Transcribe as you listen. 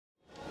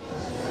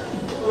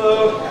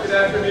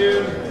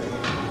afternoon.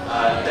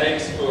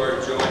 Thanks for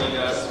joining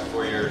us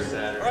for your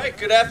Saturday. All right,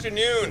 good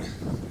afternoon.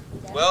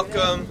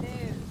 Welcome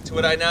to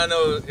what I now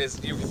know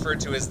is you refer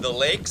to as the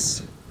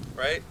Lakes,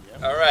 right?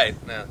 Yep. All right.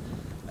 Now,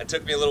 it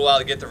took me a little while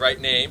to get the right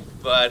name,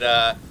 but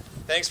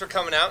thanks for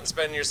coming out and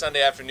spending your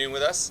Sunday afternoon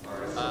with us.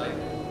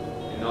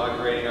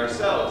 Inaugurating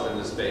ourselves in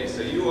the space.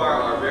 So you are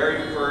our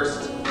very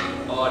first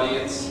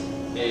audience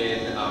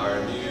in our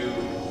new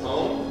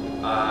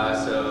home.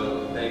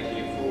 So thank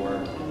you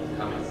for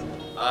coming.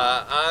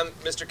 I'm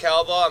Mr.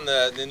 Calbaugh. I'm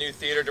the new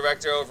theater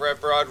director over at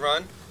Broad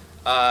Run.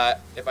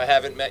 If I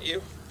haven't met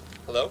you,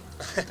 hello.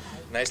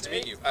 Nice to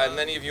meet you.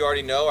 Many of you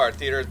already know our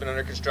theater has been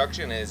under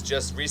construction and has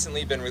just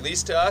recently been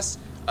released to us.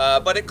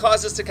 But it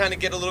caused us to kind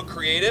of get a little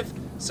creative.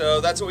 So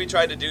that's what we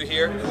tried to do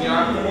here. We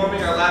are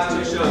performing our last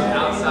two shows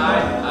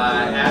outside,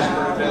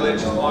 Ashburn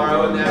Village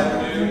tomorrow in the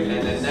afternoon,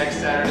 and then next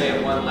Saturday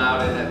at One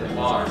Loudon at the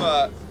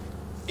bar.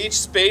 Each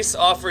space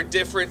offered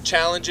different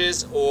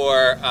challenges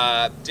or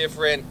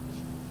different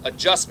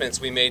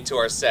adjustments we made to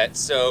our set.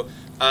 So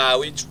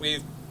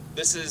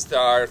this is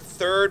our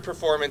third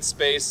performance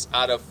space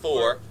out of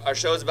 4. Our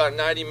show is about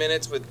 90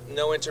 minutes with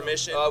no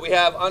intermission. We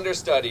have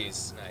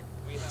understudies.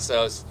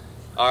 So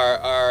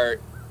our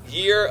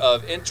year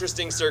of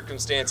interesting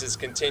circumstances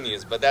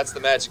continues, but that's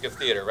the magic of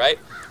theater, right?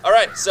 All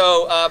right,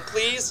 so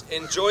please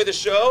enjoy the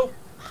show,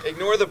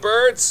 ignore the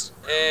birds,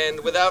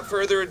 and without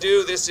further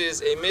ado, this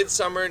is A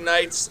Midsummer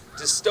Night's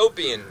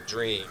Dystopian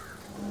Dream.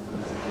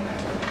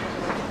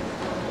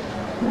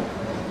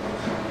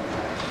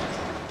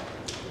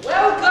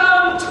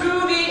 Welcome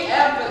to the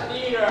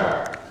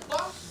amphitheater!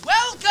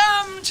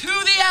 Welcome to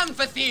the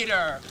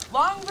amphitheater!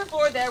 Long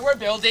before there were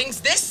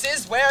buildings, this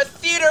is where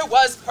theater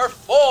was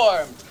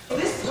performed.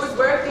 This was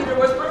where theater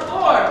was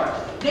performed.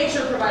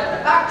 Nature provided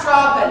the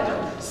backdrop and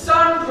the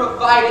sun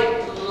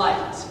provided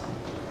light.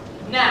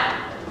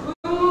 Now,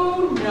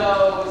 who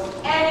knows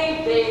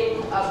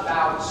anything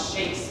about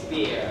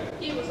Shakespeare?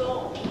 He was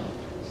old.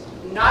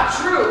 Not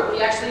true.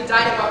 He actually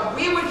died at what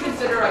we would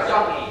consider a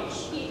young age.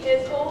 He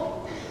is old?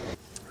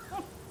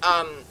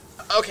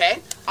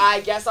 Okay. I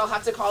guess I'll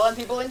have to call on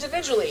people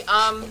individually.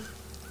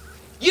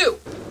 You!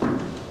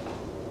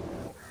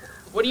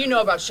 What do you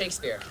know about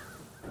Shakespeare?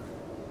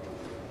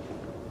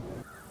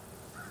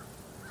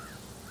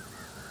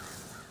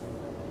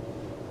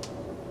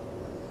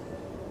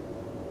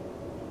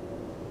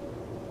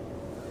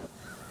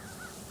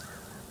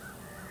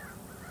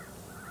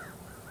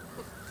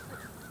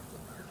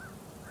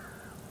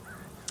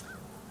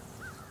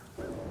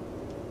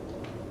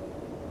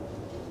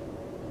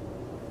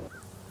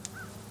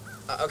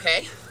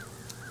 Okay.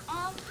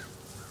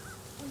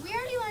 We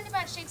already learned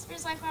about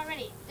Shakespeare's life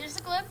already. There's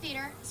the Globe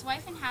Theater, his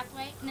wife Anne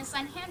Hathaway, and his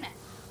son Hamnet.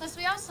 Plus,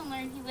 we also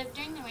learned he lived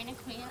during the reign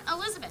of Queen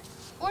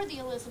Elizabeth, or the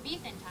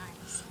Elizabethan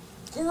times.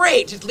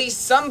 Great! At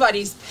least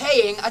somebody's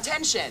paying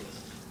attention.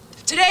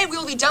 Today, we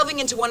will be delving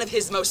into one of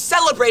his most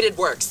celebrated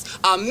works,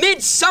 A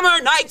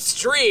Midsummer Night's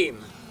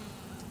Dream.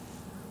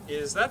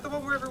 Is that the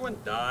one where everyone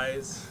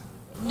dies?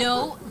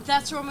 No,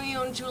 that's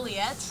Romeo and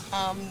Juliet.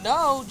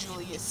 No,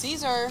 Julius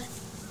Caesar.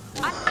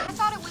 I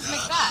thought it was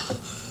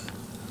Macbeth.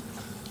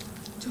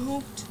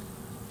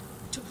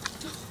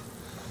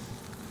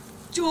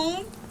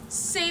 Don't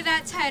say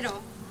that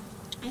title.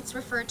 It's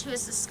referred to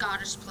as the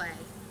Scottish play.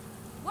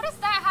 What does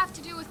that have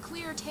to do with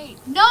clear tape?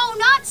 No,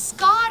 not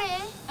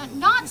Scottish.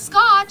 Not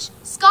Scotch.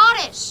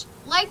 Scottish.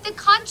 Like the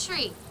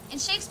country. In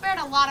Shakespeare had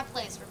a lot of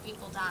plays where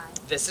people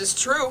died. This is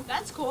true.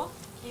 That's cool.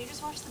 Can you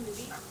just watch the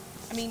movie?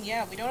 I mean,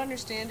 yeah, we don't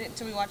understand it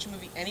until we watch a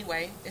movie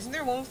anyway. Isn't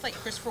there one with, like,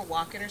 Christopher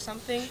Walken or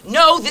something?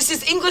 No, this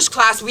is English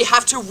class. We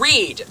have to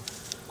read.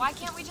 Why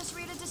can't we just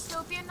read a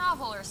dystopian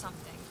novel or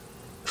something?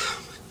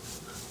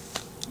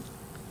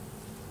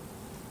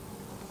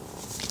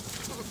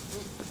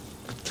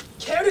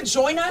 Care to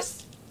join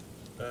us?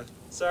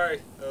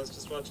 Sorry, I was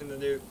just watching the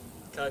new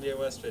Kanye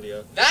West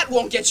video. That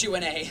won't get you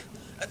an A.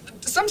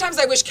 Sometimes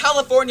I wish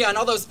California and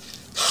all those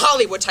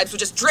Hollywood types would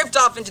just drift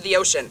off into the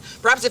ocean.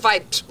 Perhaps if I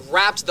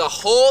rapped the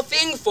whole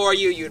thing for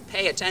you, you'd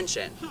pay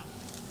attention.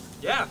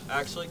 Yeah,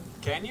 actually.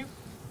 Can you?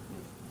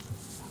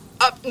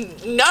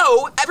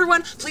 No.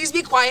 Everyone, please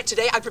be quiet.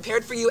 Today I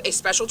prepared for you a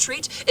special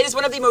treat. It is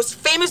one of the most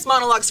famous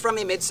monologues from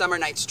A Midsummer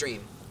Night's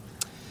Dream.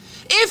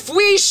 If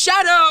we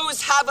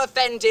shadows have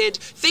offended,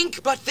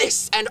 think but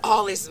this and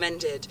all is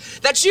mended,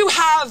 that you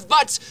have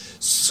but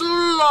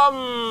slumbered.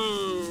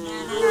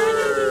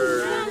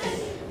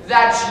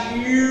 That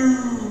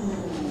you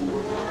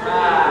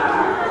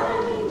have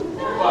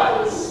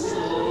but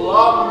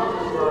slumbered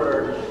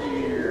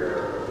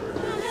here.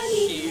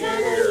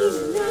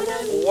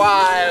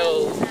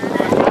 While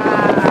you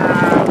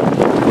have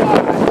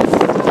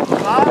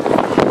but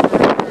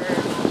slumbered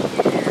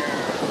here.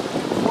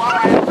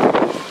 While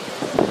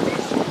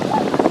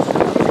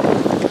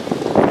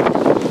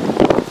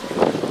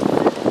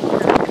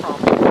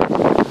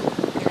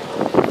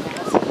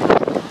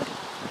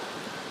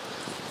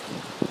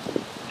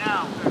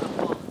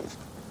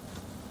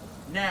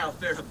Now,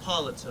 fair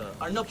Hippolyta,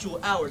 our nuptial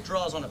hour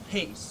draws on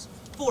apace.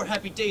 4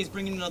 happy days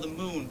bringing another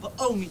moon, but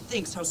oh,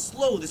 methinks how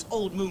slow this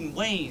old moon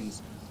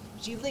wanes.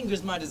 She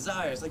lingers my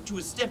desires like to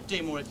a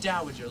stepdame or a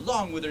dowager,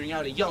 long withering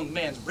out a young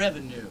man's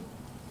revenue.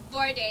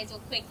 4 days will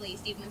quickly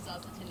steep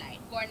themselves into night.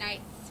 4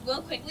 nights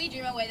will quickly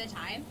dream away the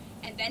time,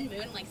 and then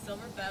moon, like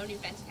silver bow, new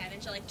bent in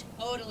heaven, shall like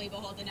totally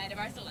behold the night of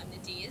our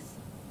solemnities.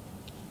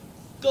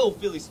 Go,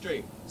 Philly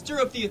straight, stir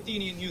up the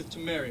Athenian youth to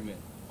merriment,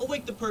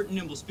 awake the pert and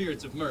nimble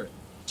spirits of mirth.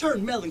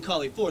 Turn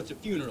melancholy forth to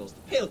funerals,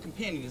 the pale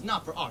companion is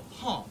not for our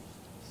pomp.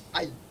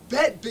 I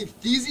bet, Big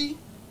Theezy.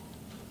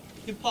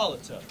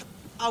 Hippolyta,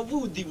 I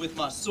wooed thee with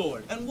my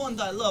sword, and won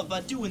thy love by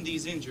doing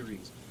these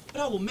injuries.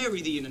 But I will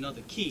marry thee in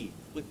another key,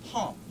 with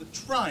pomp, with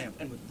triumph,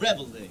 and with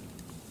reveling.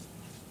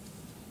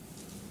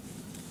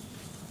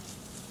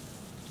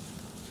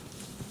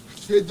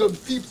 Here's them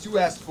peeps you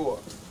asked for.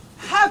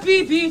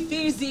 Happy be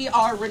Theezy,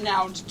 our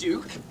renowned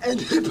duke.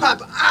 And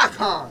hip-hop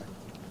icon.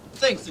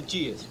 Thanks,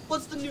 Aegeus.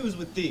 What's the news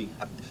with thee?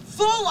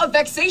 Full of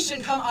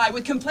vexation come I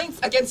with complaints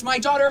against my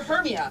daughter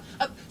Hermia.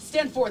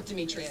 Stand forth,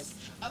 Demetrius.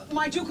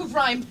 My Duke of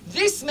Rhyme,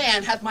 this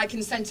man hath my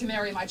consent to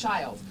marry my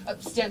child.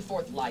 Stand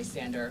forth,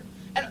 Lysander.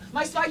 And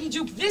my spiky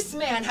Duke, this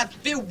man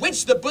hath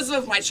bewitched the bosom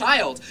of my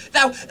child.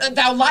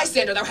 Thou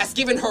Lysander, thou hast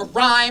given her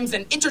rhymes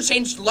and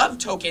interchanged love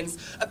tokens.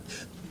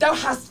 Thou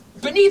hast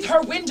beneath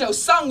her window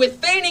sung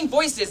with feigning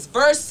voices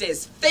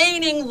verses,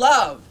 feigning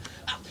love.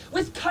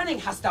 With cunning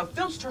hast thou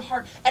filched her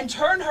heart and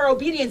turned her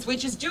obedience,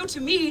 which is due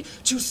to me,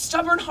 to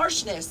stubborn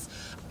harshness.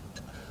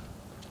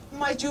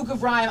 My Duke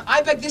of Rhyme,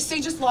 I beg this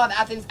sagest law of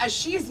Athens, as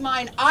she is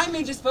mine, I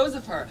may dispose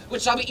of her,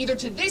 which shall be either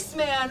to this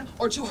man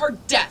or to her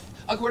death,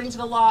 according to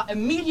the law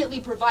immediately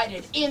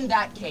provided in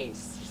that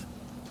case.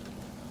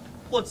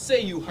 What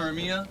say you,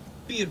 Hermia?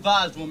 Be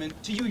advised, woman,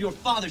 to you your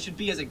father should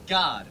be as a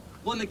god,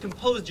 one that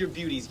composed your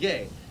beauties,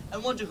 yea,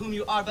 and one to whom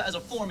you are but as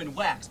a form in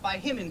wax, by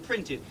him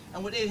imprinted,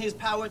 and within his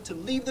power to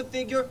leave the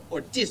figure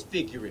or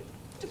disfigure it.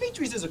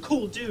 Demetrius is a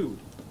cool dude.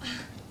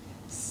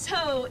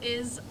 So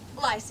is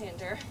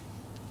Lysander.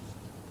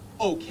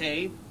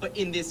 Okay, but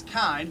in this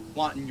kind,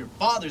 wanting your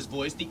father's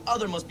voice, the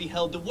other must be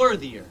held the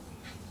worthier.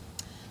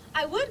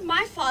 I would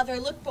my father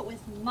look but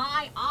with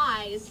my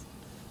eyes.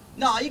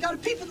 Nah, you gotta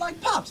peep it like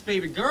Pops,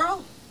 baby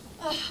girl.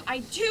 I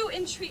do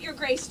entreat your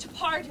grace to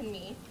pardon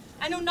me.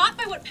 I know not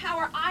by what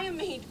power I am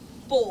made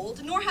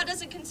bold, nor how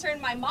does it concern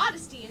my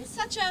modesty in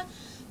such a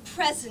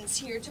presence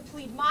here to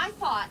plead my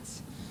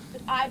thoughts.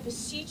 But I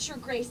beseech your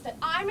grace that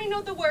I may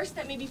know the worst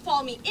that may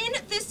befall me in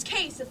this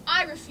case if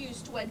I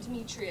refuse to wed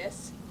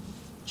Demetrius.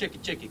 Check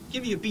it.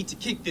 Give me a beat to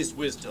kick this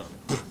wisdom.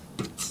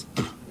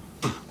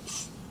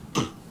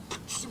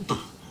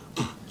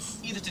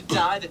 Either to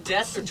die the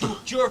death or to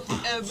abjure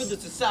forever the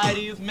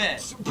society of men.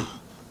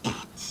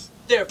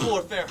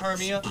 Therefore, fair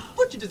Hermia,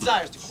 put your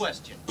desires to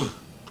question.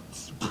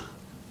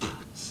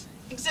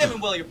 Examine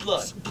well your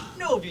blood,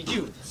 know of your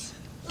youth.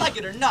 Like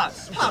it or not,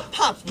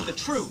 pops with the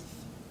truth.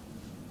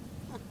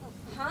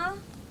 Huh?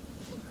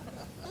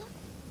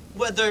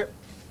 Whether,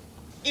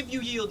 if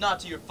you yield not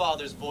to your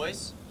father's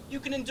voice, you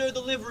can endure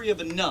the livery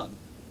of a nun.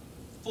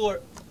 For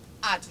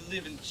I to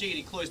live in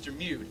shady cloister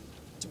mewed,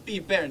 to be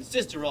a barren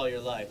sister all your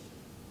life,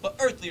 but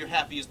earthlier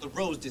happy is the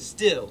rose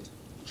distilled.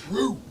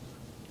 True.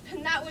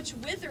 And that which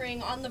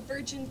withering on the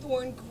virgin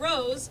thorn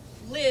grows,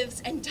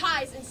 lives, and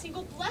dies in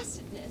single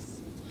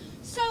blessedness.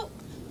 So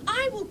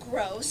I will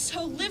grow,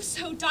 so live,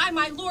 so die,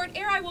 my lord,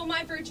 ere I will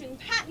my virgin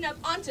patent up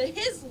onto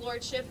his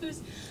lordship,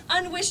 whose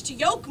unwished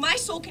yoke my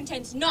soul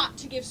contends not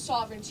to give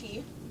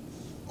sovereignty.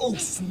 Oh,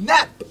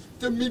 snap!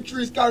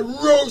 Demetrius got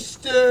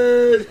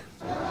roasted!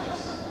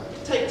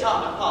 Take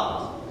time to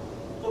pause,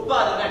 for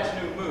by the next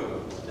new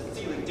moon, the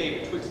sealing day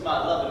betwixt my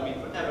love and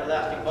me for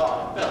everlasting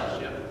bond and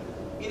fellowship,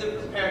 either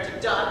prepare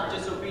to die for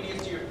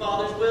disobedience to your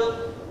father's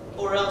will,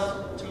 or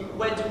else to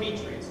wed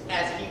Demetrius,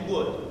 as he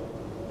would.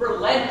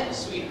 Relent,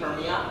 sweet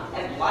Hermia,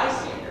 and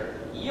Lysander,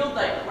 yield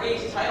thy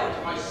praised title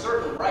to my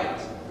certain right.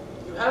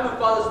 You have a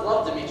father's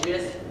love,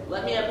 Demetrius.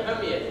 Let me have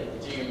Hermia.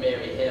 Do you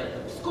marry him?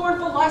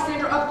 Scornful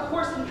Lysander, of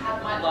course he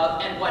hath my love,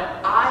 and what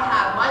I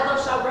have, my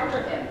love shall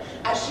render him.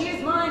 As she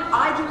is mine,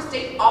 I do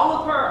estate all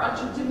of her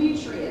unto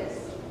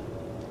Demetrius.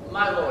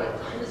 My lord,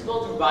 time is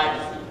well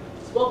divided,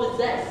 is well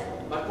possessed.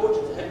 My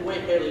fortune's a heavy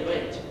weight barely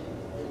weight.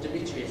 And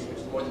Demetrius, which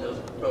is more than those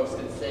folks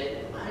can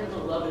say, I am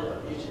beloved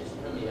of beauteous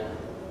Hermia.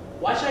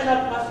 Why should I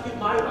not prosecute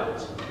my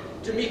right?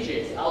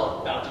 Demetrius,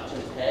 I'll vouch it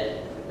to his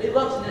head, may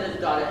love to knit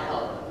his daughter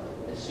Helen,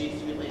 and she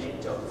sweetly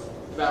dotes,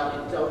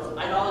 proudly dotes,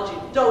 idolatry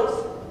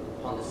dotes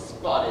upon the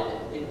spotted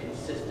and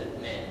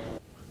inconsistent man.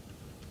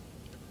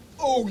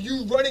 Oh,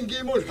 you running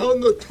game on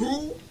Helena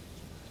too?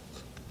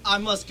 I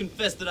must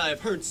confess that I have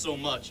heard so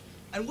much,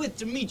 and with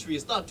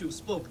Demetrius thought to have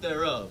spoke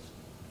thereof.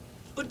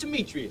 But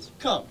Demetrius,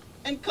 come,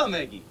 and come,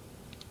 Eggy.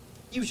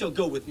 You shall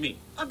go with me.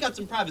 I've got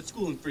some private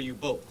schooling for you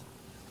both.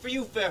 For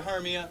you, fair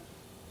Hermia,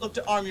 look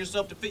to arm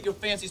yourself to fit your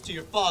fancies to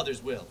your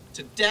father's will,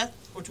 to death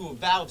or to a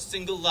vow of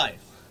single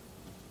life.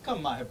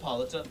 Come, my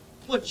Hippolyta,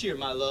 what cheer,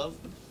 my love?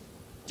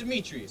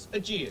 Demetrius,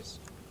 Aegeus,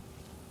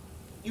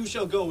 you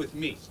shall go with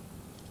me.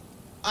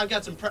 I've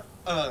got some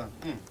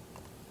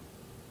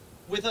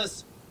with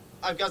us,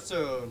 I've got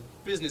some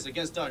business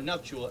against our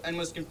nuptial and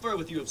must confer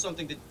with you of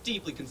something that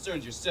deeply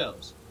concerns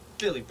yourselves.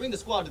 Billy, bring the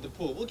squad to the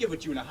pool. We'll give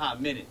it you in a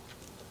hot minute.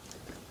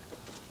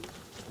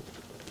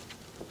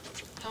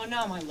 How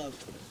now, my love?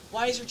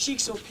 Why is your cheek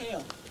so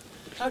pale?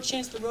 How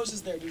chance the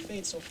roses there do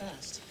fade so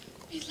fast?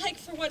 Be like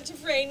for want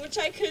of rain, which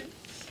I could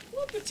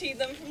pity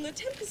them from the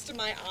tempest of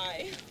my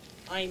eye.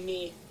 Ay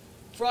me.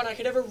 For aught I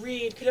could ever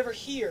read, could ever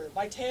hear,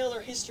 by tale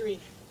or history,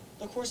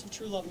 the course of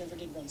true love never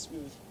did run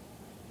smooth.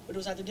 But it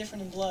was either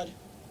different in blood,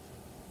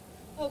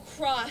 Oh,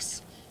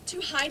 cross,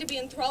 too high to be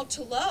enthralled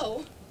to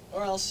low.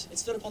 or else it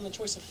stood upon the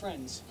choice of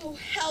friends. Oh,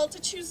 hell, to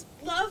choose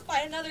love by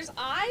another's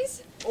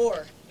eyes?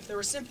 Or, if there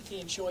were sympathy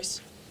in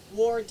choice,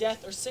 war,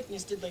 death, or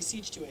sickness did lay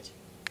siege to it,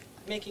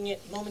 making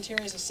it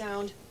momentary as a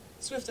sound,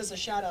 swift as a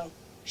shadow,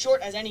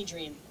 short as any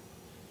dream,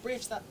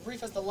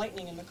 brief as the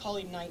lightning in the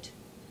collied night.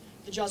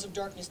 The jaws of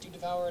darkness do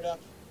devour it up.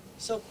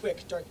 So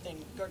quick,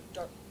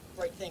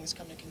 bright things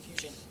come to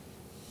confusion.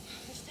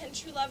 If then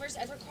true lovers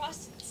ever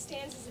cross, it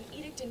stands as an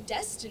edict in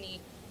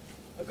destiny.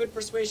 A good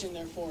persuasion,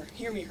 therefore.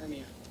 Hear me,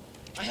 Hermia.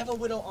 I have a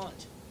widow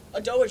aunt,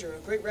 a dowager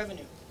of great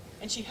revenue,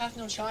 and she hath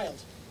no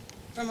child.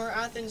 From her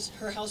Athens,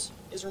 her house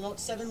is remote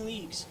 7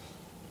 leagues,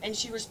 and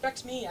she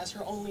respects me as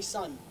her only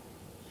son.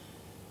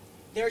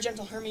 There,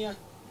 gentle Hermia,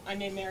 I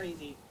may marry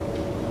thee.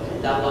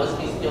 Thou lovest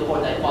me still for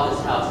thy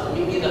father's house, and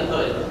meet me in the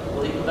hood,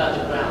 will leap about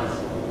the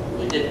grounds.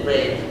 We did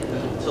brave,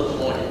 till the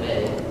morning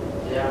day.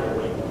 There I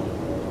will wait.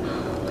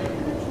 My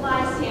good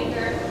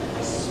Lysander,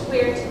 I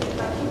swear to thee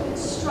by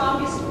Cupid's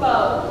strongest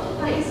bow,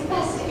 by his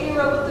best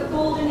arrow with the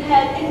golden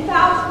head, and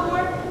vows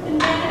more than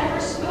men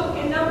ever spoke,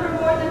 and number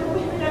more than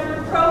women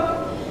ever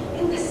broke,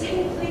 in the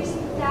same place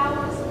that thou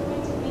hast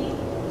appointed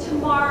me,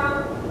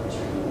 tomorrow,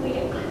 truly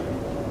I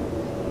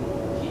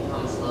will. He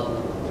comes,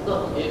 love.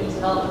 Look, here comes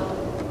Helen.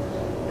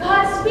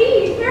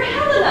 Godspeed, fair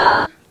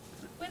Helena!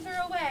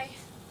 Whither away?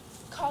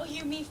 Call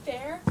you me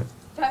fair?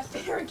 That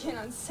fair I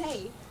cannot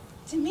say.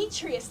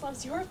 Demetrius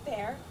loves your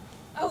fair.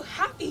 Oh,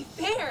 happy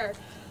fair!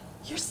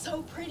 You're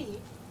so pretty.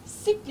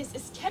 Sickness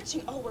is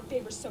catching. Oh, were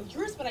favors so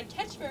yours would I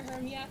catch, fair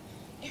Hermia.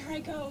 Ere I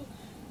go,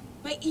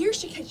 my ear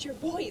should catch your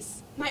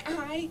voice. My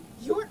eye,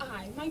 your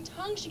eye. My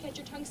tongue should catch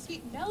your tongue's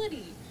sweet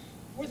melody.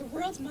 Were the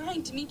world's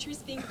mine, Demetrius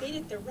being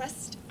fated, the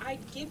rest I'd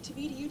give to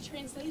be to you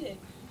translated.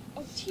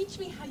 Oh, teach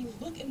me how you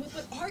look and with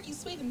what art you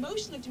sway the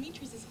motion of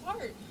Demetrius'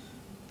 heart.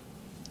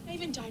 I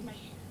even dyed my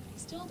hair, but he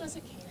still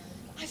doesn't care.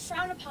 I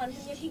frown upon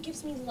him, yet he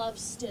gives me love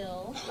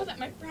still. Oh, that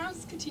my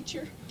frowns could teach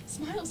your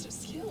smiles or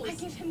skills. I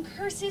give him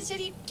curses, yet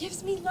he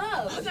gives me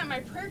love. Oh, that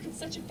my prayer could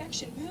such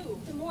affection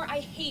move. The more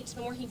I hate,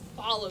 the more he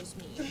follows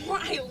me. The more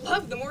I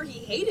love, the more he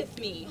hateth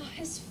me. Oh,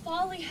 his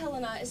folly,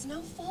 Helena, is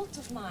no fault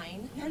of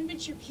mine. None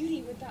but your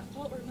beauty would that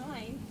fault were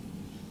mine.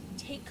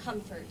 Take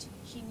comfort,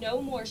 he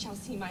no more shall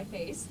see my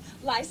face.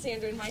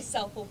 Lysander and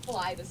myself will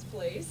fly this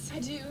place. I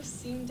do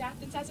seem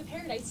Athens as a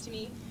paradise to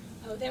me.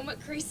 Oh, then what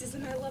graces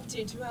in my love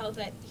to dwell,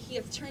 that he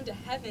hath turned a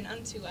heaven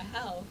unto a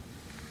hell.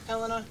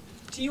 Helena,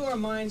 to you our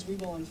minds we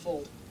will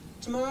unfold.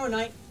 Tomorrow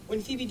night,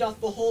 when Phoebe doth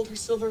behold her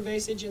silver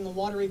vasage in the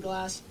watery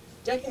glass,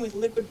 decking with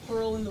liquid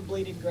pearl in the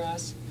bladed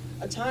grass,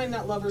 a time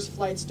that lovers'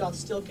 flights doth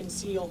still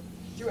conceal,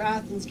 through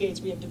Athens'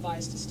 gates we have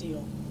devised to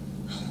steal.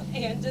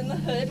 And in the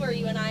hood, where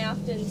you and I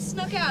often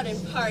snuck out and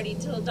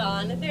partied till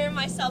dawn, there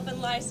myself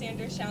and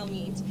Lysander shall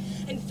meet,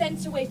 and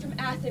fence away from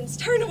Athens,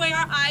 turn away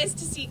our eyes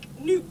to seek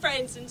new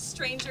friends and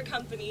stranger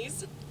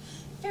companies.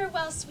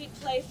 Farewell, sweet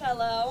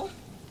playfellow.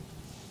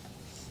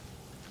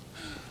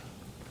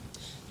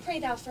 Pray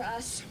thou for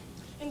us,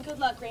 and good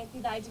luck grant thee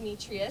thy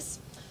Demetrius,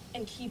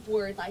 and keep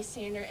word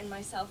Lysander and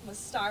myself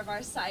must starve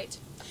our sight.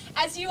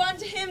 As you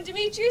unto him,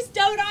 Demetrius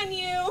dote on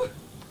you.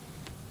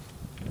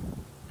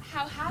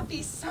 How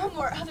happy some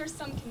or other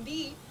some can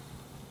be.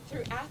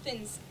 Through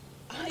Athens,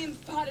 I am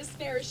thought as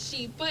fair as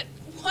she, but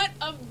what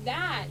of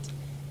that?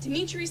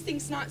 Demetrius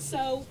thinks not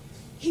so.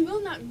 He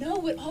will not know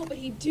what all but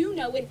he do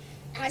know, and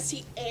as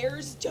he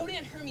errs, doting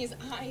on Hermia's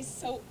eyes,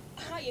 so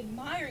I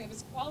admiring of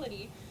his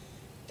quality.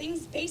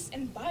 Things base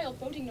and vile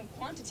boding no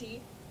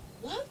quantity.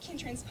 Love can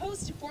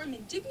transpose to form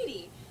and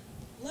dignity.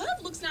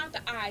 Love looks not with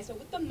the eyes, but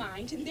with the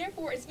mind, and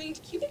therefore is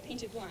winged Cupid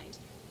painted blind.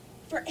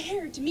 For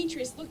ere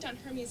Demetrius looked on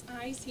Hermia's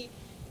eyes, he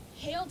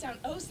hailed down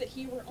oaths that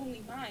he were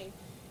only mine.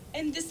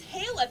 And this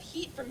hail of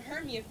heat from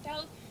Hermia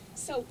felt,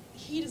 so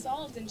he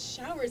dissolved in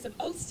showers of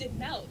oaths did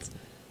melt.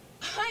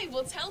 I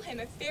will tell him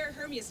of fair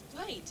Hermia's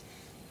flight.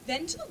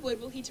 Then to the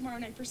wood will he tomorrow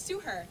night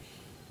pursue her.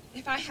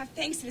 If I have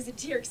thanks, it is a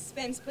dear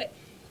expense, but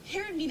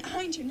here in mean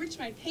I to enrich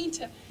my pain,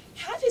 to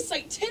have his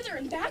sight thither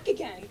and back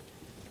again.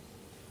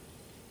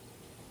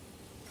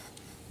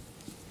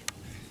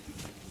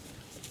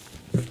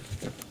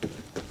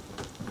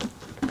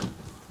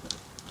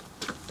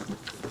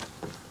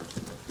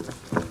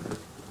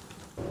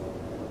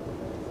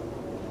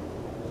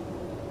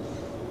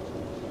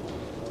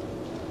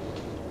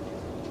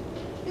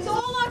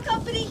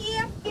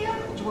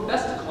 It were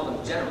best to call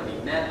them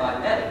generally man by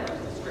man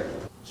according to the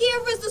script.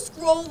 Here is the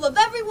scroll of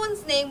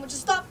everyone's name, which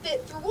is thought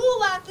fit through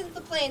all Athens to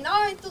play an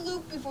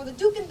interlude before the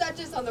Duke and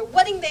Duchess on their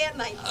wedding day at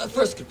night.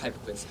 First, good Piper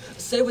Quince,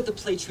 say what the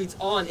play treats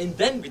on, and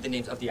then read the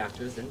names of the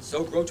actors, and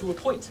so grow to a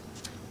point.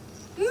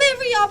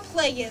 Merry our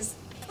play is,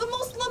 the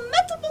most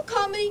lamentable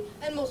comedy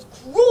and most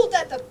cruel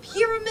death of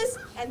Pyramus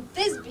and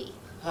Thisbe.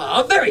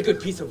 A very good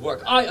piece of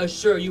work, I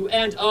assure you,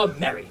 and a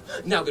merry.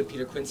 Now, good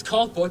Peter Quince,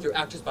 call forth your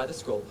actors by the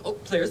scroll. Oh,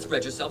 players,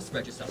 spread yourselves,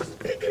 spread yourselves.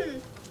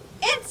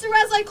 Answer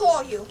as I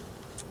call you.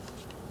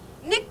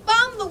 Nick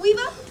Baum, the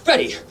Weaver.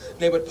 Ready.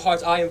 Name what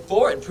part I am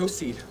for and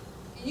proceed.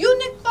 You,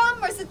 Nick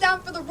Baum, are sit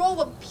down for the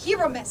role of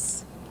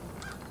Pyramus.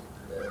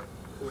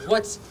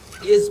 What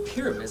is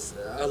Pyramus?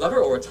 A lover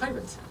or a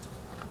tyrant?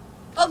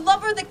 A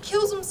lover that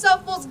kills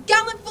himself most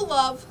gallant for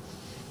love.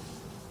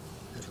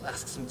 It will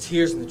ask some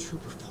tears in the true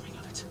performing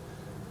of it.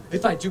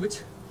 If I do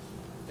it,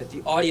 let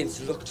the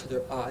audience look to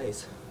their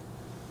eyes.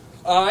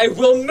 I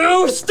will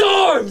move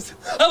storms!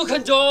 I will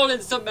condole in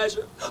some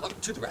measure.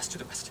 To the rest, to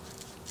the rest.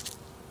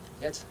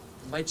 Yet,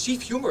 my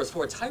chief humor is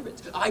for a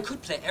tyrant. I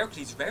could play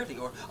Heracles rarely,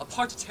 or a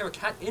part to tear a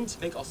cat in to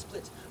make all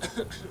split.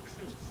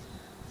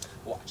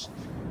 Watch.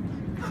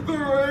 The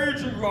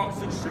raging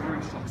rocks and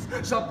shivering shocks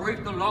shall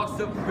break the locks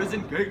of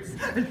prison gates,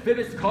 and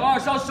Phoebus' car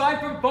shall shine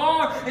from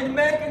far and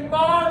make and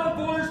mar the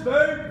foolish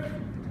faith.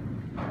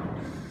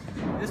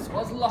 This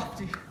was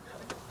lofty.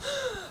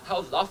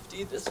 How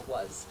lofty this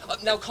was.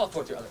 Now call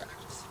forth your other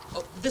actors.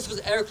 This was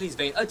Heracles'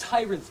 vein, a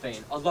tyrant's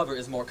vein. A lover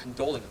is more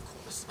condoling,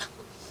 of course.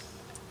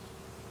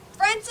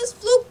 Francis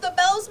Fluke, the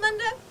bells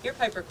mender. Here,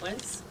 Piper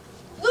Quince.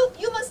 Fluke,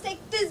 you must take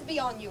Thisbe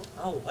on you.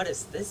 Oh, what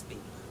is Thisbe?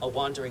 A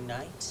wandering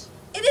knight?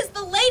 It is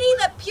the lady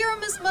that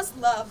Pyramus must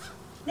love.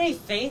 Nay,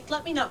 Faith,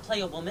 let me not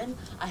play a woman.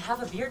 I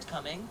have a beard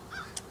coming.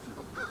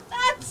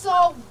 That's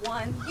all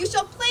one. You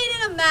shall play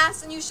it in a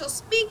mass, and you shall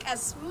speak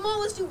as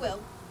small as you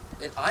will.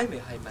 And I may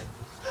hide my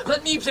face.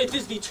 Let me play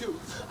Thisbe too.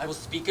 I will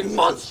speak in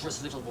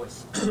monstrous little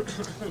voice.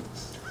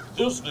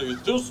 Thisbe,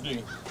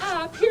 Thisbe.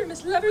 Ah,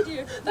 Pyramus, lover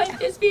dear, thy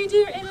Thisbe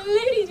dear and a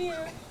lady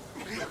dear.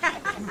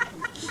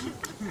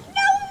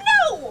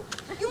 No!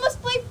 You must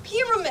play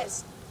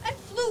Pyramus. And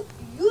Fluke,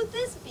 you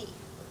Thisbe.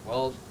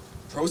 Well,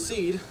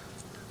 proceed.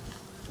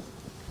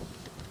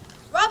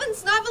 Robin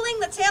Snoveling,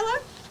 the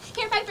tailor.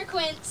 Here, Piper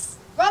Quince.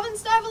 Robin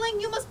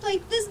Snoveling, you must play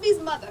Thisbe's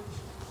mother.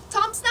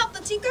 Tom Snout,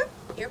 the tinker.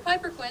 Here,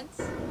 Piper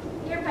Quince.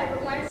 Here, Piper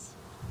Quince.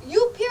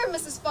 You,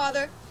 Pyramus's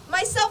father.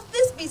 Myself,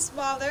 Thisbe's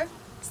father.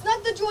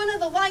 Snug the joint of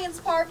the lion's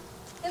part.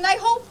 And I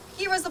hope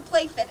here is a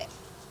play fitted.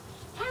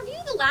 Have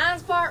you the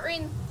lion's part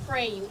written?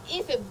 Pray you,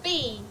 if it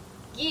be,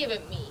 give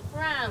it me. For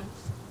I'm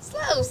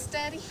slow,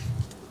 steady.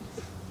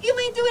 You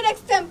may do it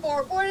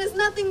extempore, for it is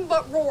nothing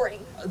but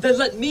roaring. Then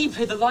let me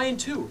play the lion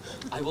too.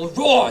 I will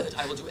roar that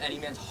I will do any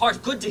man's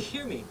heart good to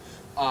hear me.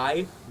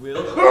 I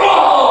will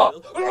roar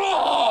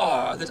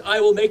that I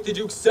will make the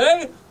Duke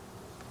say,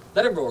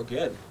 let him roar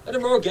again. Let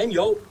him roar again,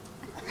 yo.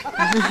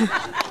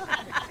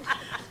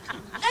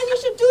 And you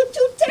should do it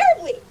too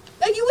terribly,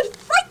 that you would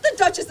fright the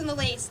Duchess and the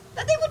ladies,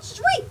 that they would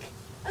shriek,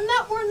 and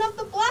that were enough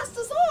to blast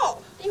us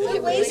all. They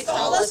would waste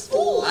all us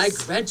fools. I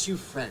grant you,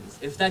 friends,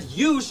 if that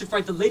you should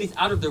fright the ladies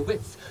out of their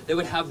wits, they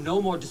would have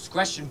no more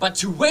discretion but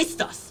to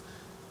waste us.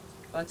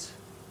 But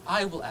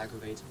I will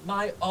aggravate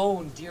my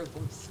own dear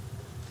voice,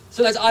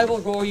 so that I will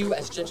roar you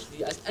as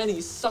gently as any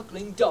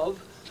suckling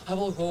dove. I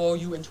will roar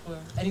you into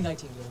any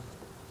nightingale.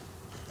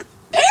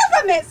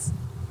 Pyramus!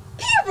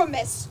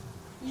 Pyramus!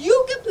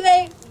 You can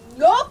play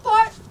no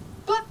part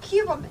but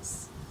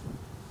Pyramus.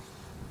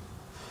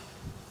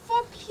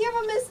 For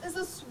Pyramus is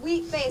a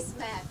sweet-faced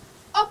man,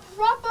 a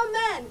proper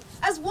man,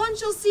 as one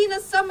shall see in a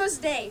summer's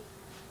day,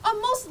 a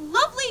most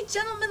lovely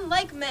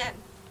gentleman-like man.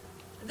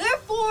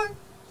 Therefore,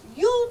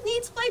 you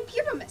needs play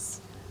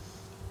Pyramus.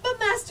 But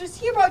masters,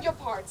 here are your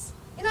parts,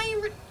 and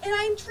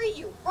I entreat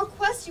you,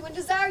 request you, and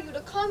desire you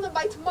to come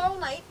by tomorrow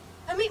night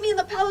and meet me in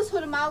the palace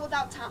hood a mile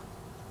without town.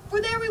 For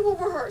there we will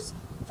rehearse,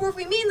 for if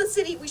we meet in the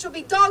city, we shall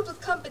be dogged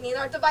with company and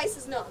our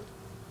devices known.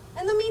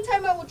 In the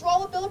meantime, I will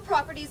draw a bill of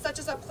properties such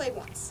as our play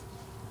wants.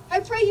 I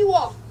pray you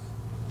all,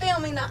 fail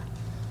me not.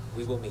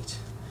 We will meet,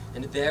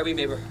 and there we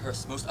may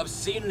rehearse most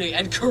obscenely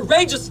and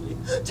courageously.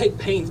 Take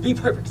pains, be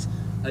perfect.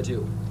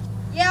 Adieu.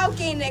 Yeah,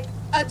 okay, Nick.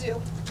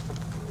 Adieu.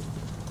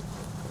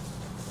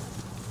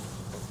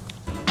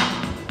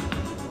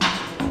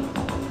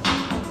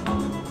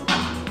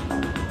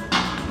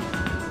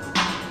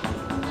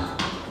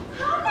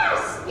 Come now,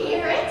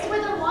 spirits,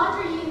 whither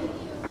wander you?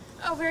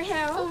 Over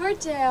hill, Over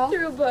dale,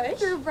 through bush,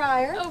 through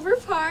briar, over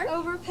park,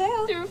 over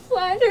pale, through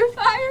flood, through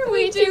fire.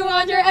 We do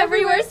wander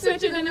everywhere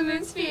swifter than a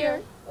moon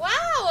sphere.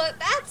 Wow,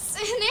 that's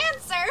an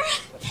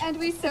answer. And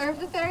we serve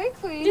the fairy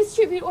queen.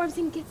 Distribute orbs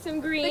and get some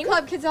green. The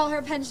club kids all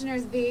her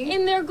pensioners be.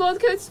 In their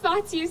gold coat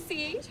spots you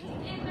see.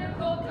 In their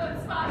gold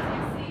coat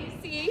spots you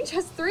see.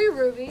 Just 3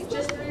 rubies.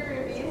 Just 3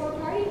 rubies. More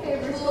party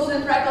favors. Fools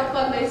and freckle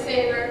fun they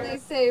savor. They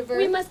savor.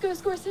 We must go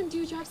score some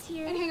dewdrops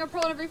here. And hang a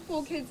pearl in every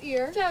fool kid's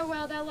ear.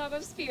 Farewell, thou love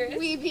of spirits.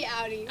 We be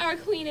outie. Our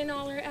queen and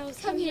all her elves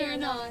Come here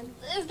and on.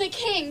 The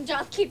king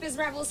doth keep his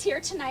revels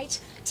here tonight.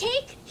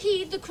 Take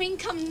heed the queen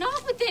come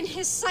not within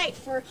his sight,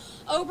 for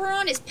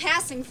Oberon is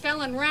passing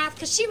fell in wrath,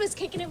 'cause she was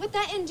kicking it with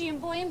that Indian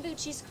boy in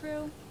Bucci's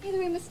crew. Either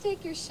we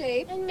mistake your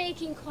shape, and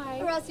making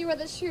quiet, or else you are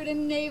the shrewd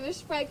and knavish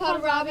sprite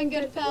called Robin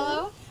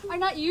Goodfellow. Are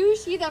not you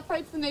she that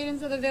frights the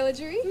maidens of the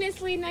villagery?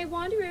 Mislead my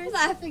wanderers,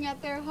 laughing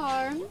at their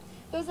harm.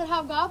 Those that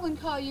have goblin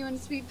call you in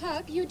sweet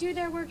peck. You do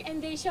their work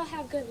and they shall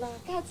have good luck.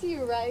 That's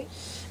you, right?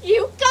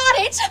 You got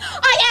it!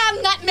 I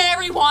am that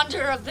merry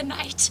wanderer of the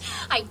night.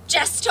 I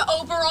jest to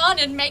Oberon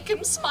and make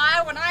him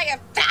smile when I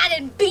have fat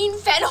and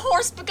bean-fed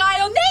horse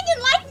beguile, name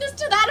in likeness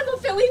to that of a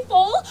filly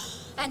foal.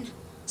 And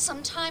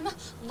sometime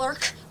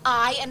lurk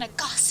I in a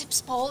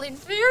gossip's bowl in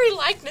very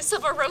likeness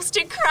of a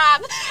roasted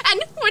crab.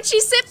 And when she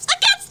sips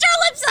against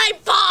her lips, I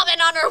bob,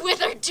 and on her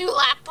withered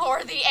dewlap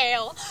pour the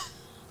ale.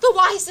 The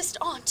wisest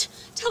aunt,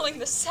 telling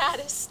the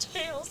saddest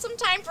tale,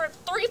 sometime for a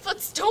 3-foot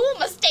stool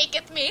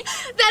mistaketh me,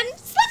 then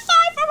slips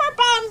I from her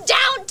bum,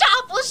 down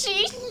topples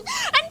she,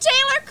 and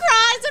Taylor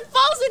cries and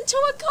falls into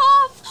a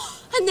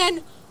cough. And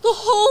then the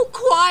whole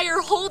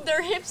choir hold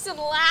their hips and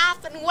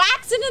laugh, and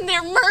waxen in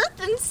their mirth,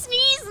 and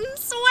sneeze and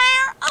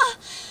swear.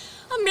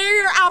 A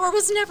merrier hour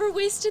was never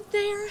wasted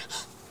there.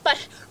 But,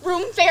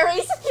 room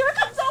fairies, here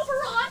comes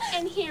Oberon!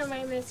 And here,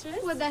 my mistress.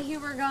 Would that you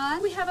were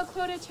gone? We have a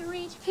quota to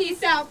reach.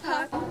 Peace out,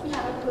 Puck. We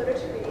have a quota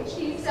to reach.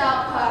 Peace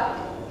out, Puck.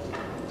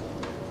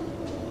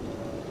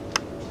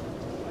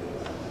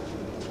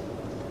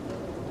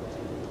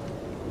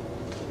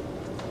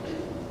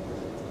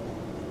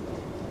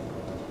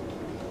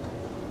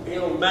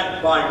 Ill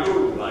met by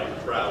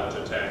moonlight, proud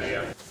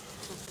Titania.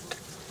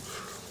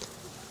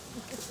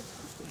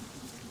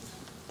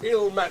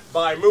 Ill met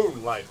by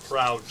moonlight,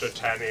 proud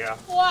Titania.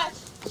 What?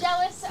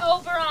 Jealous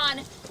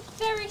Oberon?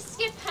 Fairy,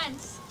 skip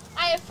hence.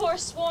 I have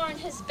forsworn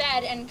his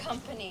bed and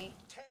company.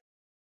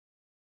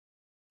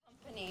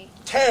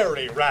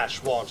 Tarry,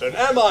 rash wanton,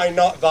 am I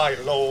not thy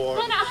lord?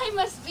 Then I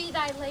must be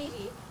thy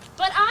lady.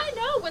 But I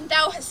know when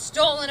thou hast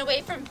stolen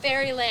away from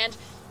fairyland,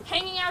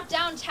 hanging out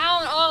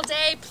downtown all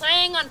day,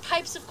 playing on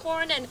pipes of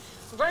corn and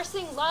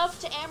versing love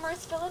to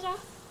amorous Phillida.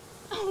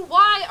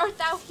 Why art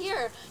thou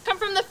here, come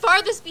from the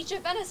farthest beach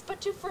of Venice, but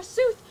to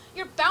forsooth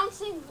your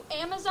bouncing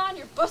Amazon,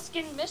 your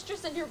buskin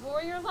mistress, and your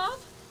warrior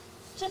love?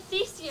 To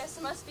Theseus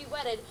must be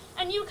wedded,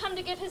 and you come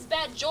to give his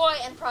bed joy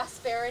and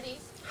prosperity.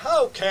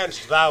 How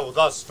canst thou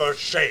thus for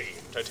shame,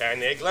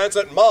 Titania, glance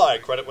at my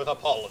credit with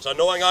Hippolyta,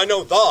 knowing I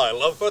know thy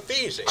love for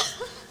Theseus?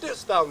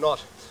 Didst thou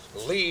not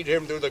lead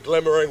him through the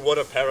glimmering wood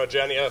of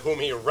Perigenia, whom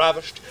he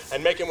ravished,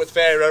 and make him with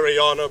fair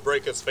Ariana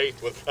break his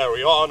faith with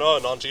Ariana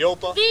and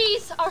Antiopa?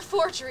 These are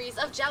forgeries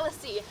of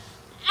jealousy,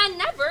 and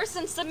never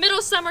since the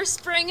middle summer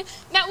spring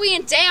met we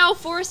in dale,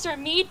 forest, or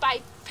mead,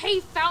 by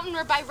paved fountain,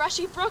 or by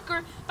rushy brook,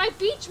 or by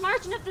beach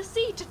margin of the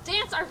sea, to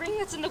dance our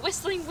ringlets in the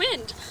whistling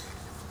wind.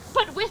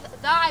 But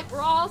with thy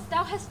brawls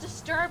thou hast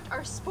disturbed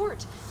our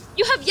sport.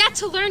 You have yet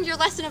to learn your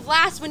lesson of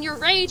last, when your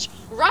rage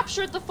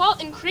ruptured the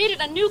fault and created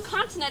a new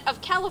continent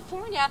of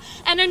California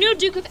and a new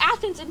Duke of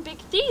Athens in Big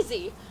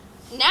Thesey.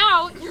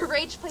 Now your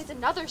rage plays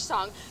another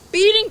song,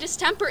 beating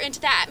distemper into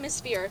the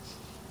atmosphere.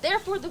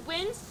 Therefore the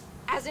winds,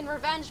 as in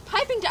revenge,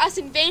 piping to us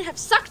in vain, have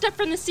sucked up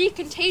from the sea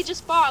contagious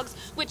fogs,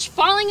 which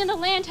falling in the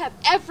land have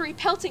every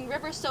pelting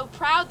river so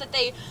proud that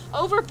they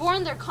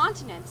overborne their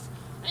continents.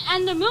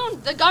 And the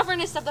moon, the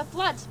governess of the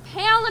floods,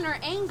 pale in her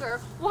anger,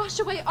 wash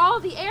away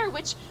all the air,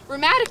 which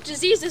rheumatic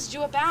diseases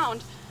do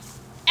abound.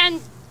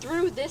 And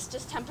through this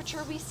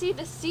distemperature we see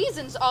the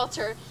seasons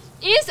alter,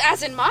 is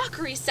as in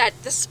mockery set,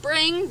 the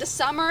spring, the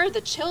summer,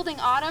 the chilling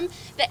autumn,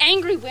 the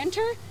angry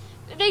winter.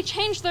 They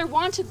change their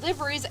wonted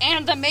liveries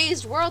and the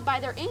mazed world by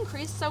their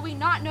increase, so we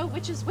not know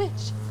which is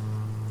which.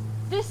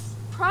 This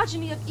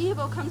progeny of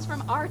evil comes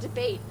from our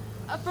debate,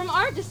 from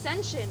our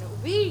dissension.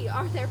 We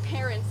are their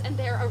parents and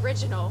their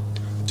original.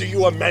 Do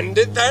you amend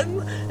it,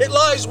 then? It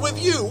lies with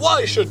you.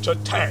 Why should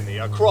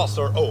Titania cross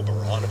her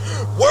Oberon?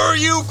 Were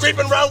you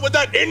creeping round with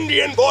that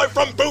Indian boy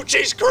from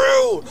Bucci's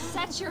crew?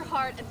 Set your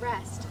heart at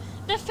rest.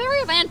 The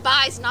fairyland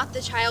buys not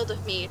the child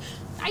of me.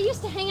 I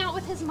used to hang out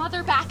with his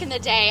mother back in the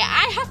day.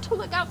 I have to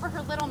look out for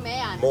her little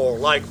man. More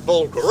like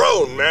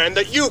full-grown man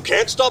that you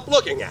can't stop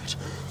looking at.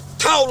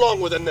 How long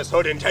within this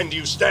hood intend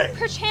you stay?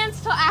 Perchance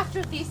till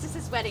after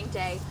Theseus' wedding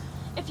day.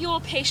 If you will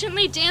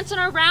patiently dance in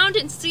our round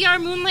and see our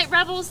moonlight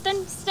revels,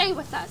 then stay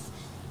with us.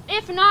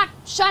 If not,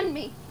 shun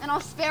me, and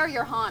I'll spare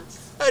your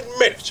haunts.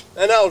 Admit it,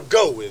 and I'll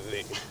go with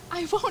thee.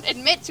 I won't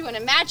admit to an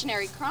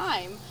imaginary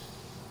crime.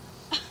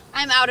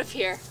 I'm out of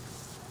here.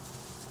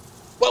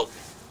 Well,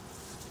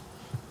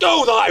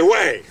 go thy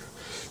way.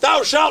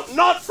 Thou shalt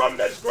not from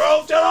this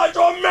grove till I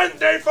torment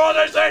thee for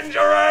this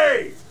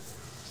injury.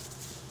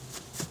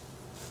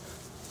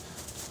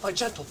 My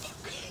gentle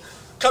Puck,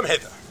 come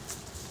hither.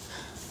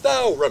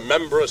 Thou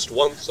rememberest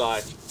once I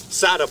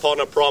sat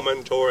upon a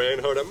promontory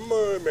and heard a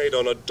mermaid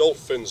on a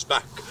dolphin's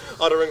back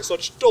uttering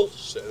such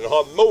dulcet and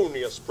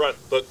harmonious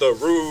breath that the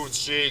rude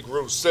sea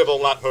grew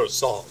civil at her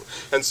song,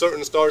 and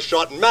certain stars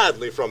shot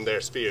madly from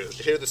their spheres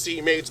to hear the sea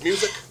maid's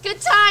music.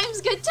 Good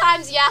times,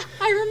 yeah,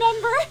 I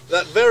remember.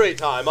 That very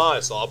time I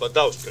saw, but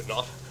thou could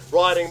not,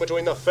 riding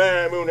between the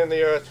fair moon and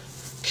the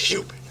earth,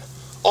 Cupid,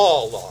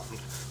 all armed,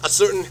 a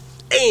certain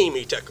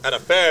Amy took at a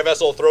fair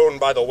vessel thrown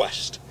by the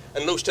west,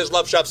 and loosed his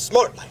love shaft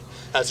smartly,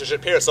 as it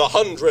should pierce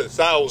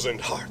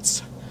 100,000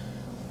 hearts.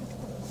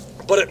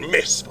 But it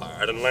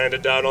misfired and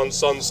landed down on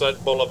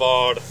Sunset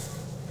Boulevard.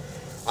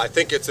 I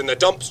think it's in the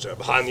dumpster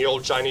behind the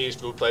old Chinese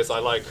food place I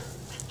like,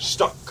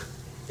 stuck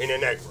in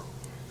an egg roll.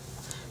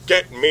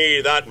 Get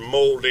me that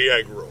moldy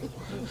egg roll.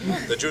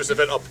 The juice of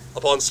it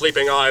upon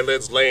sleeping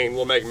eyelids laying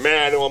will make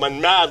man and woman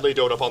madly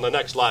dote upon the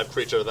next live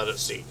creature that it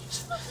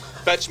sees.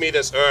 Fetch me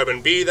this herb,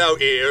 and be thou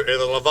here, ere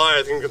the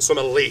Leviathan can swim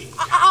a league.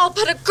 I'll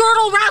put a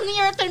girdle round the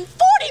earth in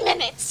 40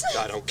 minutes.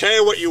 I don't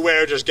care what you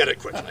wear, just get it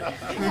quickly.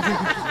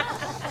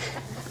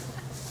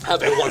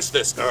 Having once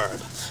this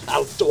herb,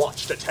 I'll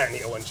watch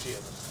Titania when she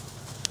is,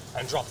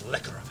 and drop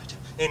liquor of it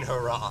in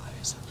her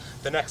eyes.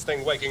 The next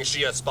thing waking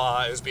she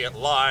espies, be it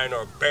lion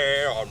or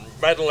bear, or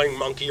meddling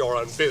monkey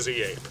or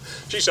busy ape,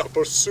 she shall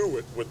pursue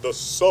it with the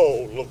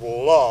soul of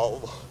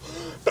love.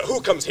 But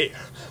who comes here?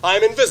 I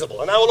am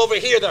invisible, and I will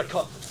overhear their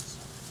conference.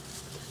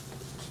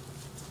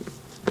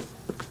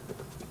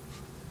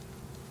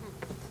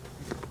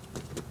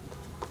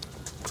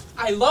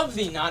 I love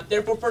thee not,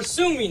 therefore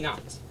pursue me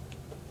not.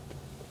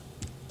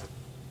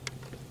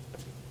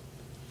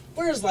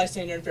 Where is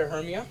Lysander and fair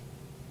Hermia?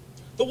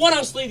 The one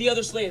I'll slay, the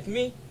other slayeth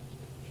me.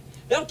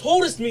 Thou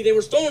toldest me they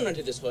were stolen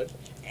unto this hood,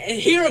 and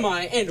here am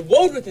I, and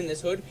woed within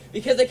this hood,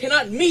 because I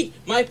cannot meet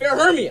my fair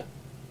Hermia.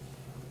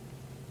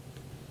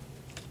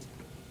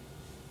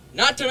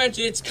 Not to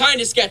mention it's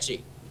kind of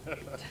sketchy.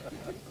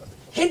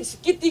 Hence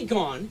get thee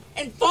gone,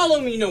 and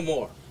follow me no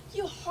more.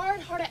 You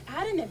hard-hearted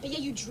adamant, but yet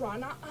you draw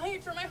not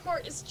iron, for my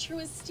heart is true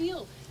as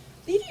steel.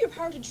 Leave your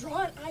power to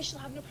draw, and I shall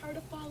have no power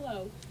to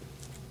follow.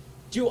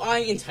 Do I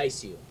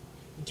entice you?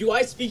 Do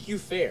I speak you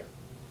fair?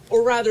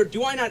 Or rather,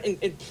 do I not in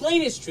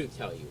plainest truth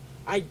tell you,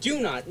 I do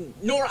not,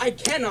 nor I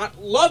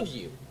cannot love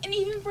you? And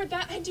even for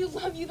that, I do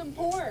love you the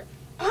more.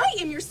 I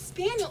am your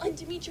spaniel, and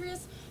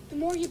Demetrius, the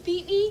more you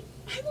beat me,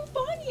 I will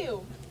fawn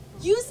you.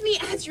 Use me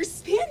as your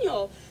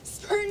spaniel.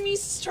 Spurn me,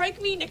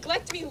 strike me,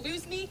 neglect me,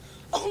 lose me.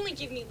 Only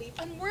give me leave,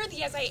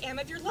 unworthy as I am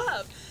of your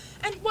love.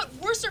 And what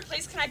worser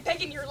place can I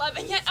beg in your love,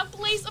 and yet a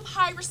place of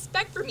high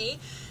respect for me,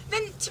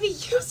 than to be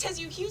used as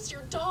you use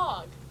your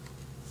dog?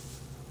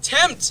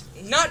 Tempt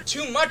not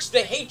too much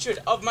the hatred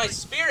of my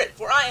spirit,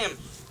 for I am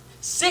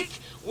sick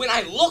when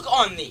I look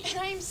on thee. And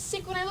I am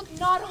sick when I look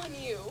not on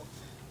you.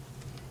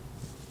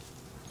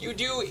 You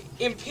do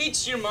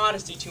impeach your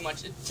modesty too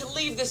much to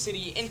leave the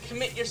city and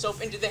commit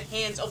yourself into the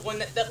hands of one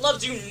that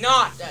loves you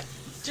not.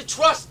 To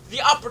trust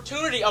the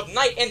opportunity of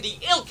night and the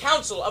ill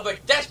counsel of a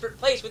desperate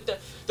place with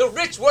the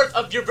rich worth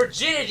of your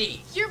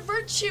virginity. Your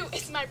virtue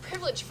is my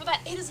privilege, for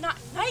that it is not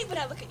night when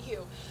I look at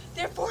you.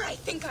 Therefore I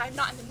think I am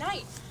not in the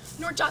night,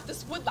 nor doth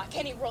this wood lack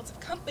any worlds of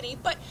company,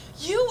 but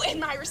you and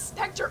my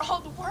respect are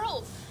all the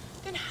world.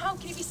 Then how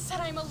can it be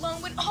said I am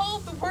alone when all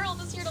the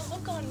world is here to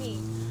look on me?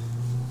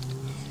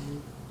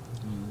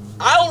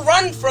 I'll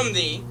run from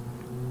thee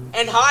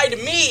and hide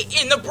me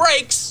in the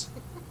breaks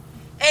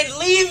and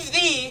leave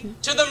thee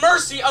to the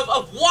mercy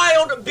of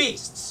wild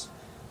beasts.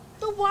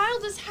 The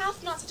wildest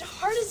hath not such a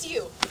heart as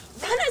you.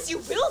 Run as you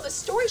will, the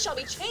story shall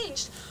be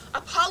changed.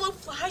 Apollo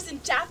flies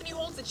and Daphne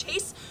holds the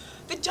chase.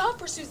 The dove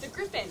pursues the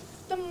griffin.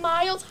 The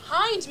mild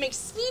hind makes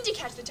speed to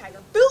catch the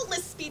tiger.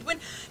 Bootless speed when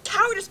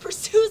cowardice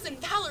pursues and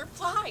valor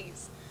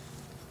flies.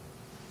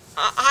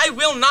 I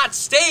will not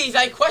stay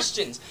thy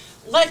questions.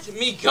 Let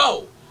me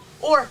go.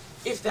 Or,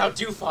 if thou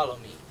do follow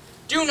me,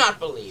 do not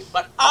believe,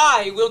 but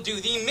I will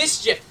do thee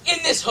mischief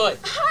in this hood.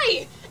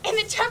 Aye, in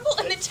the temple,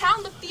 in the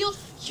town, the field,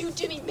 you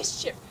do me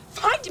mischief.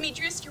 Find,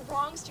 Demetrius, your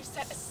wrongs to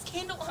set a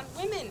scandal on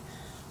women.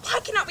 Why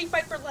cannot we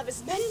fight for love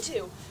as men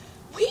do?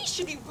 We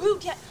should be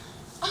wooed, yet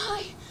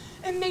I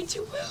am made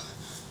to woo.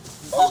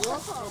 Oh,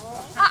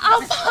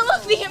 I'll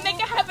follow thee and make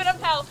a heaven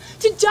of hell,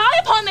 to die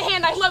upon the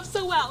hand I love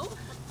so well.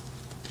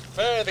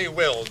 Fare thee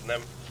well,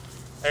 nymph.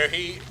 Ere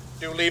he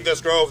do leave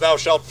this grove, thou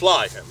shalt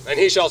fly him, and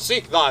he shall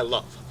seek thy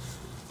love.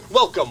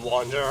 Welcome,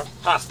 wanderer.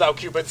 Hast thou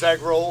Cupid's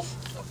egg roll?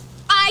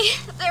 Aye,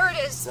 there it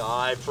is.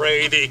 I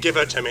pray thee, give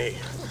it to me.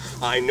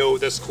 I know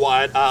this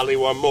quiet alley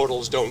where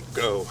mortals don't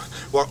go,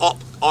 where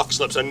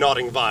oxlips and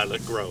nodding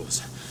violet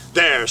grows.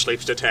 There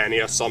sleeps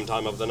Titania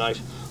sometime of the night,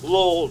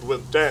 lulled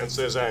with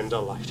dances and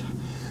delight.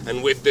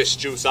 And with this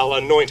juice I'll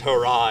anoint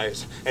her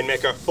eyes and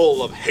make her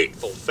full of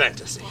hateful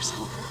fantasies.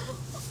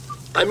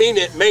 I mean,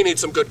 it may need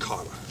some good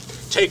karma.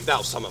 Take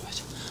thou some of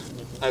it,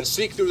 and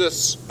seek through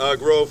this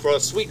grove for a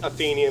sweet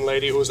Athenian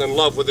lady who is in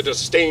love with a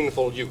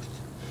disdainful youth.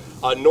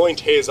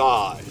 Anoint his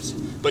eyes,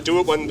 but do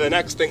it when the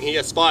next thing he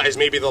espies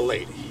may be the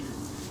lady.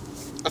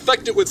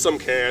 Affect it with some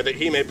care, that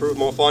he may prove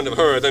more fond of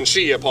her than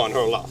she upon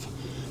her love.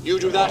 You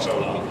do that, O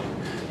love.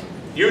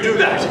 You do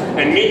that,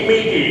 and meet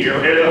me here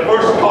ere the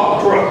first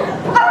cock crow.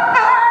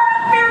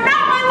 Fear not!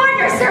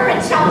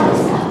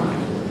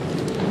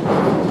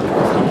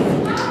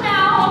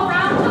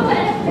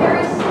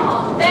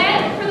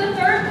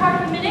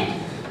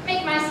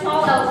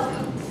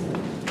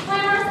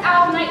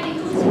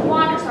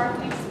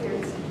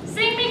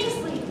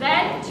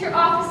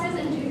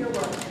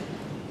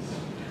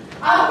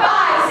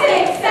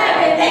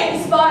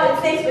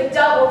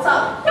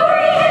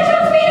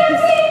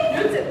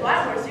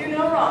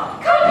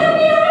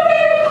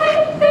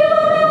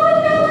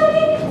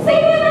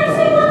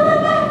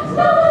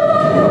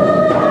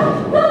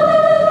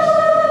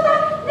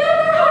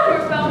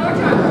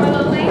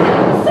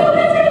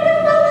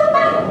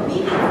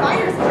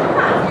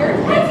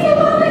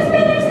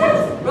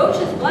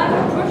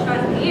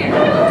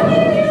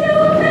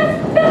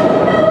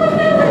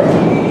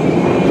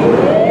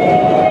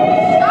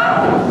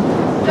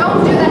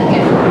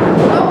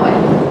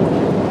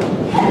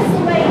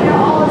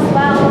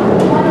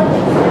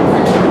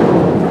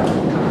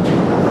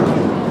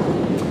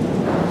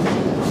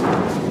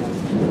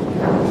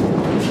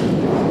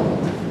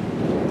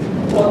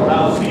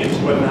 see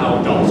it when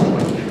thou dost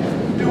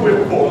wake. Do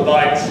it for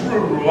thy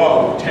true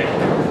love take.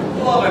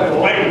 Love and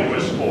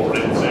languish for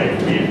its sake,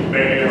 be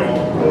bear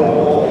or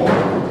boar,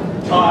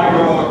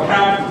 tiger or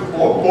cat,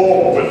 or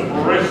bull with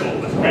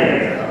bristled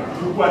hair.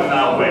 When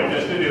thou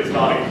wakest, it is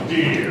thy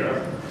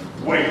dear.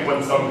 Wake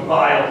when some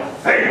vile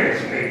thing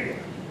is near.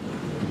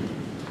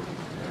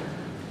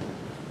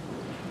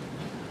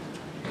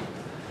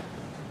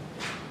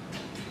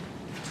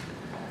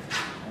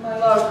 My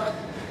love,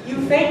 you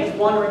faint with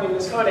wandering in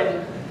this hood,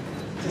 and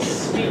to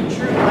speak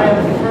truth, I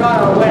have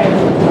forgot our way.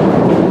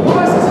 Your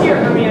voice is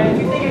here, Hermia,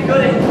 if you think it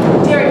good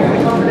and dare for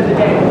the comfort of the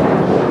day.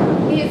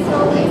 Be it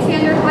so,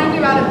 Lysander, find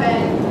you out of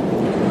bed,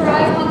 for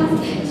I upon this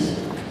pitch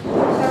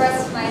shall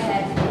rest my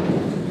head.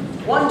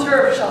 One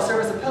turf shall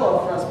serve as a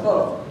pillow for us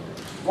both.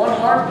 One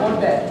heart, one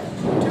bed,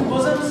 2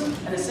 bosoms,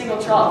 and a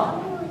single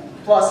trough.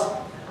 Plus,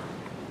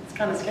 it's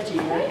kind of sketchy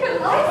here. Very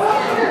good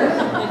Lysander.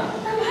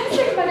 For my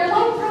sake, but your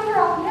life brother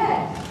off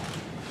yet.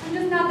 I'm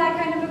just not that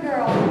kind of a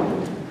girl.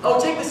 Oh,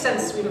 take the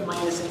sense, sweet of my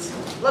innocence.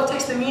 Love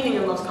takes the meaning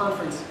in love's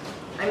conference.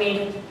 I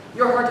mean,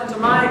 your heart unto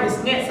mine is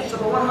knit such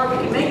that one heart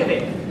we can make of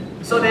it.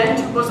 So then,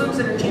 2 bosoms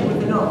interchange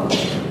with an oath,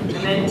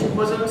 and then 2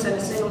 bosoms and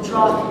a single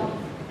trough.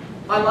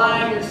 By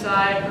lying at your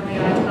side,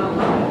 Hermia, I do not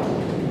lie.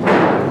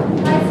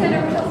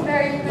 Lysander feels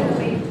very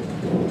prettily.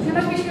 It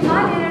must be true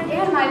my manners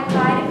and my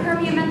pride if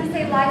Hermia meant to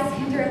say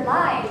Lysander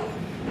lied.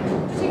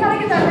 She gotta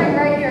get that ring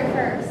right here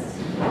first.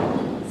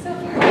 So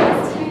far,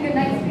 good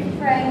night, sweet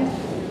friend.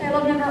 I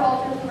love never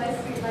alter for my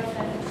sweet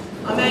Lysander.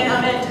 Amen,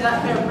 amen to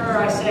that fair prayer,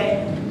 I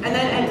say, and then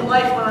end to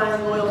life when I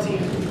am loyalty.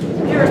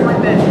 Here is my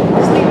bed.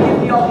 Sleep, give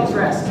me all these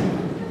rest. I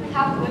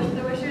have to wish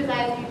the wisher's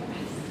eyes be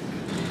pressed.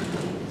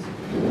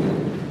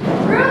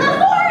 Through the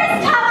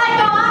forest have I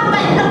gone,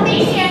 but the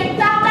Thesian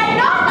found I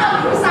not know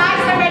whose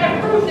eyes are made to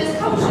prove this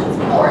potion's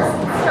force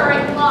and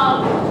stirring love.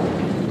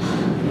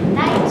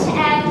 Night and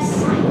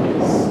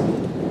silence.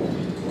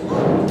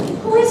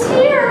 Who is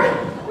here?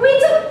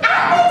 Reads of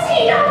Athens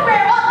he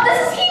nowhere. Well, this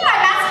is he, my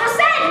master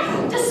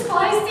said.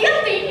 Despise the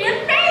Athenian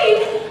maid,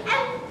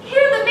 and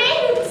hear the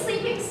maiden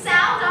sleeping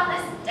sound on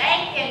this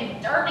dank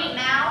and dirty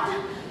mound.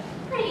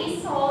 Pretty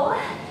soul,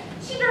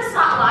 she durst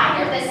not lie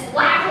near this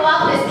black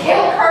love, this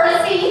kill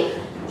courtesy.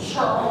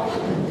 Churl,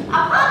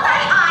 upon thy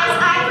eyes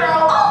I throw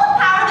all the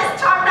power this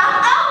charm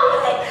doth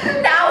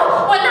own.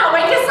 Now, when thou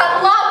wakest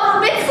on love,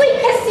 forbid sleep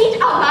his seat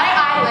on thy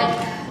island.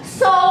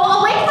 So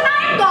awake when I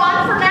am gone,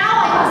 for now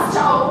I must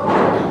own.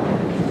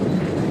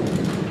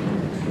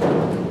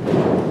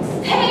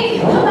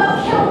 Stay, wilt thou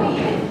kill me?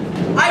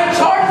 I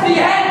charge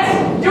thee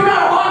hence! Do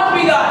not haunt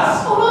me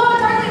thus! Oh,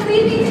 Lord, hardly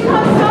leave me to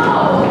not so.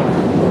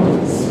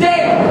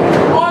 Stay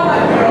on, my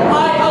girl. I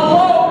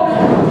alone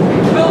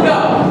will go.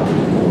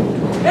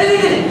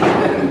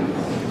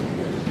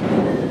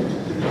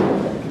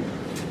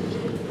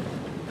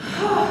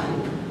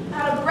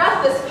 Out of breath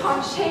this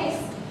long chase.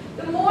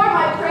 The more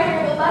my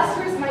prayer, the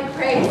lesser is my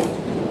praise.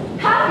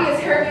 Happy is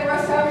Hermia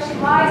wheresoever she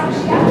lies, for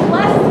she hath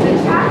blessed and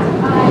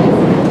attractive eyes.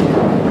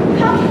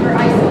 How keep her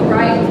eyes so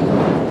bright?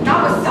 Not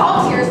with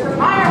salt tears, for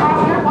mine are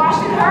oftener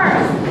washed in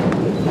hers.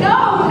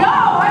 No, no,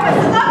 I'm as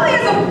ugly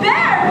as a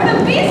bear, for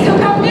the beasts who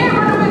come near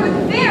run away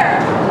with fear.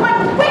 What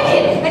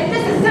wicked and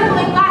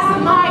disassembling glass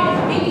of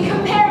mine may be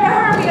compared to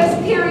Hermia's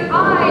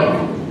peering-eyed.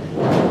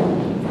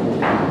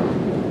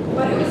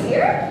 But who is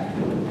here?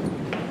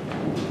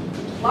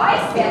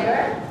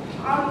 Lysander,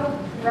 on the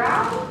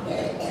ground,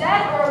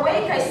 dead or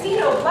awake, I see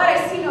no blood,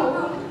 I see no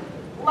wound.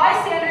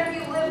 Lysander, if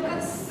you live,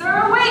 good sir,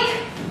 awake!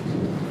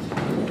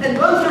 And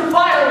run through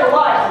fire and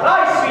alive, thy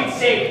sweet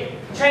sake!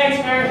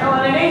 Transparent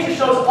Helen and nature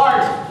shows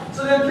art,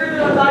 so then through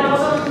the thy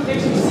bosom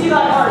makes you see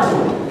thy heart.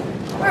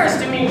 Where's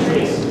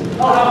Demetrius?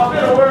 Oh, how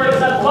fit a word is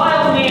that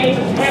vile name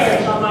to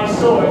perish on my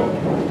sword.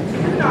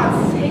 Do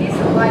not say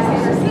so,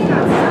 Lysander, say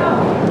not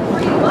so. For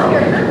you love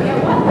your Hermia,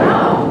 what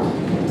though?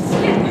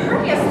 Yet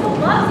Hermia still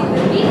loves you,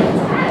 but be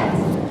content.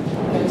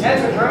 Content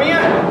with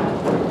Hermia?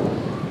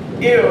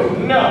 Ew,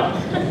 no.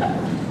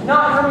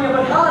 Not Hermia,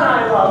 but Helen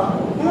I love,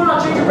 who will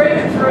not change a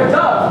raven for a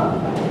dove.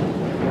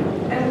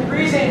 And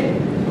reason,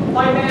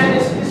 my man,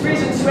 is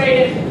reason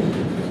swayed.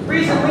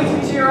 Reason leads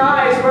me to your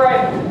eyes, where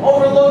I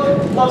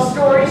overlook love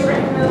stories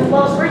written in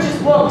love's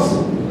richest books.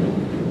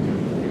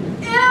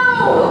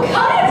 Ew,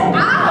 cut it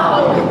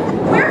out!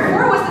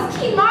 Wherefore was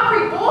this keen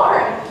mockery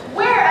born?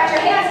 Where at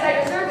your hands did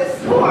I deserve this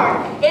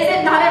scorn? Is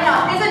it not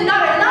enough? Is it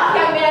not enough,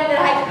 young man, that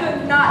I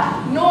could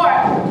not, nor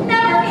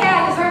never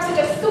can deserve such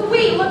a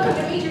sweet look of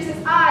Demetrius'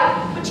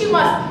 eye, but you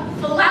must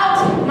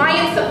flout my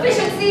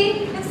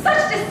insufficiency in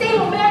such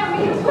disdainful manner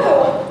me to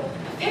woo?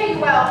 Pay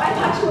well, I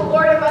thought you a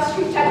lord of much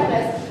true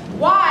gentleness.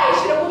 Why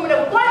should a woman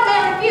of one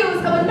man refuse,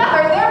 of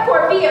another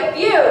therefore be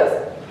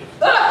abused?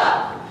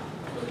 Ugh!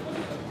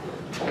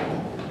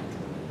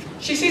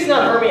 She sees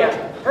not Hermia.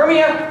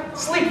 Hermia,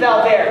 sleep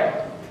thou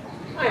there.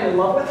 I am in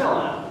love with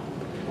Helena.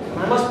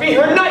 I must be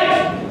her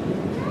knight!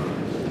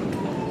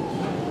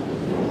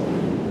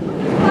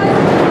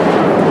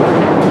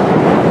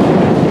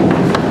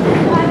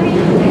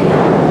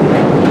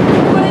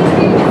 What a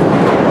dream!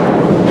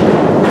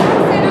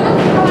 Lysander, look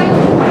at how I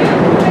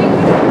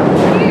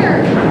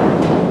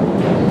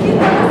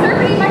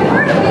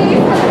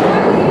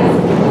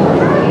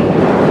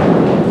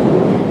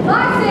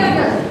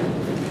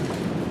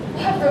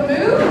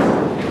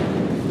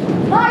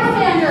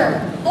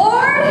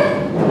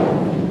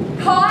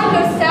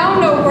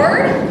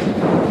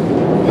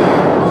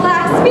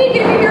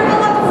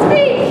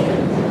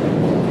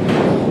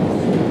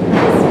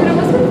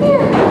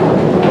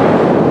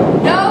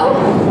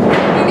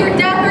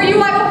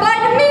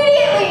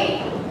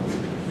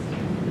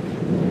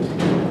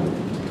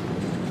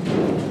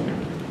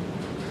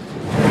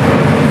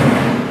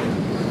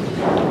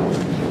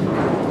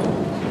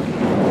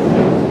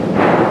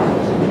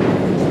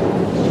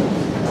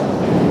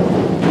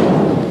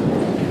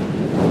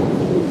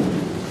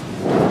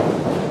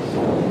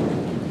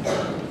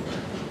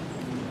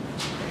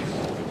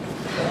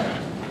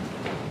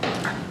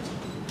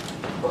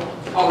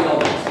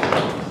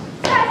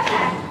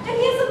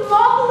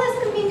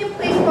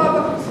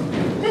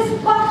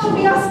prologue shall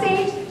be our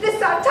stage,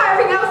 this our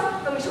tiring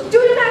house, and we shall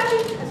do it in action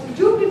as we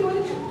do before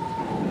the truth.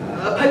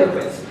 Piper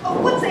quiz.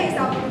 Oh, what sayest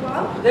thou, Mr.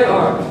 Bob? There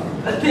are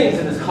things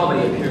in this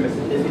comedy of pyramids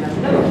and Disney that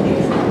never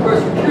please.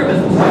 First,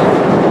 pyramids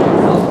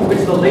themselves, which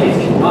the ladies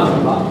cannot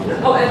about.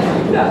 How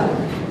answer you that?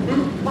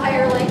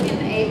 Fire like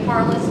a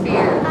parlous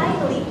sphere. I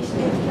believe you should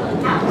be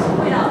killing out.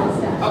 Quit all this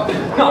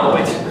stuff. Not a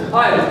wit. I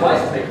have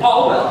advice to make.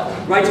 All well.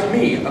 Write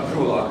me a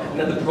prologue, and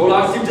then the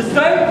prologue seem to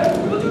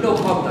say, we will do no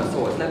harm with our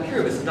swords, and that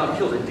Pyramus is not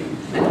killed indeed.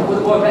 And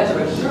with more better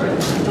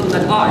assurance, tell them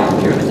that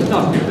I, Pyramus, am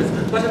not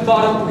Pyramus, but in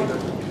bottom weaver.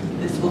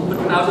 This will put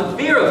them out of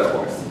fear, of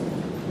course.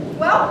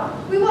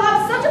 Well, we will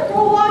have such a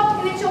prologue,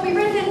 and it shall be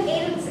written in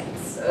 8 and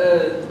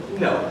 6.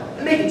 No.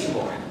 Make it 2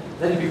 more.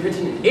 Let it be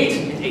written in 8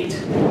 and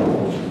 8.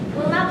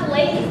 Will not the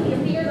ladies be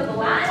afeard of the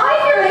land? I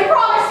fear they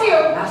promise you!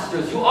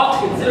 Masters, you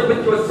ought to consider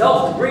with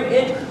yourselves to bring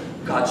in,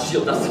 God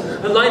shield us,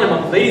 a line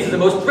among ladies is the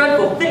most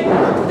dreadful thing,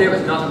 for there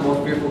is not a more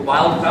fearful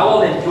wild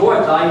fowl than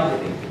your line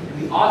living,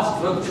 and we ought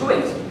to look to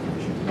it.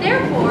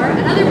 Therefore,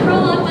 another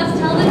prologue must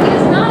tell that he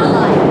is not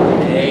alive.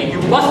 Nay,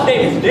 you must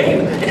name his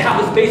name, and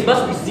half his face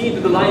must be seen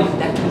through the lion's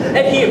neck,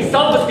 and he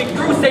himself must speak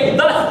through, saying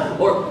thus,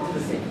 or to the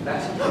same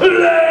effect,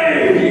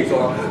 ladies,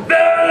 or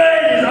fair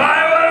ladies,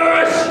 I would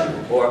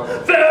wish, or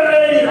fair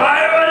ladies, I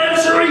would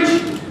entreat.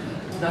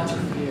 Not to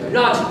fear,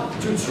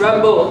 not to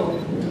tremble,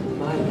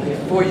 my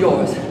life for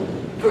yours.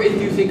 For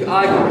if you think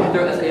I come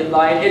hither as a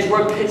lion, it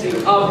were pity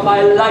of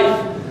my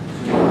life.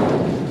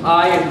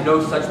 I am no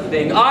such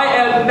thing. I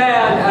am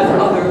man as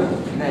other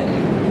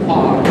men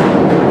are.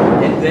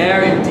 And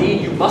there,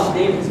 indeed, you must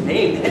name his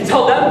name, and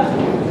tell them,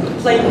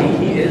 plainly,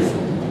 he is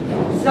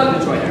Snug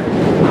the Joiner.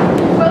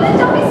 Well, then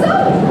tell me so.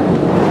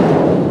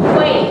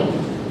 Wait,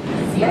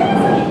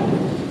 seriously?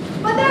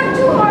 But there are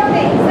 2 hard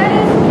things. That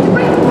is, to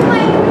bring the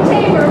flame to the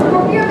chamber,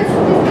 for Pyramus is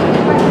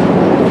disputed by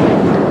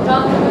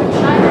Don't the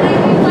moonshine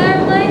make me flare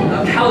flame? A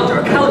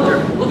calendar.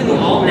 Look in the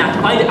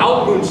almanac, find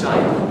out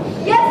moonshine.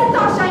 Yes, it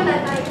does shine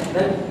that night.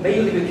 Then may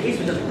you leave the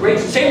casement as a great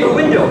chamber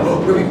window,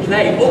 where we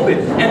play open,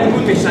 and the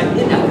moon may shine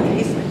in at the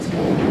casement.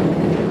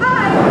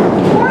 Aye,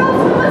 or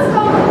else we must go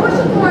with a bush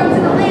of thorns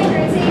and a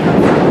lantern, saying,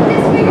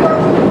 this figure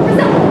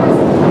resembles a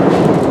person.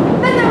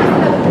 Then there was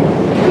another thing.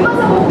 We must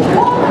have a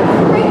wall in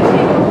this great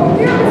chamber, for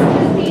Pyramus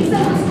is the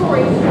essential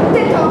story,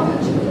 then talk to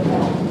the chamber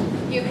wall.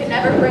 You can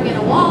never bring in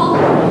a wall.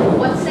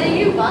 What say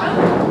you, Bottom?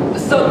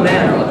 Some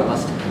man or other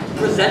must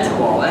present a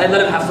wall, and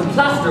let him have some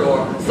plaster,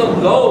 or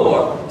some loam,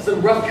 or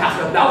some rough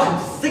cast about him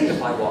to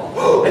signify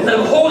wall, and let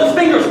him hold his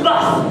fingers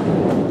thus!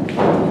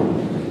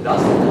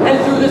 Thus, and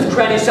through this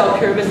cranny shall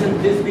Pyramus and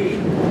Thisbe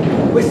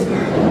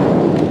whisper.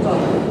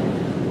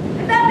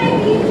 If that may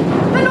be,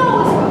 then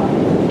all is well.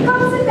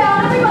 Come sit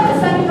down, everyone is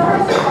sending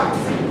rehearse your parts.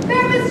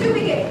 Pyramus, you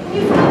begin. When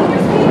you come in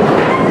your speech,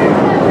 enter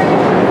to that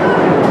branch.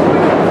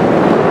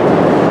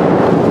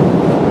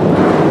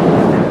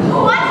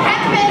 What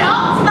heaven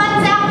holds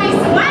lets out me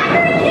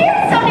swaggering here,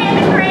 so near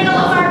the cradle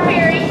of our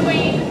fairy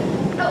queen?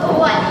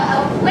 What,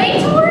 a play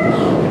tour?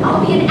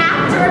 I'll be an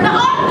actor in the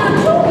autumn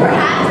too,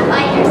 perhaps, if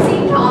I can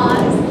see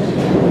cause.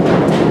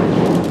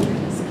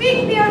 Speak,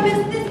 Pyramus,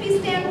 Thisbe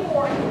stand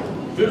before you.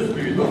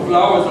 Thisbe, the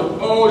flowers of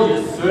ye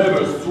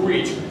savor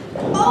sweet.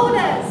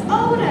 Odors.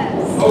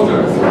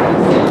 Odors.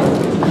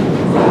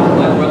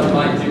 My breath,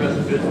 my dearest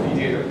Thisbe,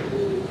 dear.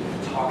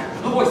 Talk,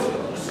 a voice,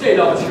 stay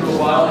thou here a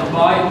while, and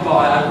by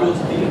I will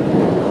to thee.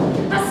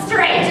 A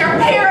stranger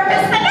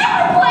Pyramus that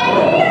never played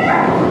here!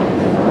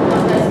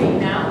 Must I speak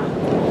now?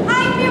 I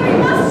fear we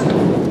must,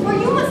 for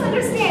you must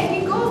understand, he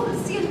goes to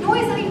see a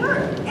noise that he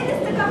heard, and is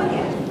to come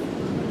again.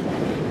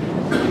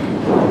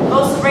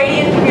 Most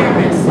radiant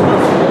Pyramus,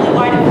 most lily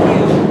white of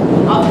hue,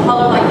 of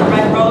color like the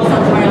red rose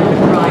on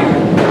triumphant briar,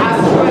 as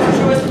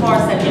true as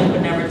horse that yet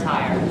would never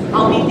tire.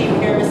 I'll meet thee,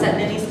 Pyramus, at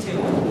Ninny's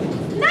tomb.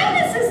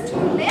 Ninus'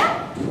 tomb, man?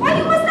 Why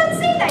you must not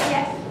say that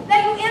yet? That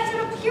you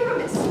answered a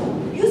Pyramus.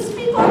 You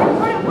speak all your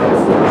part at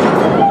once.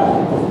 No!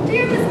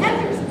 Pyramus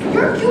enters.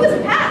 Your cue is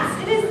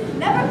past. It is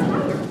never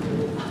tired.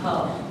 Oh,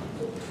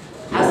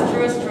 as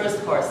truest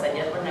horse that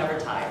yet would never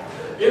tire.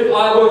 If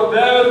I were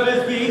fair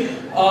Thisbe,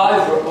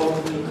 I were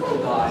only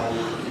alive.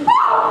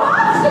 Oh,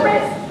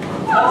 monstrous!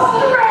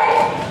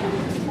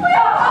 We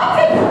are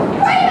haunted!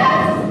 Bring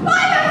us!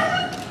 Find us!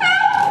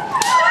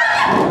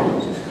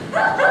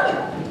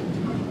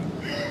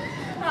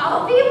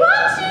 I'll be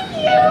watching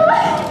you.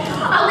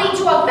 I'll lead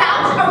you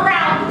about,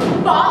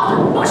 around,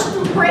 bog, bush,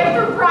 through brake,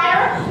 through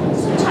briar.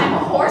 Sometime a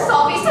horse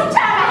I'll be, sometime a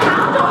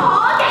hound, a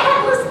hog, a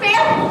headless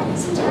bear,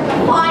 sometime a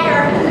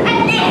fire,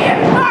 and near,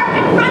 bark,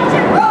 and grunt,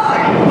 and roar,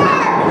 and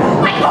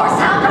burn, like horse,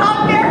 hound,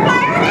 hog, bear,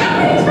 fire, and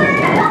every turn.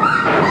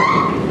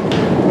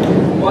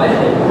 Why did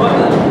they run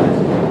that?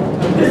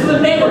 This is a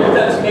neighborhood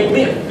that's made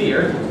me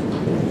fear.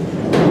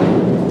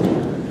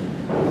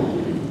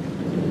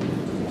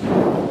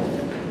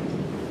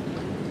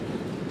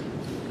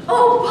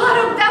 Oh,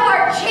 Bottom, thou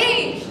art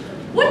changed.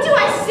 What do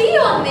I see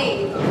on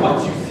thee?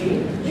 What you see?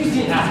 You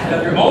see an ass head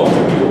of your own.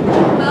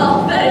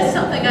 Well, that is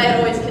something I had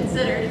always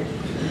considered.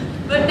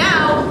 But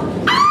now...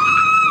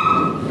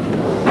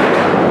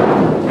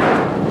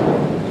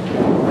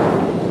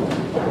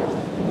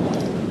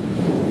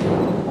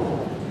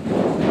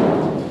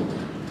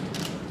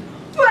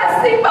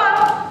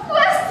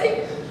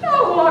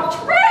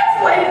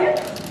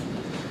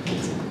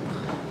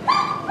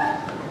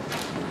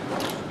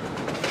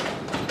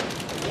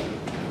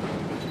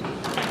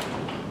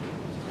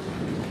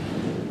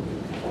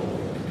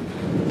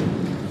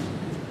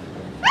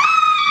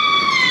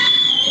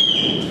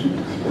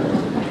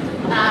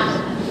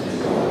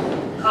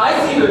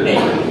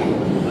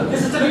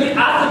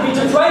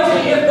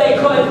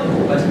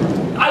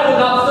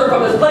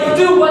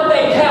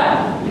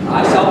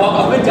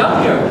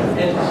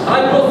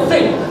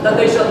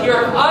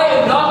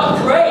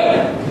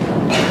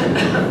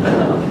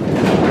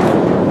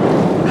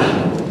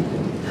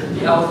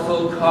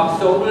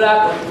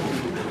 black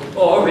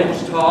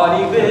orange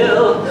tawny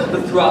bill,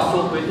 the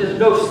throstle with his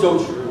nose so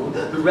true,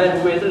 the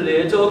red with a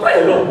little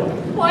quill.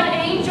 What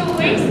angel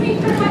wakes me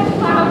from my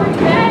flowery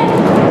bed?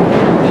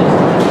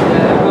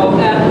 Arrow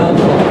and the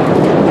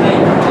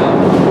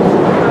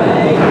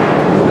pray,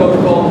 don't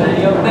call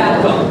many a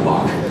mad dumb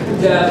fuck,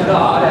 dare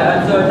not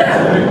answer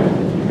never.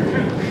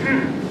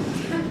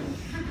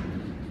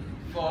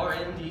 For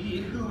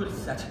indeed, who would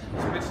set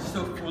twixt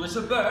so foolish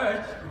a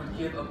bird, who would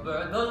give a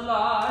bird the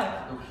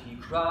lie, though he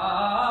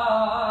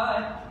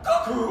cried,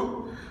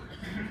 cuckoo,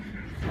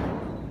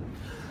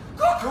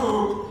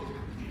 cuckoo,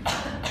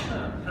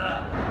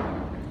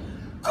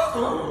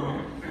 cuckoo.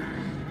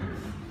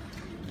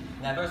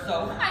 Never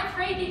so. I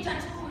pray thee,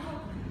 gentle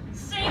Will,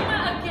 say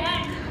that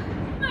again.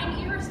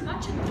 Mine ear is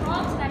much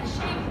enthralled to thy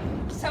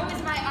shape, so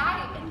is my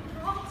eye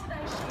enthralled to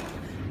thy shape.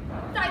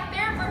 Thy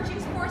fair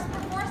virtues force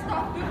perforce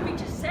doth move me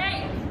to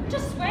say, to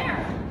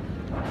swear,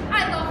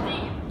 I love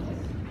thee.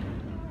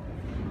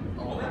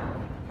 Oh,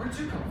 where'd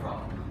you come from?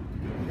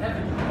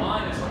 Heaven, you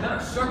mind, I shall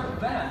never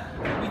circumvent.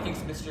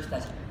 Methinks, mistress,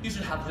 that you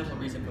should have little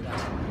reason for that.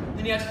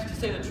 And yet, to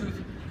say the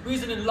truth,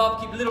 reason and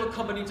love keep little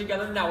company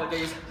together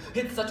nowadays.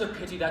 It's such a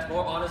pity that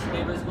more honest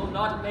neighbors will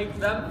not make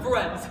them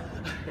friends.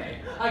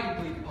 Nay, I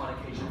can believe upon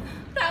occasion.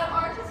 Thou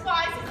art as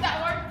wise as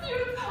thou art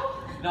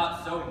beautiful.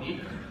 Not so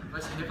neither.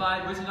 But if I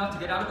had wit enough to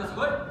get out of this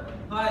hood,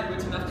 I had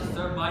wit enough to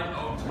serve mine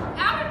own.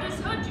 Out of this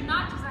hood do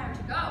not desire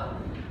to go.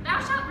 Thou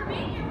shalt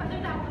remain here whether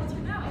thou wilt or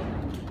no.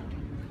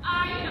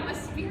 I am a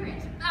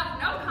spirit of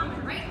no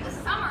common rate. The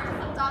summer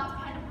still doth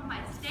depend upon my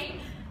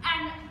state,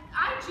 and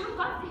I do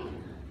love thee.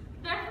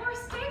 Therefore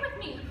stay with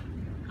me.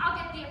 I'll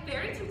get thee a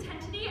fairy to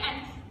tend to thee,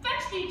 and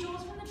fetch thee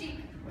jewels from the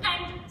deep,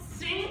 and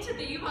sing to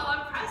thee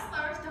while oppressed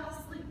flowers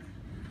doth sleep.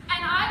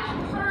 And I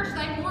will purge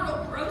thy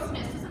mortal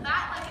grossness, so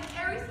that like an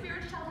airy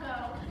spirit shall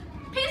go.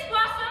 Peace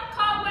blossom,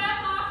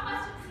 cobweb, moth,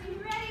 blessed be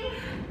ready,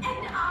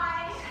 and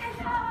I.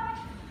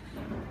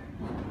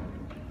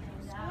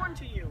 Sworn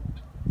to you,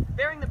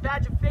 bearing the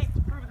badge of faith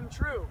to prove them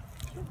true.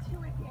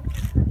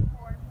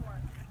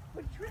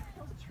 But truth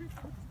tells truth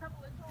and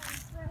trouble is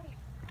always right.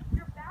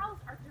 Your vows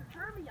are to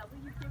Hermia,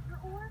 will you give her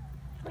o'er?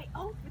 My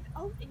oath with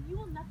oath, and you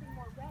will nothing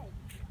more weigh.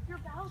 Your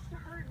vows to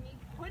her and me,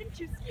 put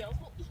into scales,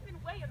 will even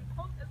weigh and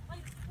both as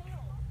light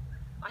scales.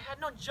 I had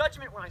no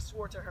judgment when I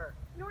swore to her.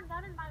 Nor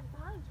none in my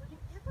mind will you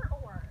give her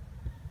o'er.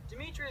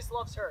 Demetrius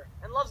loves her,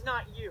 and loves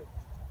not you.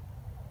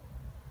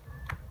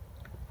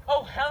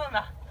 Oh,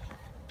 Helena,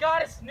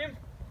 goddess nymph,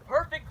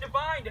 perfect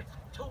divine,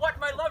 to what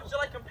my love shall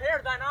I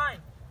compare thine eye?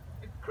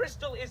 The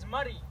crystal is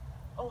muddy.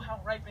 Oh,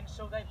 how ripe and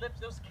show thy lips,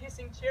 those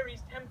kissing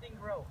cherries tempting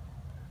grow.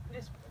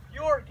 This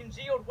pure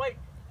congealed white,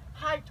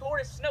 high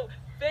Taurus snow,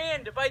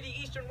 fanned by the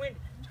eastern wind,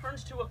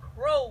 turns to a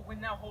crow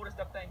when thou holdest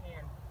up thy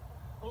hand.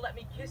 Oh, let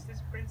me kiss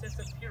this princess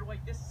of pure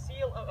white, this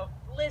seal of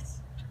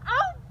bliss.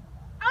 Oh,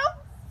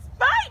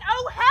 spite!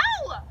 Oh,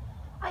 hell!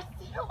 I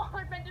still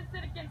hard men to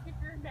sit against me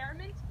for your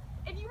merriment.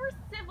 If you were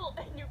civil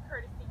and knew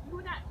courtesy, you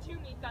would not do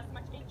me thus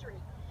much injury.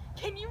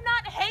 Can you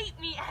not hate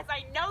me as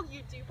I know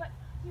you do, but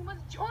you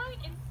must join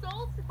in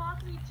soul to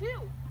mock me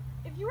too.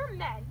 If you were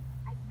men,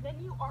 as men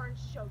you are in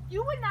show,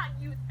 you would not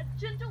use a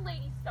gentle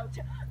lady so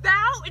to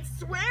vow and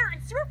swear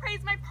and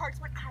praise my parts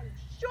when I am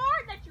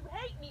sure that you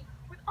hate me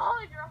with all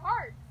of your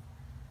heart.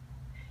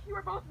 You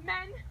are both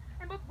men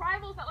and both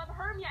rivals that love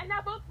Hermia, and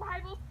now both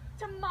rivals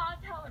to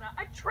mock Helena,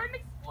 a trim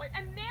exploit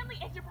and manly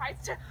enterprise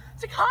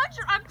to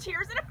conjure up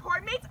tears in a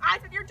poor maid's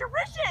eyes with your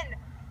derision.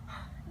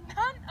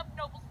 None of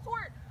noble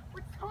sort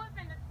would so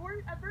offend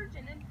a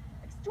virgin and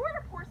extort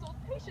a poor soul's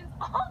patience,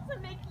 all to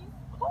make you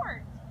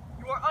sport.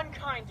 You are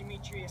unkind,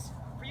 Demetrius,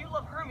 for you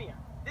love Hermia.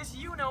 This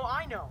you know,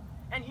 I know.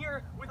 And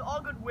here, with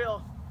all good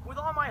will, with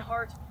all my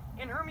heart,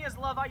 in Hermia's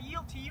love I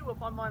yield to you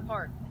upon my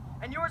part,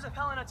 and yours of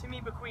Helena to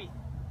me bequeath,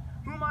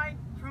 whom I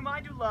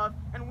do love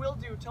and will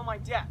do till my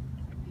death.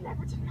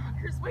 Never to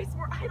mockers waste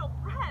more idle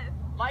breath.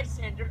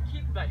 Lysander,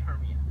 keep thy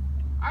Hermia.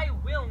 I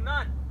will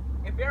none.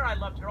 If e'er I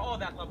loved her, all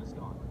that love is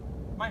gone.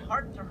 My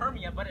heart to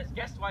Hermia but as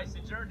guestwise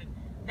sojourned, and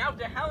now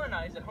to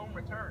Helena is at home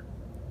returned.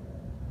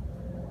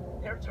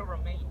 There to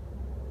remain.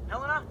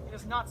 Helena, it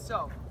is not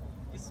so.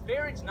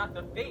 Disparage not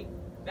the faith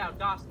thou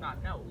dost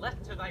not know,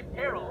 lest to thy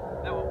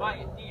peril thou will buy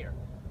it dear.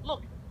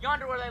 Look,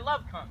 yonder where thy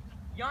love comes,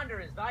 yonder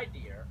is thy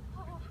dear.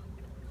 Oh,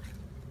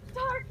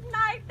 dark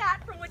night,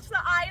 that from which the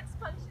eye its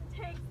function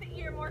takes, the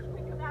ear more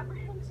quick of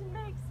apprehension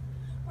makes.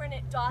 When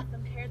it doth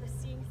impair the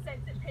seeing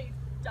sense, it pays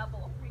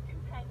double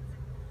recompense.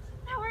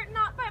 Thou art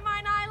not by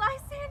mine eye,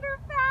 Lysander,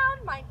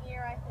 found, mine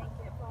ear, I think,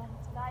 it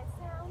roamed to thy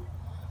sound.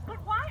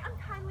 But why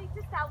unkindly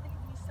didst thou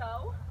leave me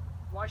so?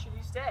 Why should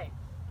you stay?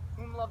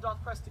 Whom love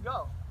doth press to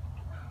go?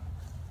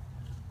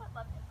 What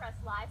love can press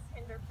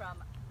Lysander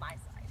from my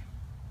side?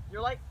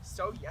 You're like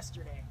so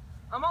yesterday.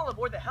 I'm all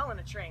aboard the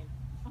Helena train.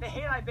 The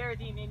hate I bear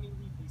thee made me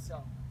leave thee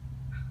so.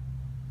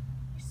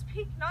 You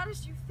speak not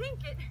as you think,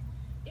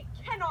 it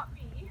cannot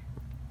be.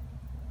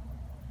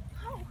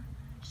 Oh,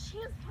 she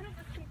is one of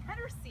the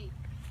confederacy.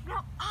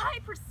 Now I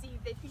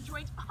perceive they've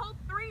conjoined all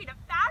three to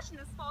fashion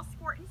this false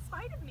sport in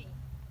spite of me.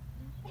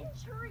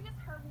 Injurious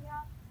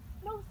Hermia,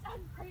 Most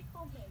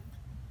ungrateful maid,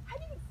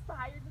 have you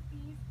inspired with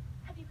these?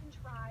 Have you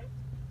contrived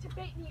to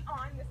bait me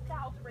on this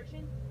foul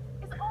derision?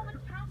 Is it all the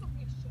counsels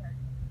we have shared?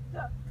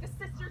 The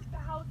sisters'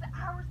 vows, the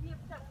hours we have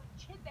spent when we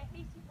chid the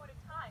hasty foot of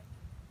time?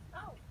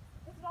 No,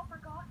 is it all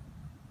forgotten?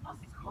 All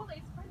school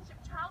days, friendship,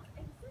 child's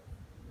innocence?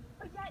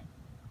 But yet,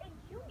 in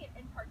union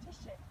and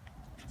partition,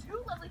 two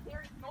lovely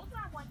berries molded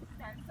on one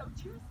stem, so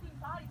two sweet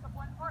bodies of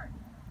one heart.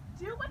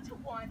 Do unto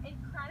one and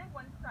crown in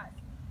one press,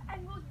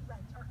 and will you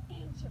rent our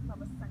ancient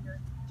love asunder,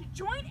 to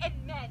join in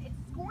men in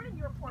scorning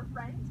your poor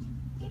friend?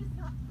 It is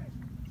not fair.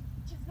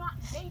 It is not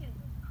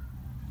maidenly.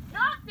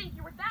 Not think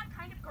you were that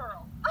kind of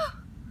girl. Oh,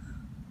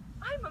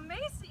 I'm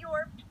amazed at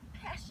your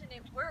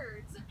passionate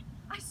words.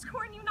 I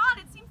scorn you not.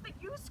 It seems that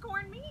you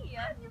scorn me.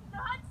 Have you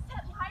not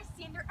set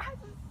Lysander as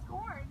in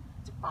scorn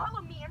to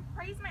follow me and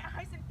praise my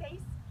eyes and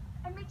face,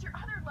 and made your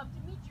other love,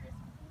 Demetrius,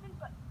 even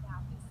but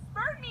now, and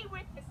spurn me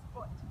with his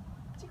foot,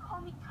 to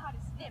call me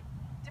goddess nymph,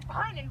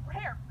 divine and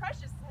rare,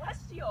 precious,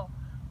 celestial?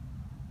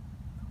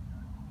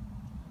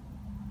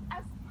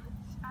 As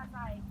much as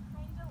I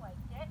kinda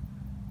like it,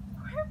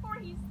 wherefore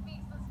he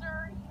speaks the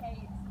stir he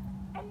hates,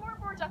 and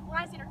moreover doth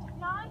Lysander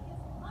deny his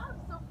love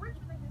so rich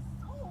within his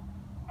soul,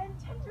 and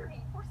tender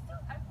me,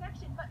 forsooth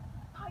affection, but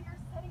by your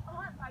setting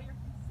on, by your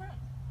consent.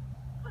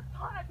 But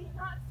thought I be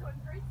not so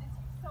embraced as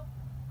you, so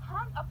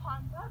hung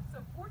upon love so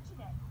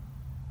fortunate,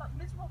 but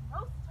miserable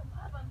roast to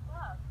love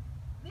unloved.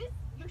 This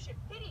you should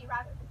pity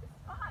rather than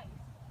despise.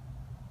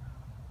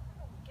 I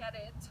don't get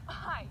it.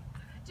 I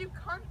do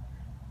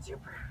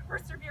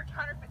persevere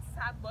counterfeit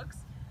sad looks,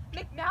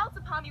 make mouths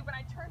upon me when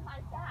I turn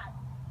my back,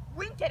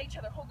 wink at each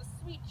other, hold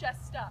a sweet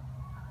jest up.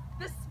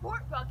 The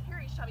sport well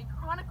carried shall be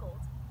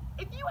chronicled.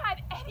 If you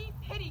had any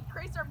pity,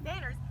 grace, or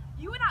manners,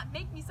 you would not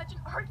make me such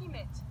an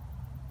argument.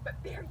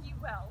 But bear ye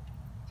well,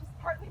 'tis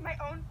partly my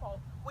own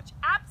fault, which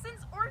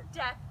absence or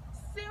death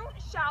soon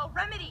shall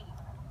remedy.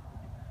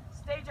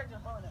 Stage actor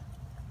Helena,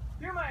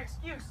 hear my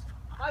excuse.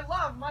 My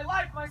love, my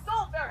life, my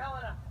soul, fair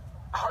Helena.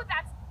 Oh,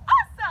 that's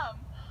awesome!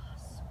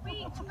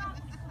 Sweet, do not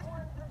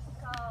scorn her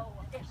so.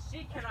 If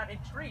she cannot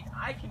entreat,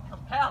 I can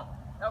compel.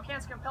 Thou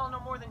canst compel no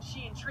more than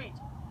she entreat.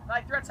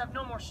 Thy threats have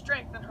no more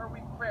strength than her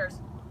weak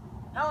prayers.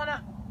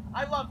 Helena,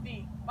 I love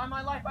thee. By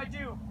my life I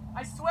do.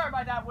 I swear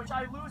by that which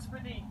I lose for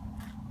thee.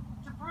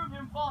 To prove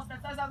him false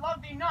that says I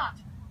love thee not.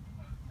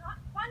 Not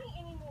funny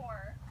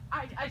anymore.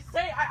 I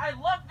say I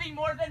love thee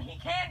more than he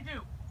can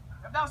do.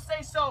 If thou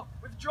say so,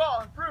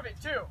 withdraw and prove it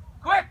too.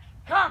 Quick,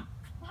 come!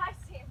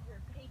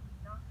 Lysander, baby,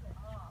 knock it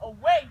off.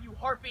 Away, you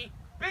harpy!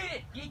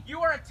 Beat it!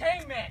 You are a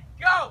tame man!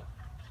 Go!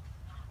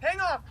 Hang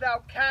off,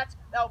 thou cat,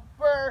 thou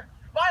burr!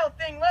 Vile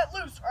thing, let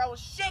loose, or I will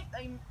shake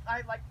thee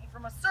like thee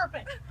from a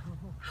serpent!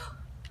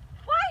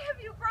 Why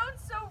have you grown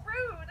so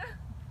rude?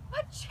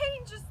 What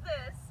change is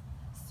this?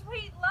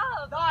 Sweet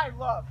love! Thy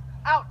love!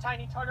 Out,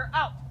 tiny Tartar,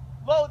 out!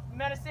 Loathed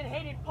medicine,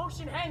 hated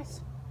potion,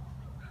 hence!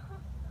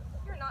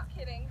 You're not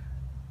kidding.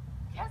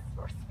 Yes,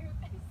 forsooth,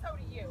 and so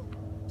do you.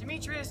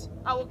 Demetrius,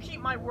 I will keep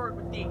my word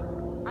with thee.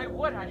 I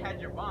would I had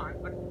your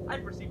bond, but I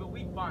perceive a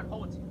weak bond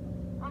holds you.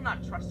 I'll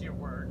not trust your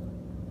word.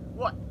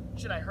 What?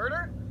 Should I hurt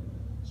her?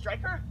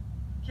 Strike her?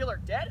 Kill her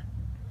dead?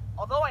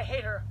 Although I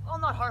hate her, I'll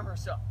not harm her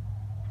so.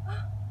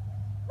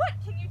 What?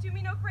 Can you do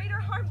me no greater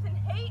harm than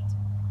hate?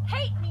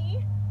 Hate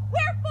me?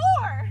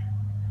 Wherefore?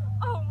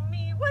 Oh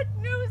me, what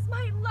news,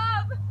 my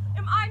love?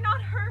 Am I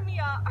not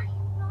Hermia? Are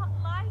you not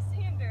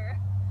Lysander?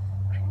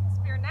 I'm as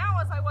fair now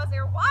as I was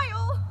ere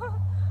while.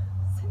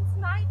 Since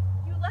night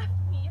you left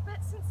me,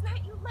 but since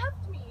night you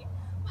left me.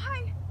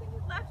 Why, when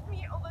you left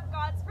me, oh the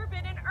gods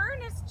forbid in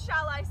earnest,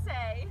 shall I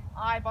say?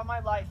 Aye, by my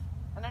life,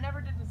 and I never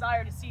did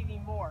desire to see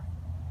thee more.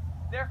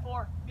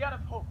 Therefore, be out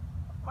of hope,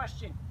 of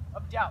question,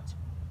 of doubt.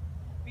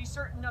 Be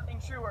certain nothing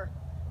truer,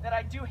 that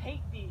I do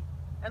hate thee,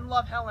 and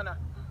love Helena.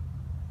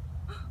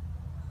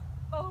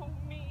 Oh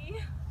me.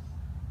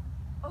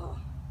 Oh,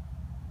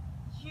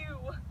 you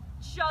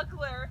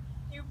juggler,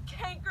 you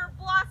canker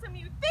blossom,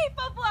 you thief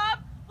of love!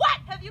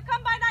 What? Have you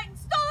come by night and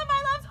stolen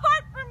my love's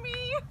heart from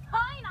me?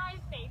 Thine eyes,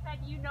 faith,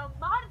 and you no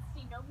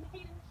modesty, no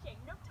maiden shame,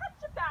 no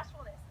touch of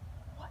bashfulness.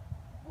 What?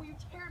 Will you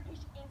tear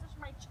impatient answers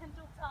from my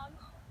gentle tongue?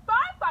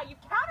 Bye, you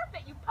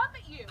counterfeit, you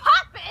puppet, you!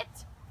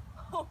 Puppet?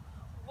 Oh,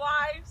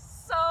 why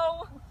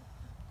so?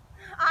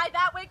 Aye,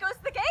 that way goes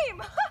the game.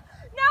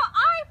 Now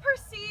I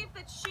perceive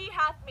that she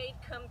hath made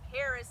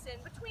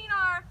comparison between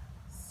our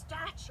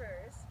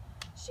statures.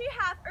 She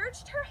hath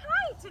urged her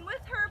height, and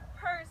with her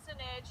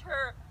personage,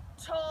 her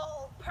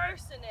tall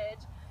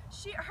personage,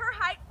 her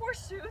height,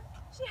 forsooth,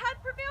 she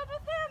had prevailed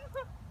with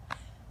him.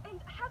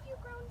 And have you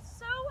grown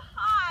so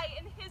high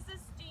in his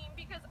esteem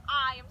because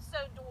I am so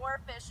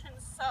dwarfish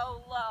and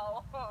so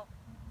low?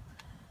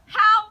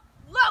 How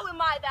low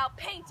am I, thou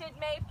painted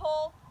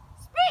maypole?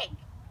 Speak!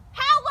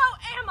 How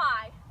low am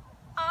I?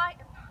 I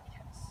am not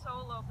yet so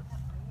low but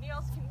that my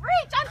nails can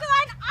reach unto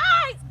thine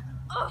eyes!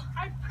 Ugh.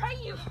 I pray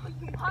you,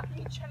 you mock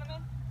me,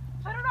 gentlemen.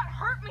 Better not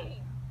hurt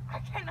me. I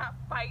cannot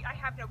fight. I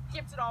have no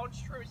gifts at all in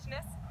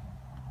trueness.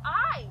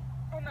 I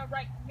am the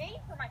right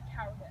maid for my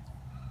cowardice.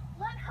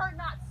 Let her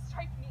not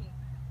strike me.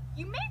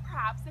 You may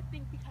perhaps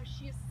think because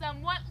she is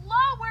somewhat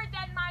lower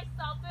than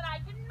myself that I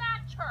can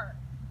match her.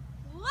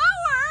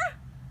 Lower?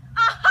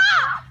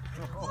 Aha!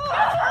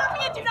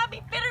 Hermia, do not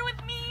be bitter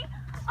with me.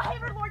 I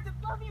ever lords of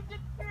love you, did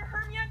fair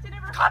Hermia, to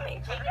never come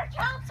and keep your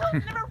counsel, to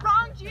never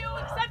wronged you,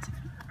 except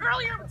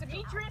earlier with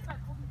Demetrius, I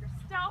told you your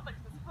stout, but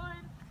he was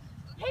good.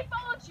 He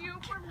followed you,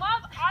 for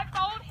love I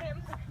followed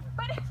him,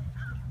 but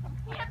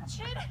he had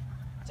chid,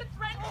 to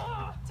threaten,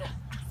 to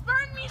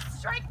spurn me,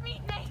 strike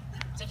me, nay,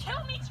 to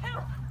kill me too.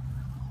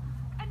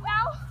 And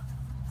now,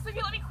 so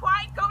you let me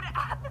quiet go to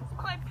Athens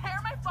while I pare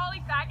my folly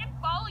back and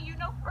follow you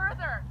no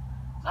further.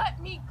 Let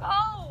me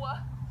go.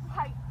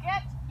 I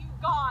get you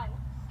gone.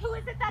 Who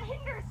is it that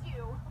hinders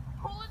you?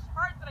 The foolish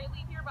heart that I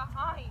leave here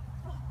behind.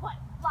 What,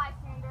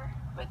 Lysander?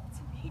 But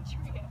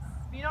Demetrius.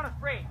 Be not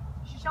afraid.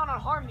 She shall not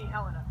harm thee,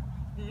 Helena.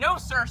 No,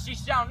 sir, she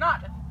shall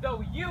not,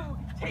 though you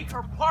take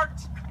her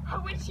part.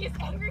 When she is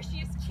angry, she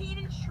is keen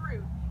and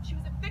shrewd. She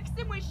was a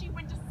vixen when she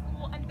went to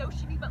school, and though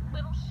she be but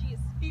little, she is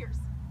fierce.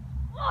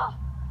 Oh,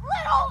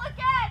 little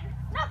again!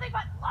 Nothing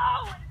but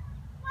low and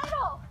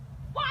little.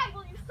 Why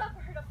will you suffer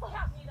her to float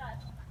at me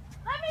thus?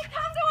 Let me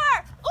come to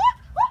her!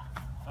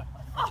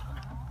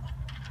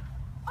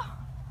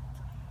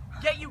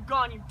 Get you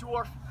gone, you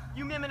dwarf!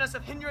 You mimic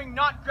of hindering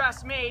not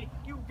grass made,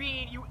 you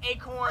bead, you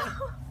acorn!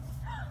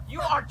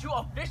 You are too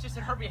officious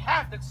in her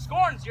behalf that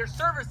scorns your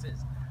services.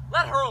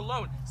 Let her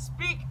alone.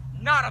 Speak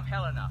not of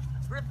Helena.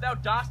 For if thou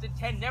dost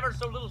intend never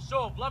so little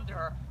show of love to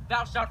her,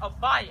 thou shalt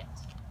abide it.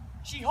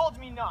 She holds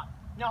me not.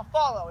 Now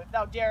follow, if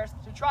thou darest,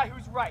 to try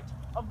who's right.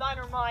 Of thine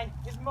or mine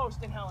is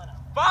most in Helena.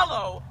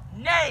 Follow?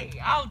 Nay,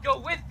 I'll go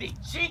with thee,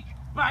 cheek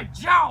by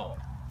jowl.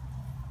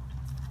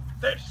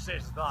 This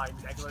is thy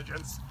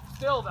negligence.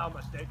 Still thou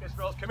mistakest,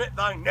 or else commit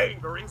thy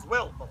knaveries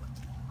willfully.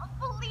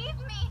 Believe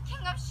me,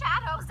 King of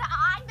Shadows,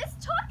 I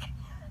mistook.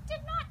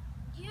 Did not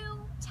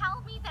you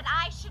tell me that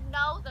I should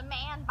know the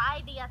man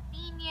by the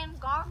Athenian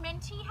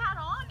garment he had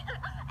on?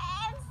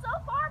 And so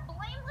far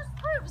blameless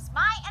proves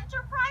my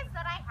enterprise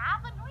that I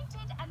have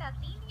anointed an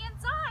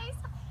Athenian's eyes.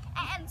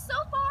 And so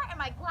far am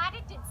I glad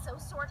it did so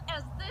sort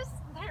as this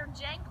their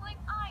jangling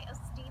I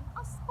esteem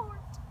a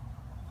sport.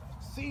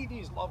 See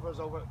these lovers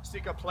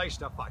seek a place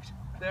to fight.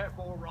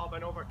 Therefore rob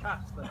and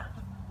overcast the night.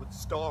 With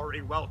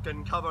starry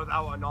welkin cover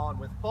thou anon,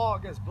 with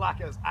fog as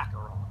black as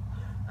Acheron.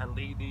 And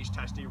lead these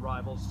testy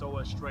rivals so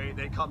astray,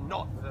 they come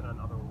not within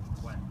another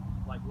way.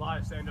 Like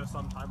Lysander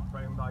sometime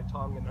frame thy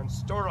tongue, and then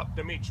stir up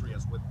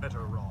Demetrius with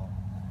bitter wrong.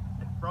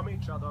 And from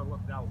each other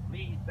wilt thou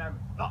lead them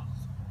thus,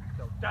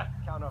 till death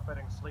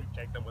counterfeiting sleep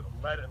take them with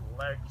leaden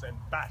legs and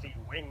batty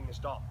wings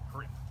doth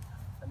creep.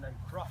 And then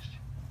crush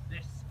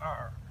this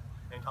herb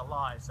into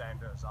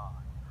Lysander's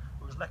eye,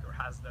 whose liquor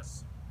has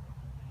this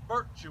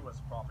virtuous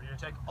property to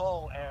take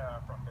all air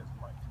from his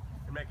might,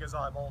 and make his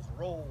eyeballs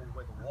roll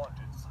with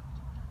wonted sight,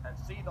 and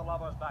see the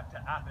lovers back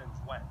to Athens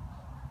when.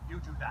 You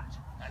do that,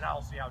 and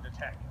I'll see how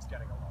Titania's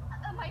getting along.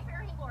 My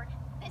very lord,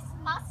 this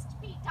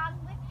must be done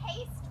with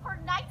haste, for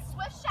night's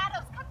swift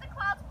shadows cut the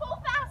clouds full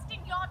fast,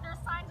 and yonder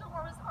signs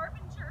Aurora's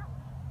harbinger.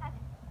 And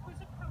whose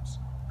approach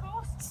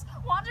ghosts,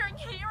 wandering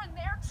here and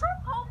there,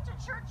 troop home to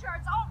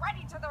churchyards,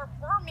 already to their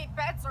wormy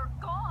beds are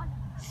gone.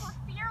 For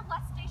fear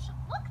lest they should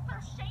look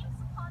their shames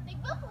upon, they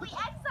willfully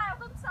exile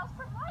themselves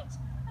from light,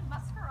 and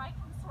must for I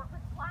consort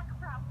with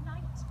black-browed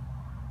night.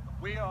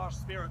 We are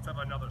spirits of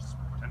another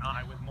sport, and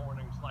I with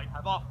morning's light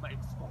have oft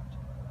made sport.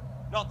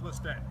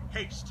 Notwithstanding,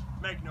 haste,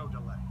 make no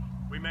delay.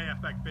 We may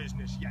effect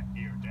business yet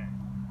ere day.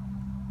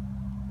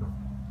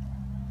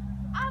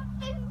 Up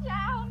and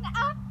down,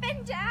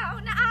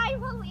 I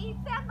will lead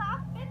them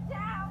up and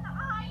down.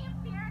 I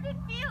am bearded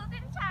field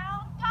in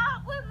town,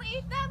 God will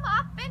lead them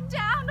up and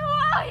down.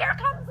 Oh, here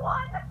comes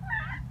one.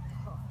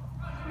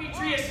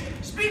 Demetrius,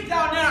 speak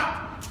thou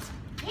now.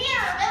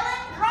 Here,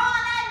 villain,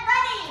 drawn and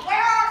ready.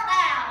 Where art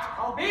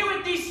thou? I'll be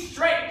with thee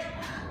straight.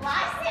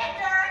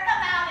 Lysander,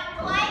 come out and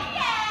play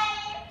yea.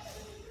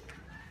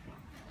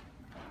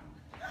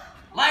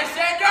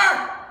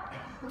 Lysander!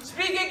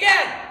 Speak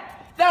again!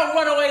 Thou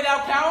run away,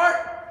 thou coward!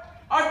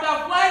 Art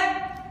thou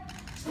fled?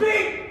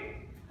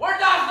 Speak! Where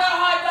dost thou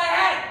hide thy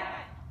head?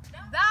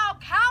 Thou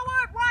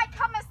coward, why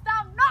comest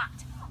thou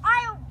not?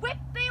 I'll whip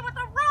thee with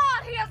a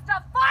rod he has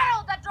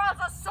defiled that draws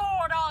a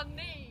sword on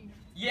thee.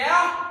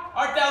 Yeah?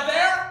 Art thou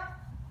there?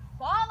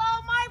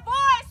 Follow my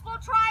voice, we'll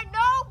try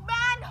no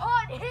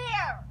manhood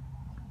here.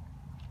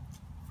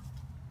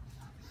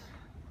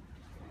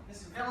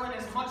 This villain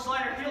is much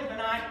lighter heeled than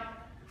I.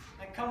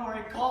 I come where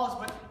he calls,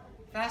 but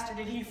faster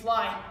did he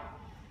fly.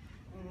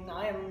 And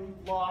I am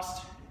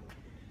lost.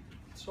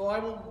 So I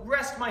will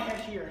rest my head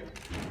here,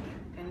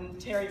 and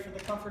tarry for the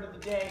comfort of the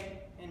day,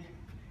 and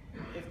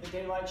if the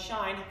daylight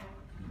shine,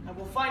 I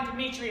will find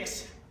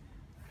Demetrius,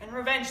 and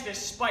revenge this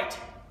spite.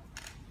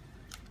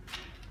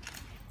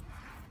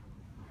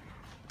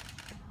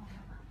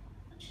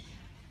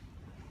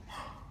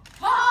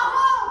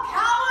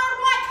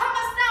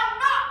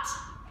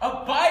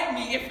 Abide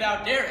me if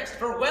thou darest,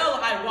 for well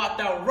I wot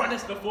thou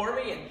runnest before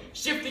me, and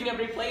shifting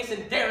every place,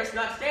 and darest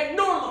not stand,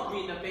 nor look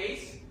me in the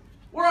face.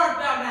 Where art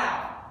thou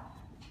now?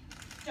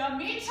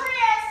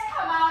 Demetrius,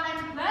 come out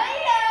and play!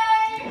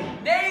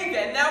 Nay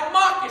then, thou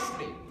mockest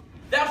me.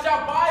 Thou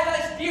shalt buy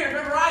thy steer,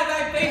 remember I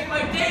thy face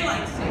by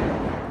daylight see.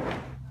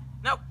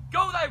 Now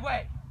go thy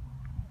way,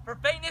 for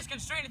faintness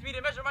constraineth me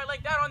to measure my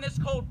length out on this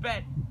cold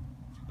bed.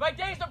 My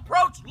day's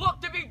approach,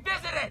 look to be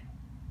visited.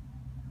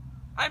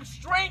 I'm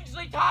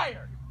strangely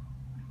tired.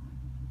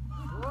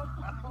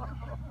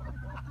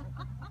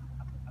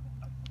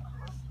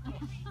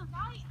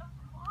 Night of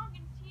long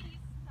and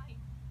tedious night,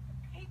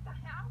 the 8th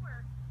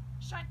hour,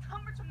 shine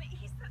comers from the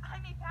east that I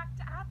may back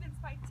to Athens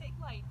by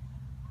daylight.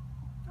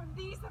 From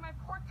these that my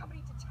poor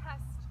company to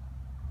test.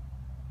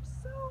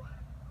 So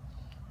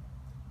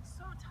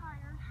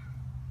tired.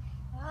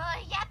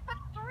 Yet but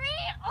 3.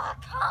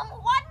 Come,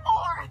 one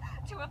more.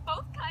 2 of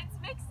both kinds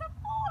makes a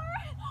 4.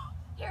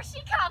 Here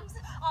she comes,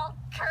 all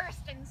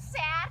cursed and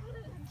sad.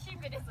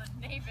 Cupid is a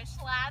knavish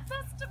lad,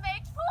 thus to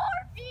make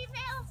poor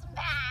females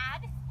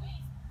mad.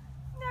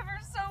 Never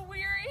so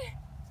weary,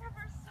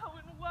 never so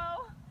in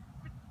woe,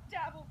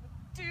 bedabbled with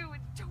dew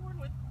and torn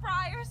with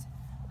briars.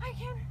 I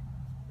can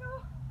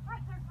no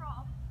further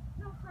crawl,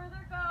 no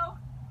further go.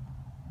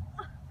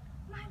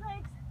 My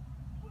legs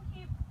can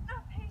keep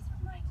no pace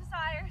with my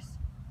desires.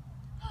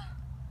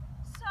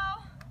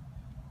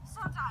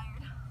 So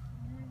tired.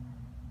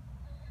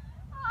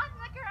 On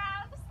the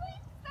ground,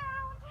 sleep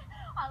sound.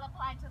 I'll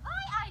apply to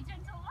thy eye,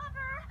 gentle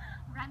lover,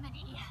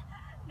 remedy.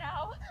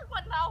 Now,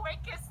 when thou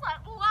wakest,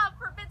 let love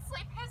forbid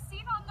sleep his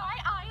seen on thy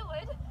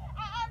eyelid.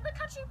 And the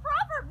country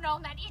proverb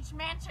known that each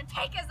man should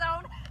take his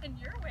own, and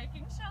your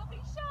waking shall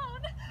be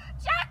shown.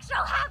 Jack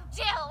shall have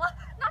Jill,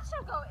 not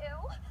shall go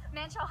ill.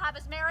 Man shall have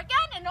his mare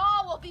again, and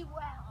all will be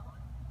well.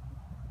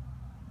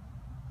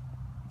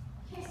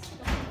 Kiss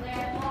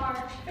their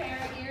large, fair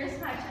ears,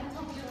 my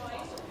gentle joy.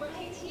 My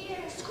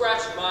tears.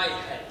 Scratch my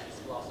head, Miss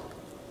Blossom.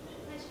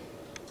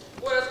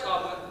 Where's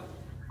Cobweb?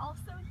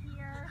 Also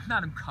here.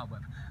 Madam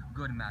Cobweb,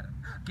 good madam,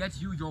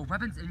 get you your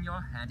weapons in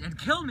your hand and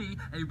kill me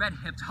a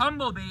red-hipped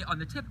humblebee on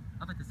the tip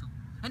of a thistle.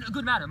 And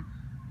good madam,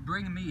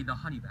 bring me the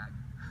honey bag.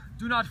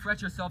 Do not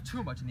fret yourself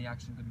too much in the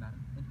action, good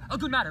madam. And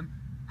good madam,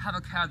 have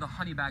a care the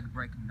honey bag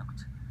break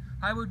not.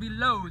 I would be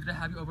loath to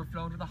have you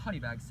overflown with a honey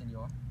bag,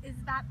 senor.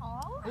 Is that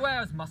all?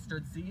 Where's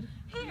mustard seed?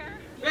 Here.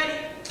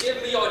 Ready?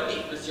 Give me your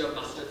neat, Monsieur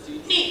Mustard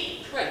Seed.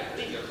 Neat! Pray,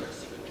 leave your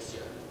courtesy, good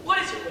monsieur. What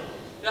is your will?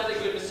 Nothing,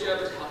 good monsieur,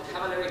 but a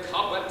cavalier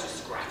cobweb to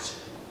scratch.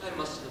 I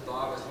must to the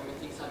barber's, for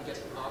methinks I'm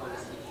getting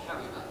marvelously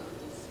hairy about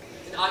this.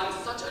 And I'm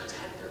such a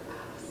tender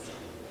ass.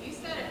 You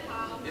said it,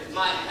 Pal. If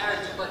my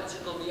hair do but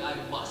tickle me, I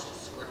must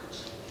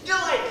scratch.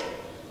 Delight!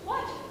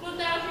 What? Wilt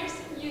thou hear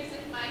some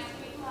music, my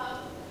sweet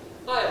love?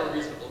 I have a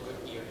reasonable good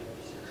ear in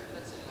music.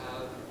 Let's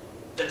have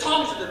the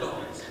tongues and the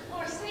bones.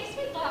 Or say,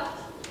 sweet love,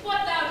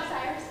 what thou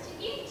desirest to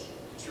eat.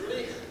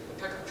 Truly, a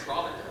peck of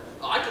provender.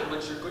 I can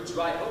munch your good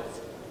dry oats,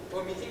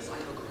 for methinks I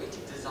have a great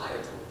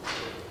desire to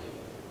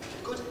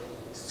good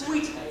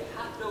sweet hay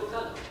hath no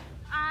fellow.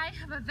 I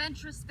have a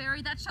venturous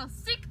fairy that shall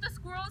seek the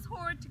squirrel's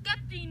hoard to get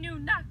thee new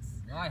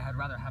nuts. I had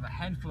rather have a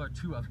handful or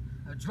two of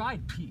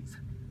dried peas.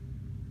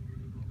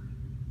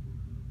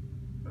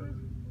 I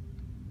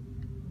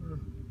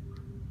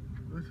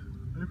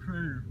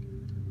pray you.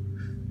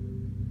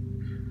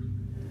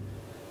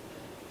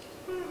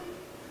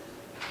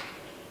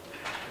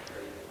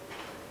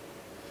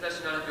 Let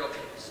none of your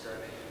people disturb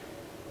me.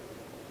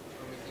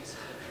 For methinks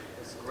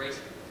this great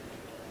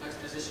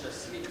exposition of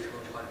sleep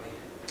come upon me.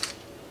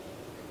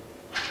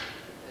 I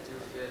do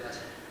fear that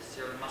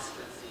Monsieur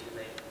Mustard Seed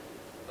may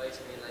bite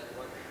me like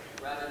one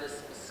ravenous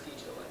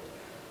mosquito and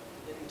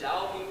endow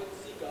me with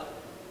Zika.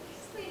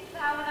 Sleep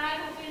thou, and I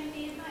will win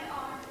thee in my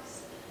arms.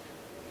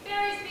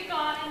 Fairies be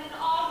gone, and in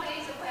all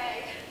ways away.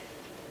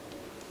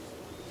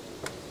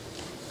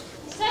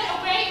 I said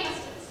away,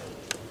 Mustard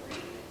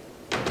Seed.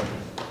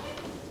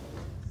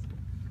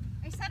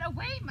 I said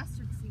away,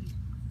 Mustard Seed.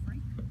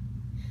 Freak.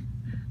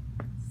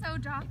 So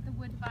doth the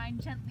woodbine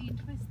gently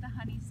twist the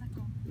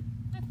honeysuckle.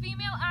 The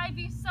female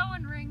ivy so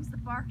enrings the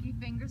barky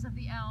fingers of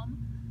the elm.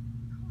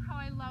 Oh, how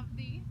I love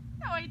thee,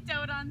 how I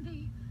dote on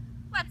thee.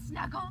 Let's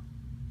snuggle.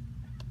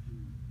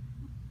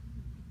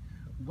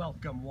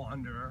 Welcome,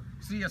 wanderer.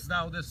 Seest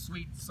thou this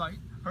sweet sight?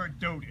 Her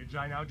dotage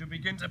I now do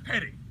begin to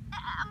pity.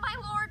 My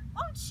lord,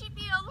 won't she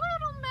be a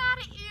little mad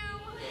at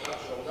you? I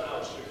shall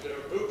now shift their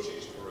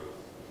booties through.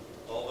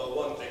 Although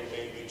one thing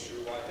may be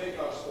true, I think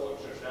our sport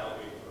should now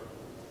be through.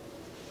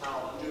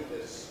 I'll undo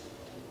this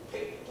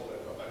painful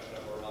imperfection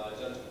of her eyes,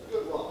 and,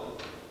 good Robin,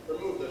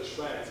 remove the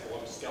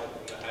transformed scalp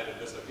from the head of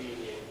this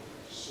Athenian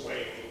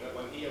swain, that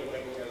when he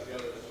awaking as the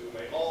others do,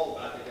 may all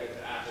back again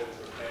to Athens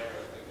repair,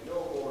 and think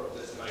no more of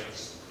this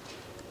night's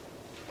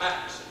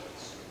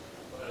accidents,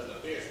 but as the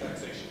fierce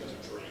vexation of a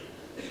dream.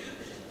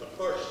 But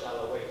first shall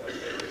await her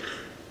fate.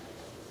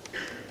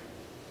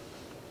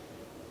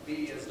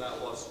 Be as thou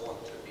wast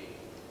wont to be,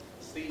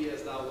 see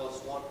as thou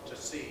wast wont to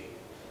see.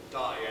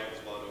 Diane's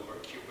blood over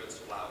Cupid's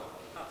flower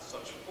hath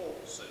such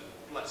false and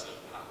blessed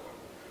power.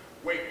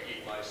 Wake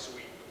ye, my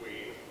sweet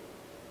queen.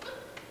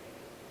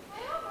 My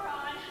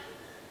Oberon.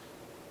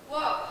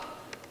 Whoa,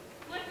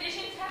 what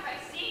visions have I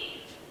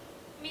seen?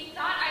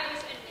 Methought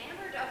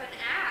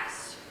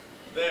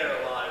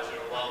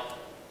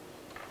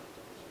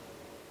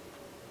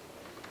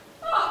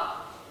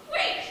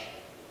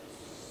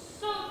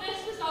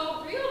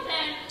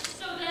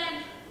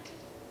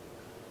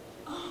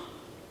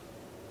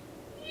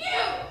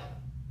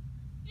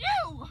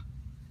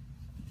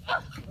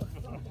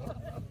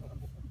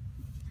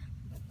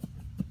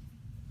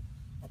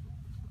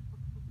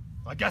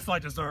I guess I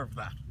deserve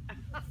that.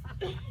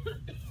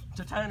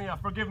 Titania,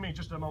 forgive me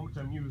just a moment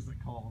to muse the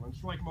calm, and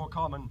strike more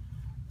common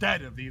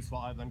dead of these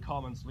five than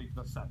common sleep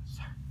the sense.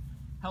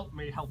 Help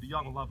me help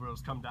young lovers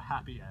come to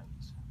happy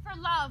ends. For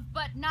love,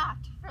 but not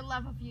for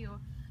love of you.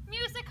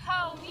 Music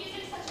ho,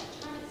 music such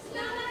a charm.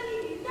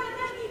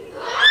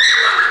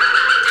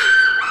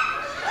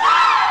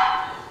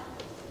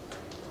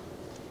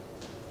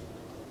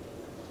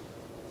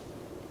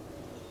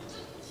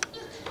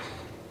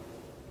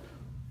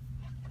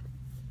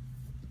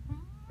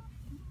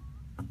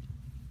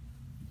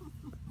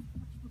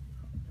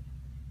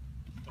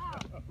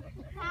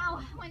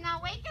 Now, when thou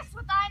wakest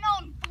with thine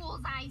own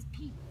fool's eyes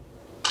peep.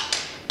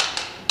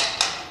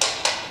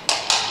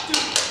 Dude,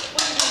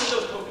 what are you doing with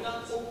those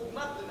coconuts? Oh,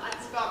 nothing. I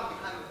just found them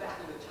behind the back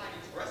of the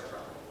Chinese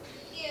restaurant.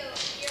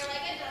 You're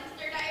like a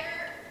dumpster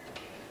diver.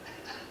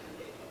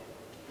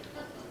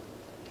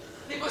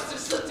 They must have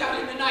slipped out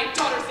in the night,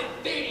 daughters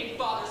invading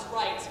father's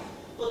rights.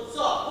 What's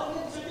up?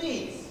 What is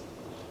these?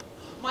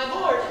 My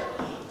lord,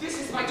 this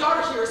is my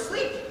daughter here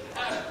asleep.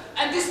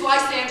 And this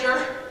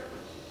bystander,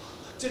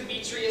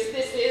 Demetrius,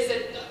 this is,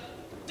 and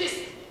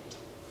this,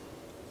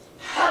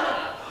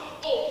 Helena.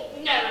 Oh,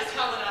 never's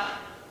Helena.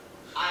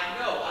 I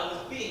know, I was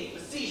being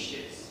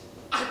facetious.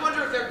 I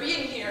wonder if they're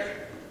being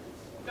here.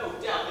 No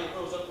doubt they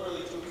rose up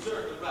early to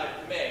observe the rite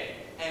of May,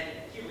 and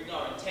hearing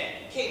our intent,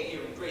 came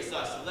here and graced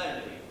our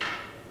solemnity.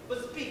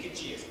 But speak of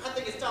Aegeus, I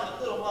think it's time that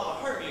little Mama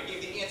Hermia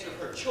gave the answer of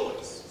her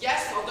choice.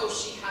 Yes, although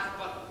she hath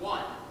but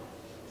one.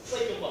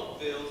 Wake him up,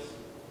 Bills.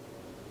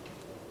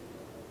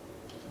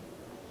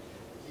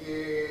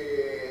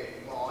 Good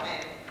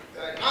morning.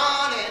 Good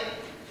morning.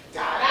 Da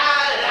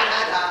da da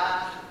da da.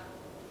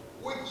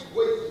 Wakey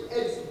wakey,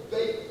 Edison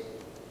baby.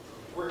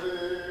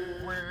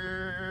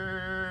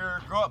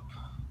 Go up.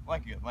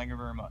 Thank you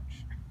very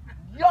much.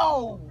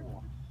 Yo!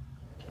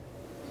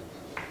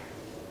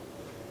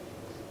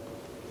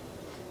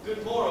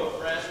 Good morrow,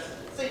 friends.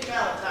 St.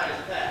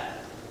 Valentine's passed.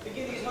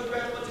 Begin these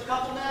hundreds what's a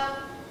couple now?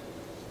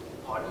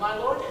 Pardon, my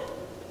lord?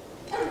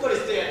 Everybody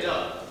stand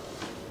up.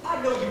 I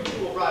know you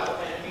two are rival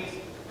enemies.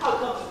 How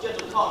comes this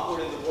gentle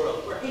concord in the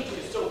world, where hatred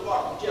is so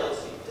far from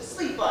jealousy? To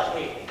sleep I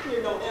hate,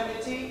 fear no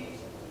enmity.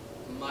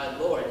 My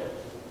lord,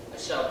 I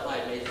shall apply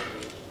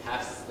amazingly,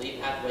 half sleep,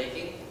 half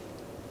waking,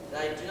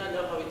 that I do not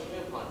know how we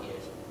came upon here.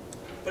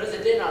 But as I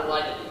did not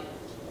lie to thee,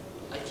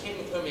 I came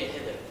with Hermia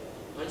hither.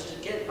 Our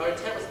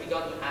intent was to be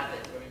gone to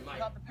Athens, where we might.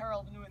 Without the peril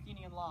of the new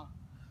Athenian law.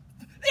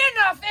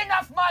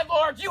 Enough, my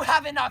lord! You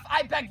have enough!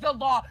 I beg the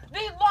law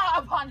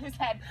upon his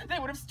head! They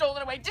would have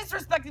stolen away,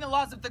 disrespecting the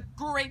laws of the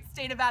great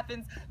state of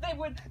Athens. They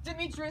would,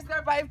 Demetrius,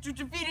 thereby have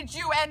defeated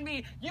you and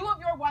me. You of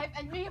your wife,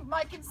 and me of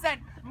my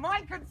consent.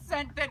 My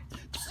consent that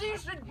she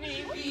should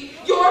be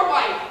your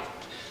wife!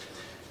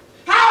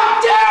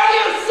 How dare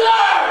you,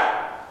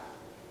 sir!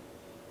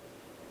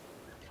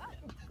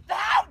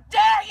 How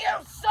dare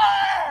you,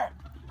 sir!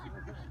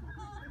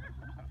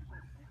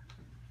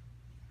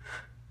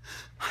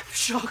 I'm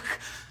shook.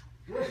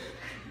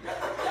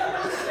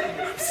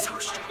 I'm so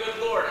shook. Good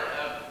lord,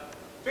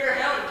 fair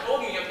Helen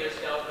told me of their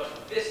stealth,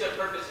 of this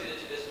purpose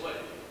into this wood.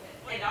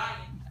 And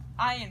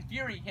I in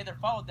fury hither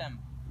followed them.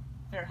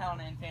 Fair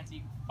Helen in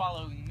fancy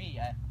following me.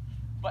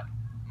 But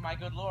my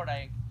good lord,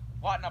 I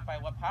wot not by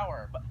what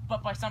power,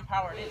 but by some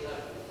power it is.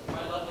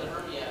 My lovely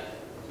Hermia,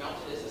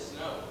 melted as the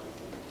snow.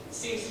 It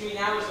seems to me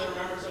now as I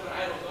remember some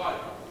idle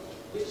god,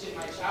 which in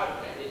my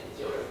childhood I did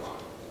dote upon.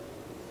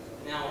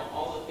 Now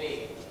all the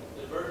faith,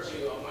 the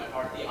virtue of my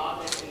heart, the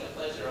object and the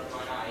pleasure of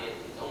mine eye is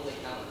only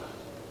Helena.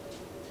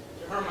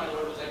 To her, my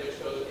lord, was I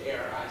betrothed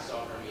ere I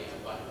saw Hermia,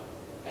 but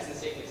as in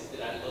sickness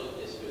did I loathe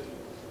this food.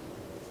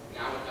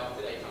 Now in health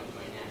did I come to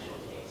my natural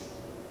taste.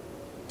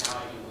 Now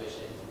I do wish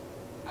it.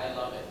 I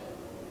love it.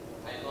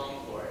 I long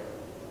for it.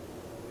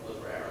 Will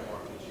forevermore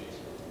be choose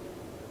it.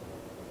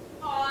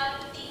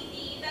 Aw,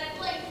 Dee, that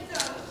blank's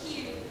so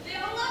cute. They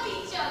all love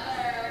each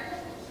other.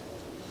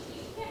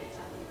 You can't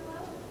stop your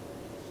love.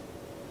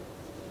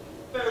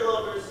 Fair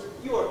lovers,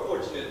 you are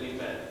fortunately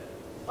met.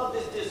 Of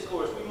this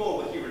discourse we more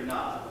will hear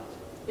anon.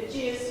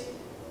 Aegeus,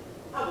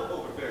 I will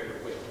overbear your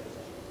will.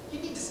 You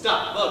need to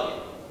stop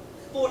bugging.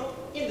 For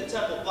in the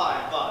temple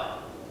by and by,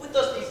 with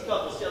us these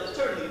couples shall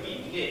eternally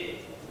be knit.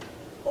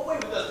 Away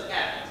with us to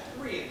Athens,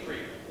 3 and 3.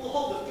 We'll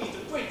hold a feast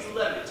of great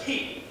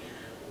solemnity.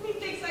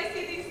 Methinks I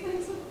see these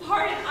things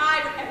apart, and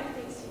I, but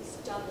everything seems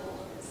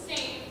double.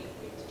 Same.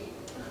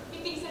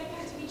 Methinks I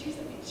got Demetrius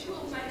a big jewel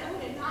of my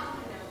own and not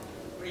my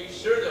own. Are you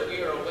sure that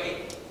we are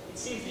awake? It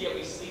seems that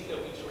we sleep, that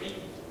we dream.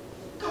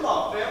 Come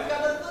on, fam. We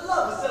got nothing to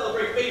love to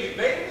celebrate baby,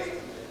 baby.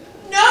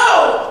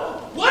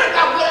 No! What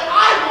about what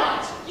I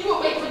want? You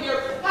awake from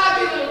your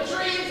happy little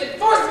dreams and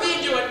force me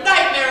into a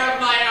nightmare of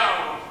my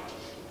own.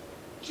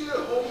 Chill,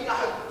 homie. I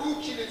have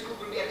Gucci that's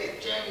cooking me at that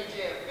jammy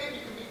jam. Maybe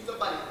you can be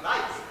somebody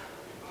nice.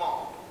 Come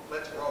on,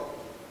 let's roll.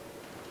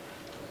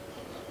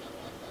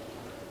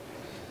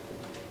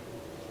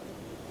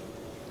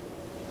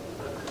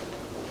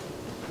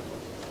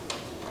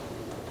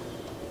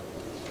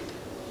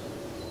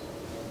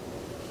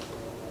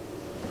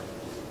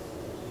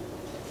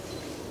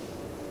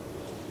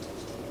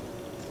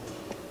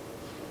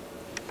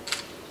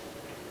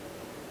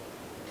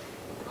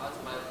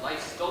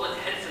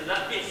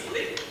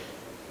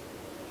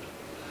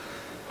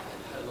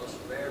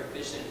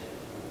 vision.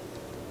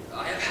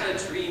 I have had a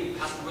dream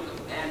past what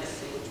a man is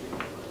saying a dream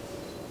was.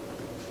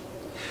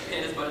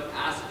 Man is but an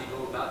ass if they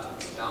go about to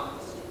expound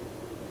this dream.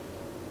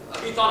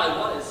 Methought I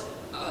was.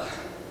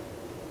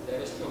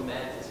 There is no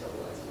man to tell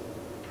what.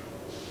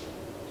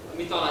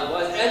 Methought I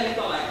was, and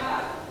methought I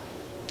had.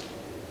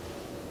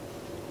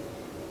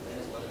 Man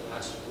is but a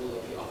patched fool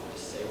if he offered to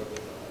say what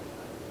methought I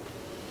had.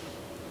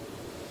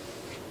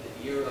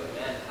 The ear of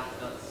man hath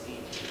not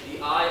seen, the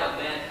eye of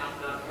man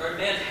hath not heard,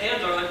 man's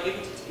hands are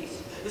unable to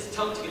taste, his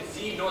tongue to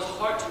conceive, nor his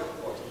heart to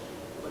report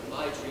what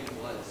my dream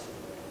was.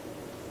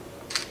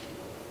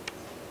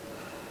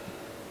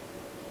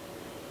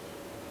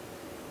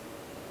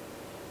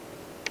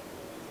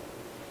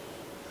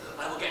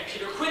 I will get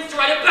Peter Quince to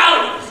write a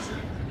ballad of this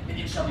dream, and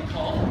it shall be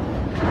called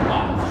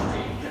Bottom's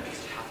Dream,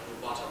 because it hath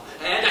no bottom.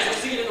 And I shall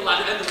sing it in the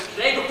latter end of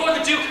today before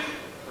the Duke,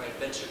 for I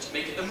venture to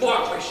make it the more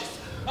gracious.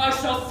 I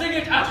shall sing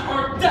it at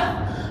her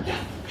death.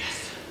 Yes,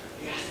 yes,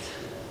 yes.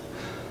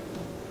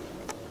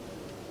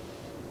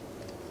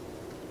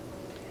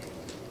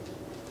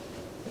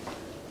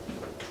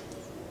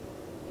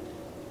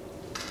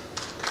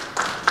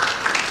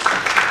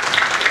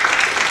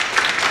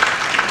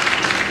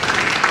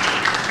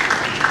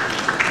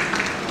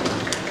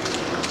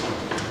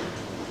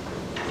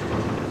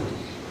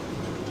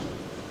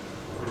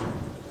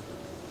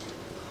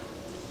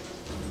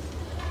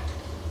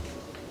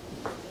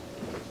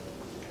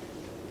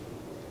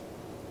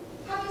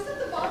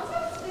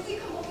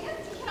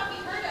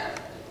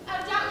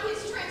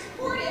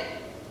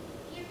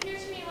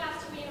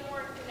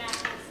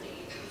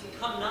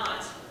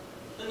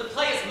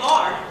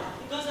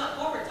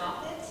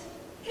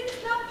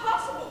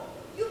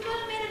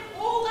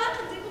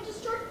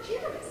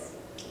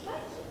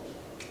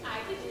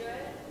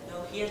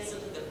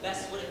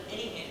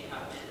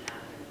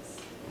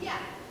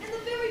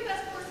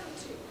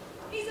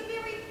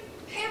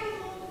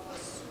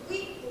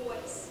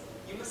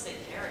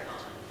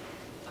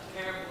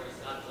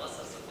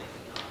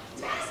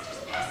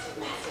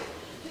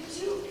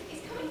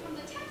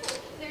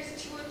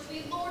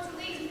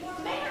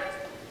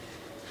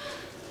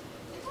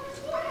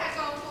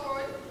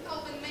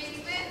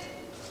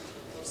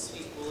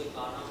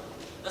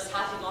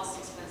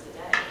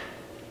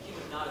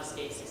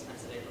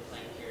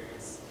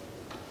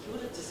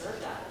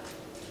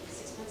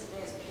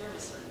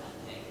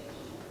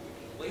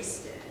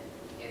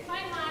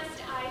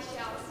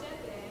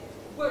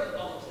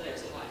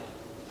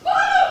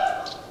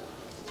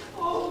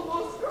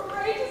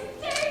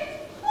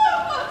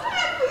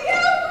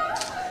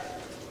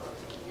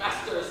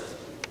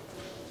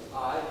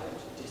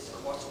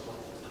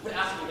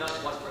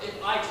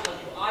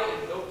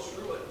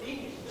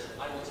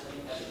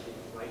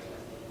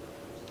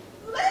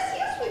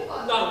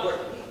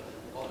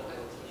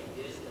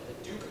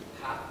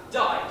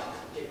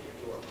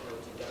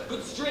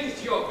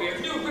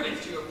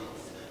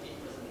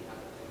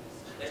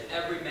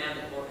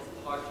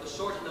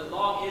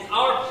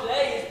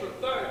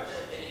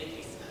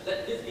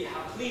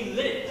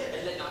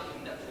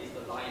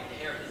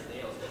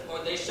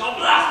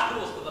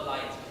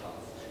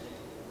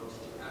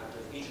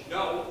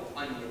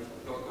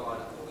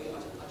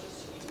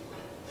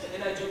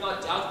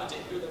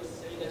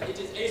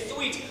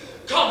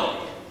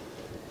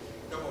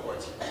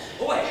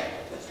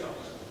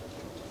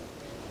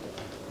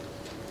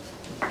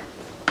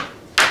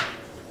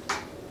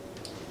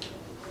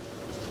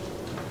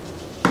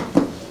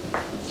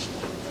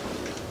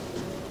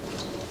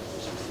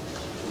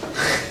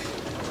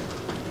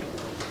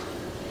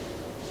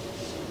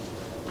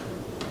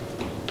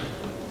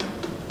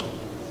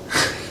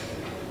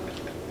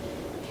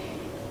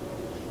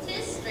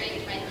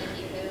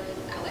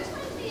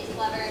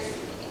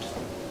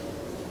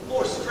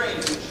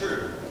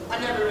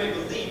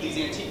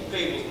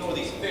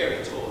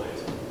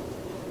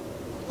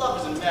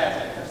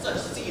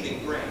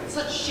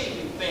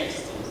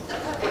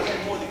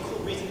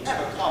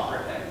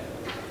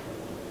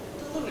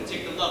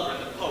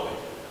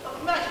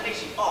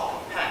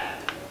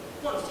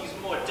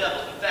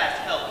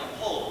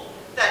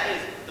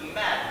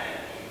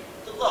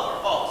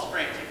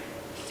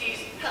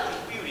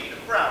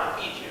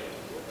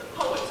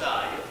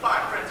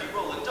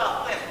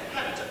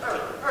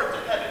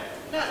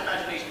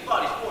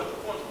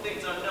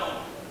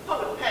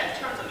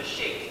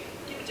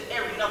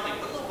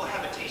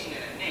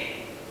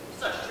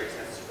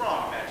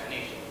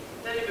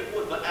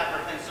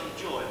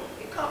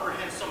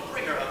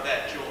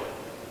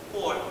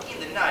 For in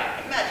the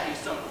night, imagining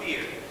some fear,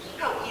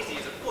 how easy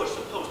is a bush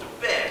supposed to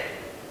bear?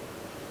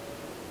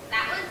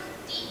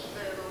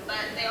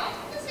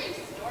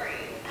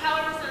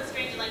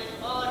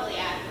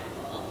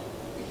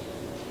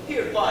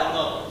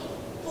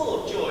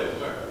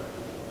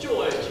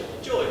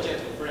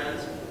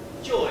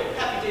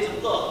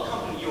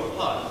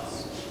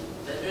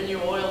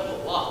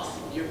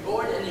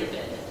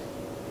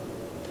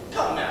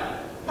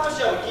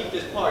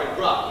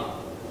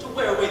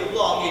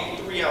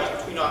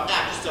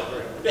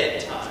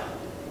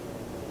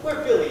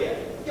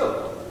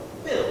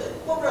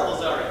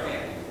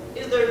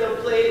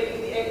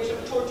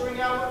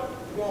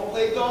 You wanna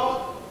play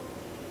dog?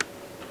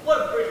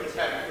 What abridgments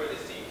have you for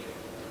this evening?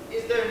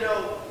 Is there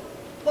no...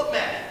 What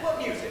magic? What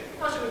music?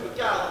 How should we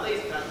beguile the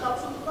lazy man without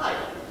some light?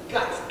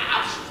 Got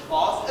options,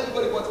 boss.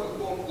 Everybody wants to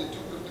perform for the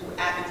Duke of New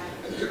Athens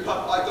and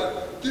hip-hop icon.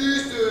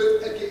 This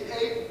is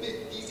a.k.a. Big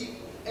Easy,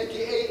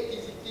 a.k.a.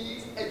 Easy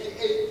Thieves,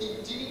 a.k.a.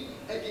 King Genie,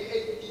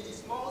 a.k.a. Easy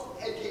Smalls,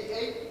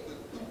 a.k.a. the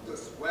Duke of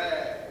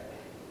Swag.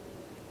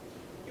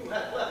 You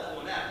have left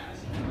one out.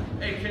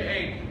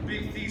 A.k.a.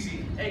 Big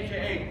Theezy,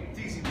 a.k.a.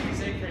 Theezy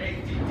Thieves,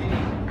 a.k.a. D.D.,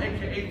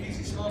 a.k.a.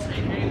 Theezy Smalls,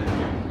 a.k.a. the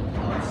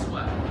Duke of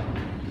Swag.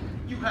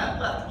 You have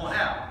left one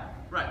out.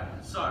 Right,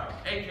 sorry.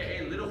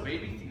 A.k.a. Little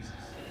Baby Thesis.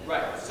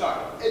 Right,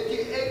 sorry.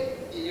 A.k.a.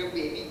 Little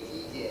Baby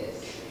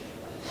Thesis.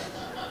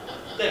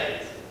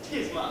 Thanks.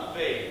 Here's my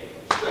baby.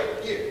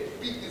 Right, here,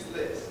 read this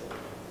list.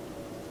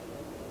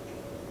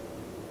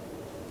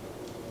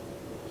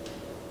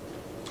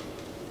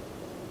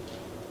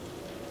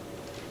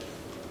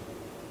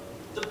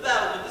 The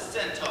battle with the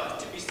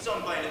centaurs to be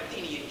sung by an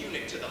Athenian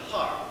eunuch to the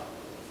harp.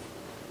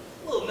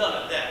 Well, none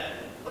of that.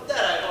 But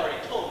that I've already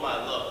told my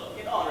love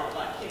in honor of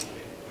my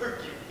kinsman,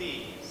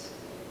 Hercules.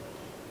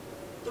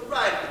 The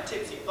ride of the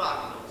tipsy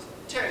bacchanals,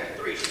 tearing the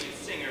Thracian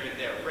singer in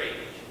their rage.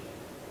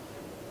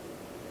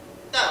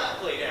 That was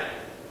played out.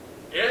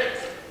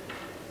 Yes?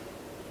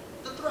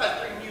 The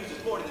Thracian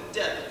muses mourning the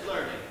death of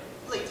learning,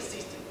 late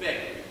deceased in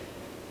beggary.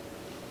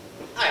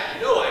 I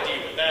have no idea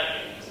what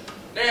that means.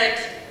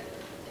 Next!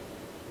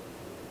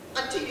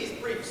 A tedious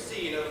brief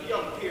scene of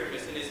young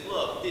Pyramus and his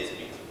love,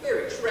 Thisbe,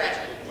 very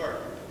tragical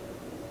murder.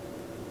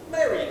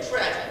 Merry and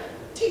tragical,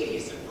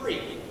 tedious and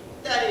brief.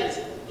 That is,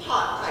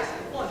 hot ice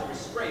and wondrous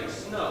strange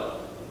snow.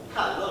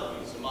 I love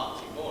you some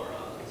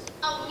oxymorons.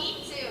 Oh,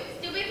 me too.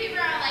 Stupid people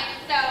are like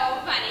so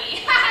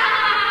funny.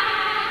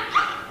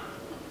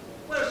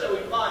 Where shall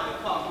we find the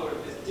concord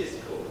of this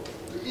discord?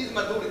 There is,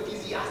 my lord,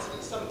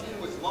 Ecclesiastes, some 10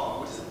 words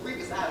long, which is the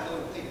briefest I have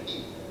known to play the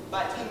beat.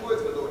 By 10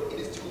 words, my lord, it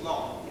is too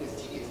long, it is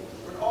tedious.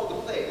 For in all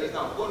the play, there is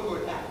not one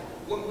word apt,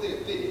 one player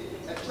fitted,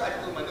 and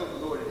tragical, my noble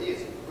lord, it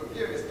is. For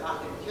Pyramus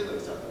got him kill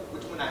himself,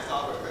 which when I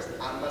saw rehearsed,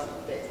 I must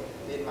confess,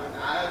 made mine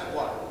eyes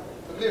water.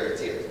 Familiar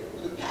tears,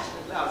 with the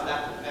passionate clouds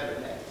laughter never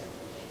met.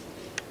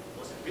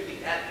 Was it really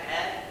that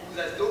bad? It was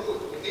as though a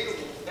tornado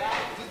was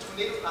bad. Did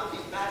tornadoes not be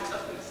bad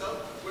enough in itself,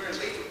 wherein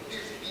later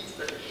fierce beats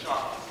such as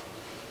sharks?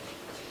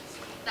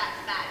 That's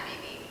bad,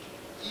 baby.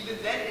 Even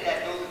then, it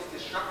had no its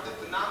destructive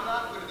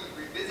phenomenon going to be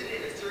revisited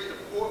in a series of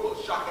horrible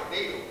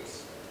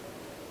sharknadoes.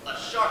 A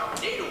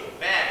sharknado of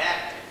bad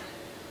acting.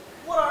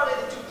 What are they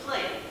the two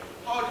playing?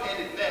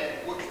 Hard-handed men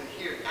who work for the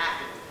here in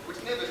Athens,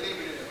 which never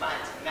labored in their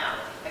minds now,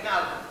 and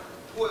now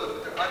toiled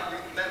with their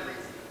unbriefed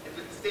memories, and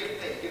with the same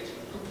thing against the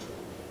neutral.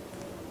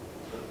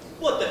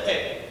 What the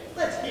heck?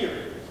 Let's hear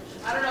it.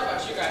 I don't know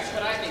about you guys,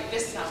 but I think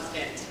this sounds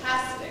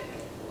fantastic.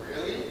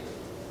 Really?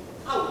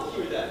 I will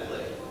hear that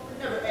play. For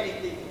never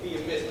anything can be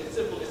amiss when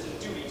simpleness and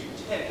duty do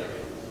tender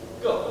it.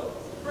 Go,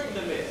 bring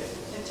them in,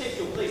 and take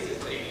your places,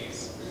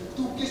 ladies.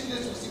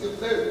 Dukishness will see the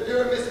play of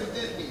Pyramus and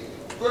Thisbe.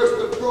 First,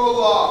 the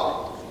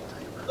prologue.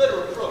 Let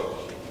her approach.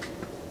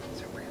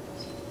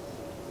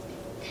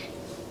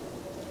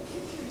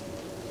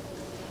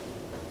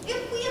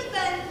 If we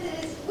offend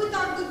this with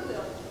our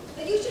goodwill,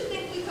 then you should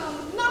think we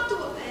come not to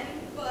offend,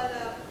 but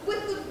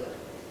with goodwill.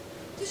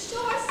 To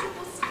show our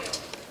simple skill.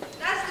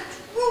 That's the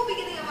true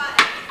beginning of our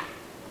act.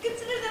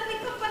 Consider that we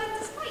come but in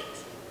despite.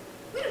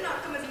 We do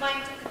not come as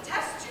mind to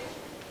contest you.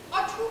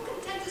 Our true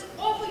content is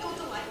all for your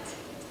delight.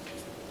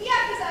 The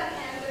act is at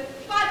hand, and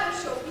by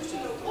those show you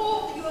should know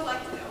all that you would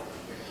like to know.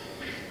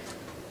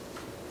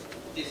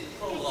 This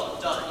prologue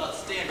does not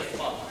stand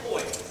upon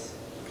points.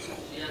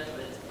 She has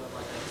been from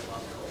like a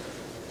pop culture.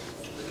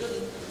 The good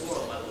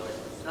moral, my lord,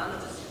 is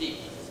not to speak,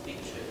 but to speak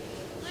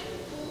truth.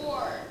 I'm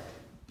bored.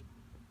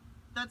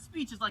 That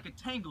speech is like a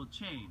tangled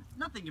chain.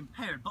 Nothing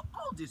impaired, but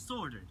all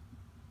disordered.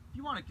 If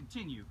you want to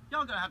continue,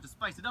 y'all gonna have to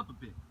spice it up a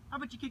bit. How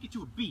about you kick it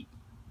to a beat?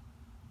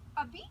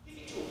 A beat?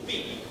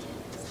 Beat.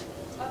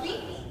 A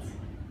beat?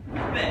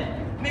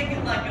 Then, make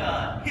it like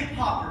a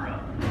hip-hopper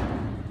up.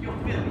 Yo,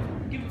 Philly,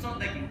 give him something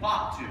they can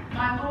bop to.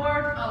 My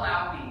lord,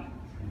 allow me.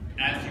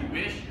 As you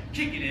wish,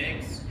 kick it,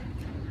 eggs.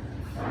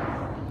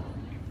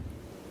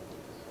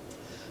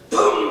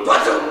 Boom,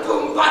 ba-doom,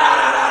 boom,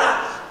 ba-da-da-da-da.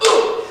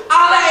 Ooh,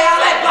 ale,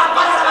 ale,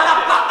 ba-ba-da-da-da-da.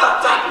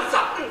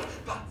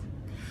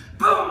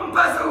 Boom,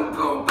 ba-zoom,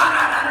 boom,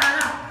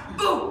 ba-da-da-da-da.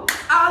 Ooh,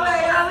 ale,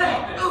 ale,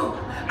 ooh,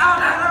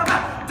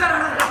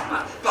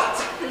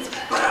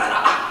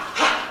 da-da-da-da-da-da-da-da.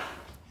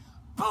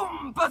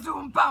 Boom,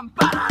 ba-zoom, bam,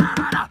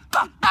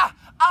 ba-da-da-da-da.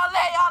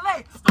 Ale, ale,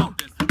 ooh,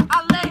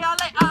 ale,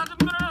 ale,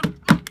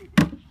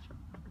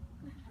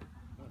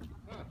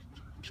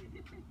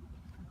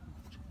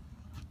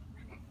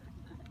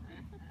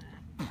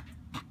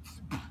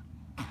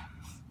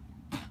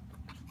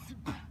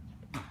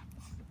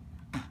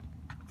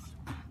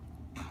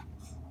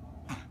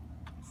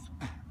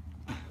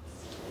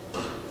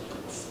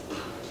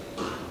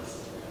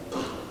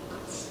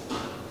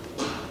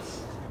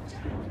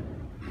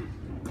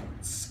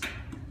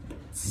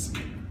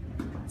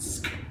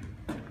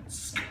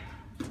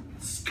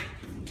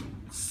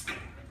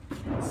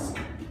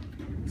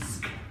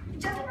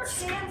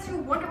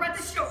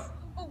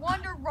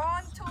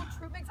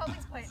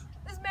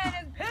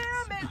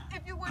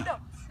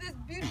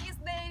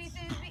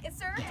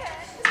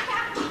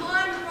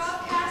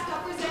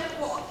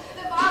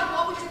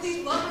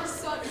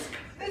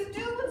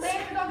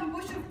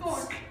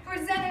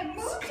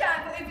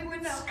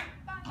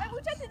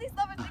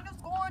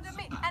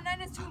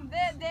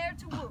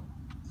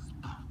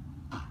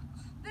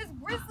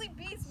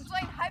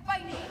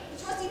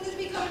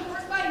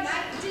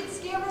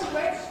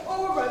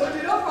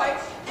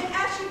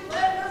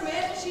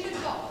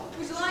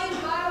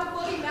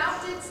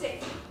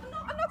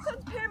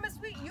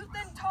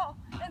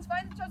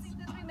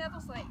 metal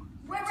slate.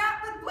 Where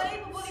rap with blade,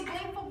 but bloody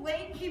blameful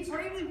blade keeps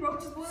bravely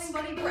roaches boiling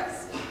bloody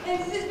breasts.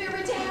 And this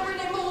very tamarind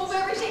and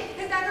mulberry shake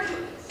is that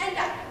too. And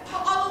that,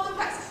 all of the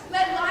press,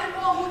 led line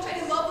wall,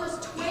 moonshine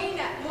lovers twain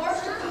that march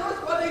to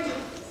forth what they do.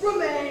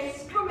 Remain,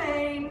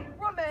 remain,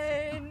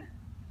 remain.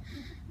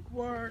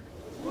 Word.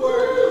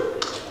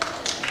 Word.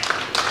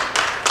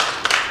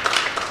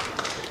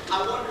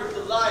 I wonder if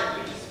the lion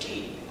reaches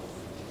speed.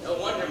 No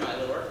wonder, my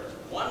lord.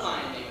 One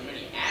lion made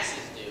many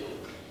asses do.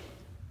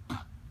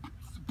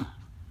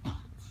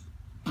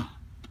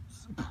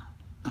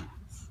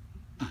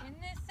 In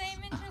this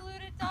same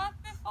interlude it doth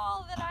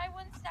befall that I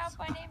once stout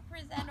by name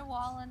present a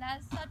wall, and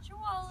as such a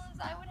wall as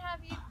I would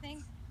have you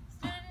think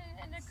stood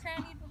in a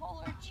crannied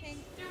hole or chink.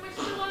 Through which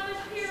the lovers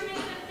pyramids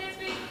and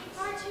Thisbe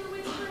are to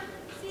whisper,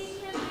 see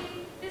can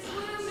be. This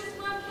womb is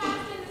one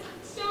cast in this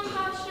stone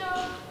god show,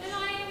 and I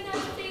am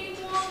that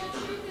stating wall, the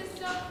truth is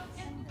so.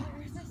 And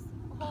there is this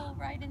hole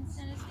right in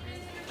sinister,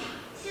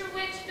 through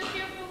which the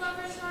fearful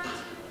lovers are to.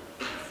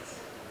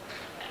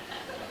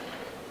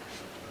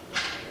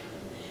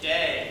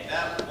 Dang,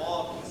 that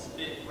wall can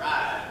spit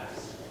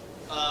rhymes.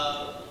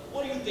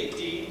 What do you think,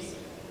 Deems?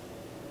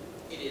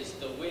 It is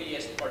the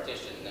wittiest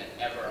partition that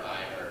ever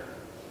I heard.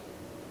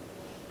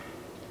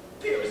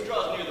 Pyramus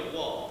draws near the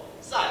wall.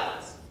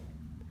 Silence.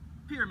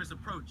 Pyramus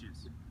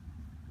approaches.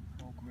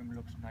 Oh, grim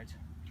looks night.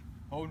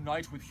 Oh,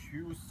 night with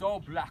hues so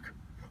black.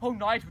 Oh,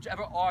 night which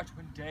ever art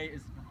when day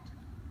is night.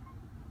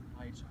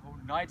 Night, oh,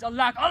 night,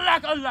 alack,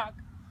 alack, alack!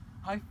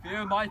 I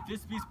fear my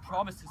Thisbe's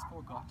promises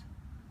forgot.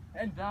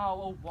 And thou,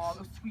 O wall,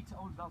 O sweet,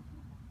 O lovely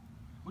one,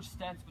 which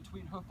stands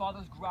between her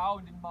father's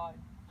ground and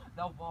mine.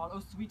 Thou wall, O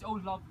sweet, O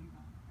lovely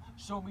one,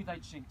 show me thy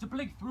chink to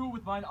blink through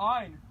with mine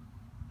eyne.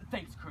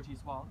 Thanks,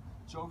 courteous wall.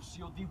 Jove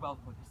shield thee well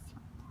for this.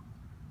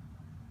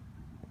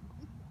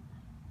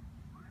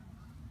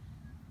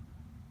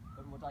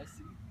 But what I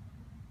see,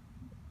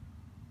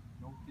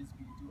 no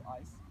Thisbe do I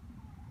see.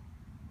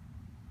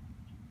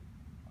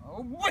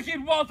 O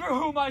wicked wall through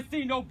whom I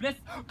see no bliss,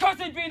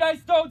 cursed be thy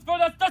stones for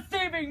thus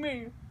deceiving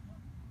me!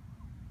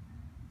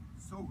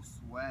 So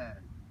swag.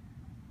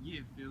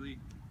 Yeah, Philly.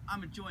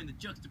 I'm enjoying the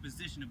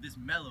juxtaposition of this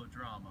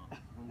melodrama.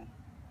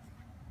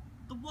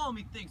 The wall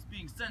methinks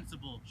being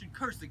sensible should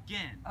curse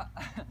again.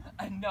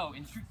 No,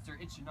 in truth, sir,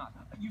 it should not.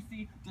 You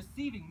see,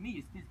 deceiving me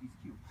is Thisbe's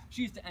cue.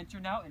 She is to enter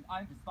now, and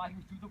I'm to spy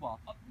her through the wall.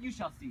 You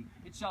shall see.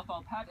 It shall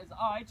fall pat as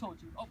I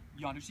told you. Oh,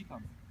 yonder she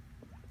comes.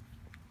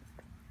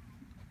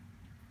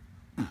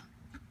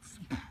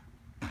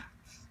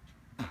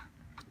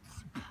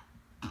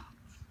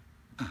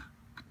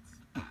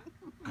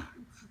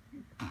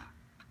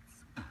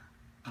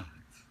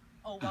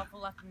 Oh,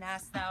 waffle often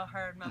hast thou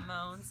heard my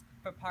moans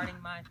for parting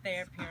my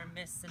fair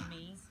Pyramus and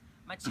me.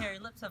 My cherry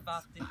lips have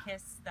often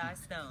kissed thy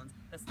stones,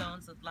 the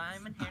stones with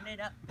lime and handed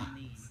up in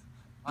thee.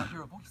 I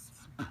hear a voice,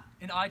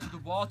 and I to the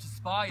wall to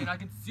spy, and I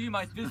can see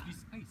my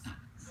Thisbe's face.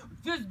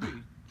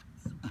 Thisbe!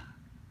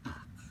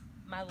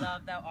 My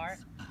love thou art,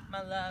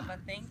 my love I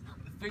think.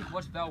 Think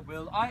what thou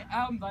will, I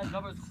am thy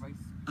lover's grace,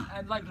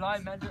 and like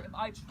Lymander am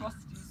I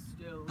trusty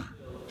still.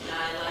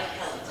 I like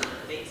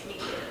Helton, makes me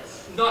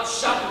kiss. Not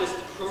Shakespeare's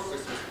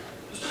Procris,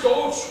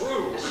 so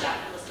true.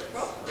 Shakespeare's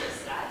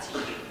Procris, that's you.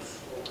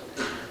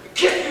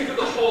 Kiss me through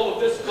the hole of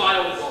this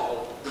vile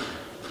wall.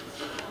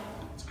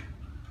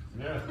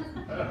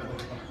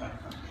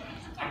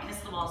 I kiss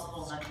the wall's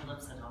hole, not your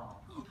lips at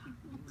all.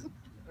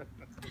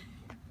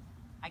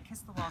 I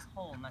kiss the wall's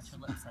hole, not your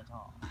lips at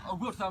all.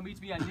 Wilt thou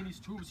meet me at Ninny's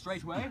tomb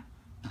straightway?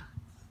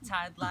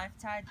 Tide life,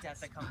 tide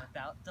death, I come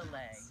without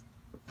delay.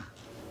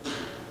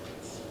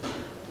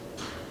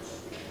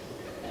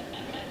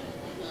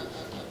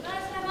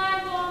 Thus have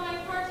I wall my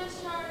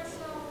purchase shard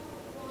so.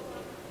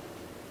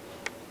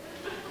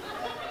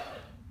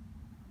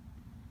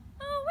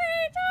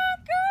 Away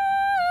don't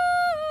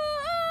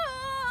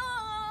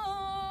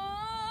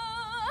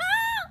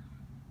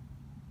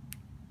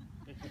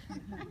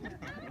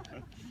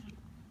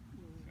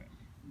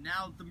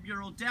Now the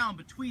mural down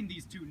between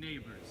these two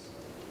neighbors.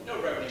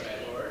 No revenue,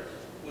 my lord.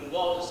 When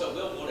walls are so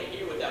willful to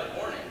hear without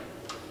warning.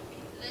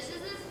 This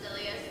is the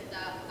silliest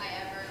stuff I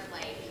ever,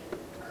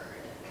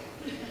 heard.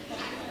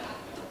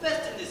 The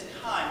best in this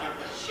kind are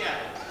but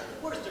shadows.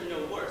 Worst or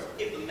no worse,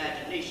 if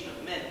imagination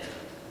of men.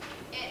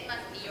 It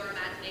must be your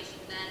imagination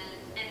then,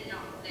 and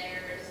not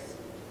theirs.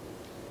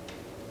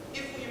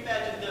 If we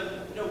imagine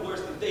them no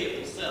worse than they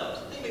of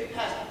themselves, they may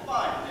pass for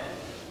fine men.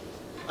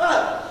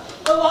 Ah!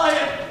 A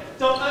lion!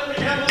 Don't let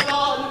me have a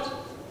bond!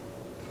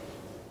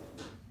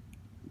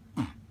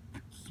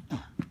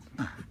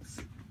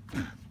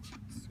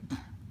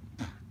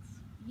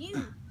 You,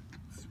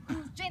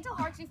 whose gentle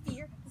heart you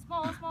fear, the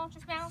smallest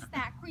monstrous mouse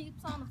that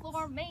creeps on the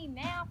floor, may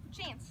now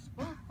perchance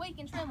both quake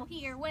and tremble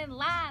here when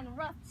lying and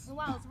rough and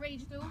wild as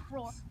rage through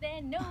roar.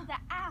 Then know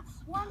that I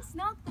once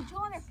snuck the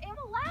joiner and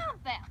a lion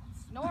fell,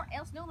 nor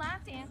else no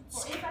lion stand.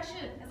 For if I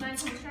should, as I am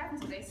from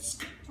Stratton's face,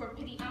 twere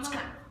pity I'm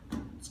alive.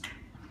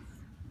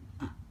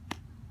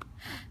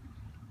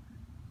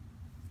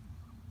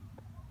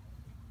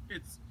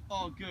 It's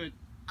all good.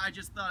 I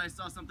just thought I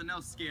saw something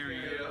else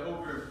scary.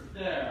 Over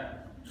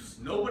there.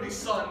 Nobody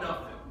saw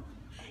nothing.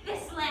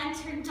 This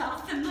lantern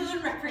doth the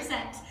moon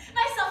represent.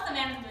 Myself the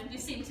man of the moon you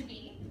seem to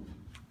be.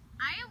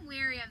 I am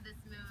weary of this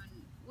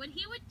moon. Would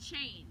he would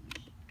change?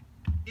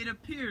 It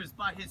appears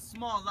by his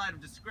small light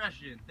of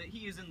discretion that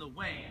he is in the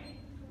wane.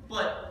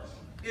 But,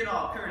 in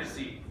all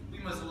courtesy, we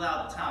must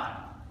allow the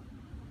time.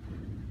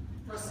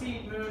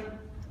 Proceed, moon.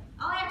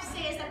 All I have to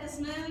say is that this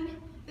lantern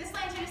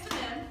is the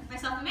moon,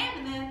 myself the man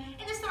of the moon,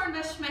 and this thorn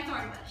bush, my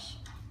thorn bush.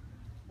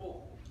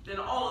 Well, then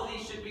all of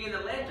these should be in the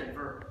lantern,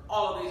 for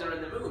all of these are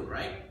in the moon,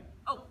 right?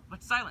 Oh,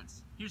 but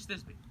silence. Here's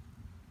Thisbe.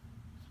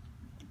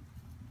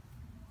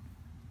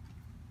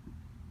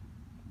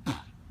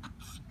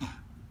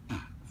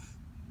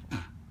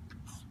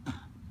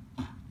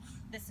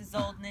 This is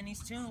old Ninny's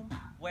tomb.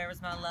 Where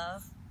is my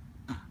love?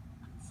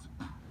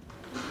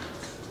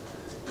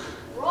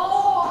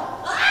 Roar!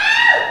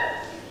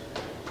 Ah!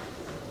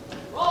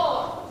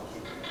 Roar!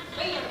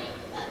 Really?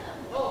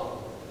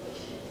 Roar.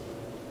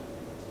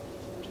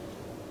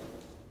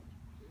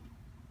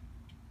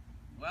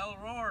 Well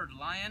roared,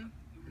 lion.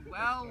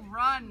 Well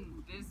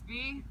run,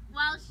 Thisbe.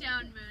 Well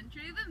shown, Moon.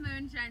 Truly the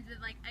moon shines with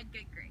like a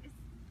good grace.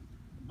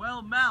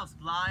 Well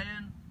moused,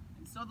 lion.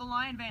 And so the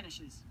lion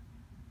vanishes.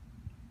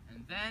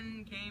 And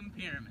then came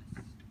Pyramus.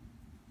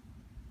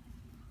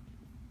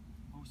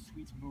 O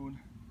sweet moon,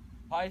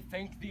 I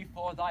thank thee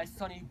for thy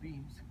sunny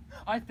beams.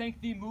 I thank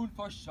thee, moon,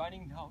 for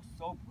shining now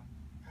so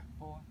bright.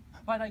 For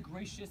by thy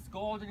gracious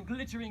gold and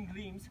glittering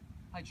gleams,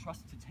 I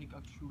trust to take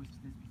a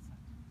truest Thisbe sight.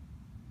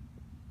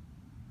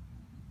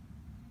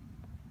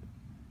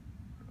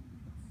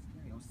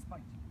 Stay, O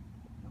spite.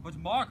 But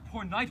mark,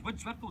 poor knight, what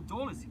dreadful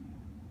dole is he?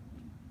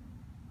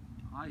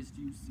 Eyes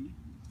do you see?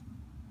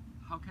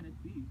 How can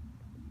it be?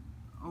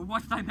 Oh,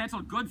 what's thy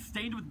mantle good,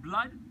 stained with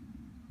blood?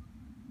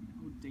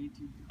 Oh,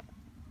 dainty,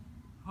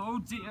 oh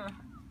dear.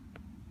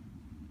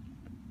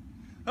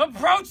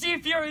 Approach, ye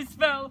furies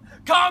fell!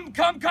 Come,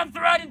 come, come,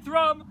 thread and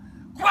thrum!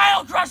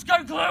 Quail, crush,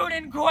 conclude,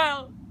 and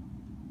quell!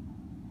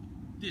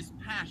 This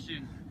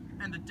passion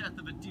and the death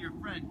of a dear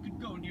friend could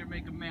go near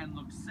make a man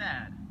look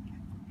sad.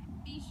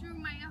 Be true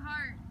my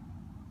heart,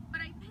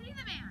 but I pity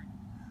the man.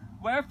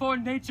 Wherefore,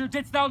 nature,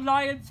 didst thou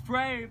lion's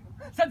frame?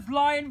 Since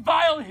lion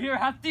vile here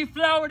hath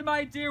deflowered,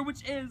 my dear,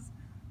 which is...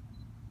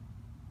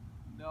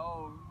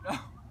 No, no,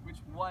 which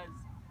was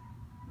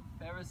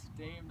the fairest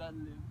dame that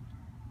lived,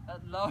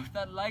 that loved,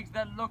 that liked,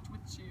 that looked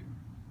with cheer.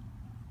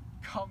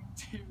 Come,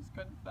 tears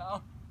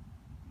confound.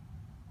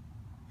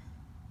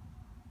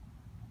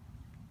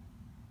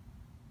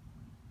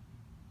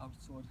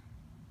 Outsword,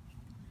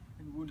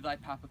 and wound thy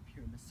pap of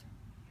Pyramus.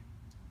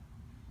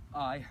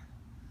 I,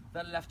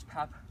 that left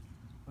pap,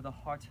 where the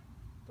heart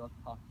doth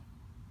pop.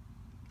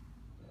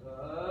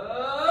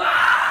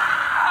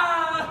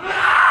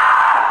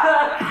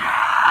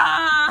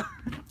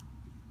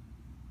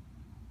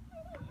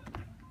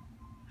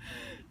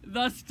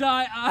 Thus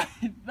die I,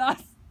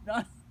 thus.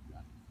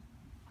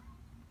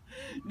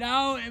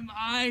 Now am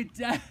I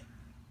dead.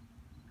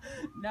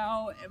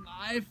 Now am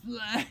I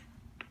fled.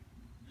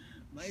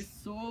 My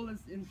soul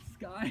is in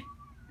sky.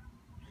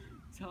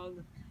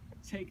 Tongue,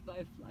 take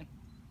thy flight.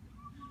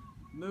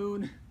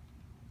 Moon,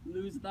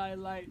 lose thy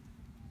light.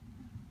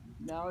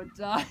 Now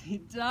die,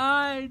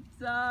 die,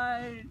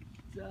 die,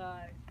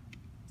 die,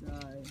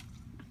 die.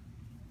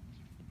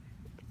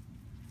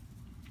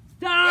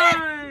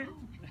 Die!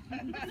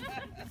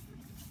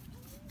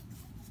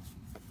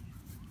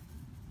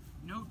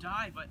 No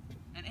die, but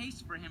an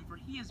ace for him, for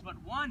he is but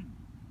one.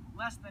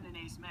 Less than an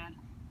ace, man.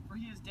 For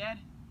he is dead,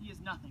 he is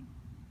nothing.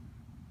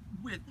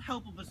 With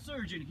help of a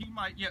surgeon, he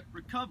might yet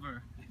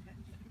recover.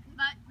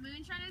 But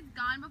Moonshine is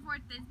gone before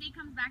Thisbe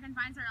comes back and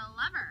finds her a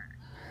lover.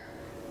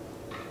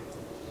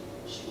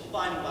 She will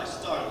find him by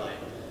starlight.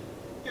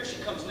 Here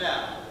she comes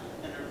now,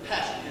 and her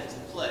passion ends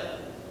in play.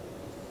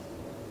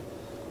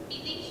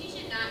 Methinks she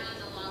should not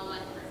use a long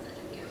life for such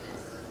a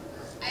Pyramus.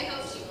 I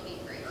hope she will be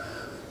free.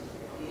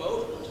 A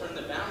mote will turn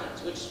the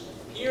balance, which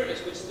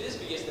Pyramus, which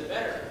Thisbe is the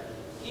better.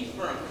 He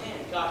for a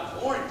man,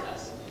 God warrant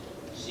us.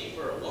 She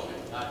for a woman,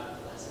 God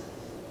bless us.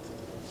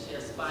 She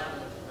has spied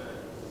with her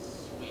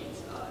sweet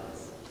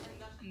eyes.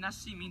 And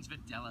thus she means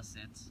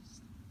videlicet.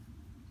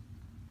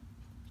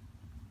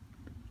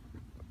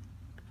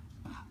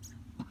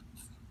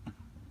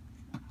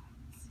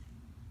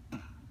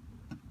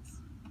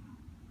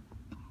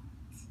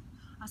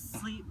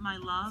 Asleep, my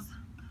love,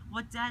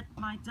 what dead,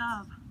 my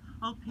dove?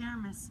 O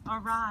Pyramus,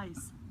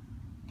 arise.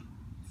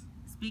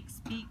 Speak,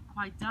 speak,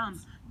 quite dumb.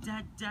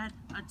 Dead, dead,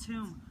 a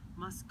tomb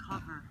must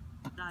cover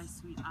thy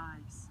sweet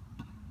eyes.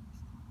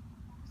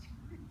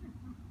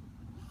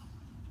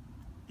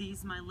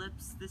 These my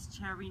lips, this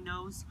cherry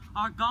nose,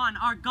 are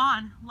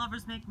gone,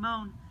 lovers make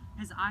moan.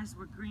 His eyes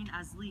were green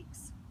as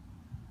leeks.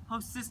 O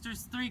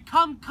sisters three,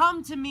 come,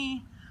 come to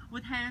me,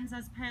 with hands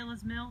as pale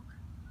as milk.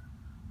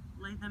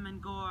 Lay them in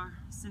gore,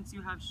 since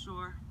you have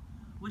sure,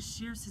 which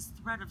shears his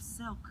thread of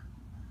silk.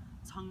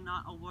 Tongue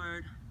not a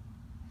word.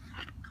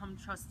 Come,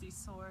 trusty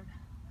sword.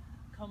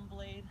 Come,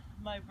 blade,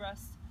 my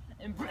breast,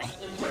 embrace.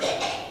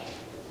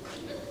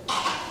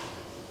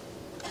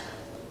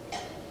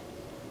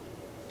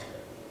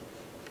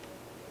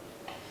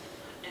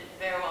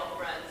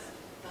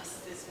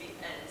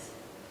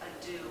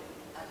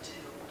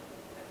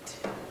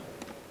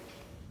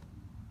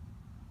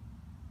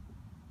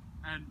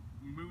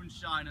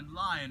 Sunshine and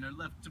Lion are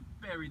left to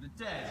bury the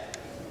dead.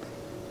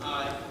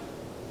 Aye.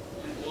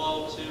 And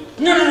Wall, too.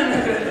 No.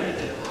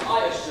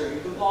 I assure you,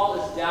 the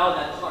ball is down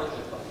that part of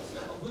the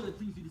fight. Will it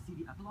please you to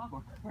see the epilogue,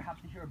 or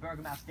perhaps to hear a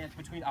Bergamask dance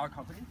between our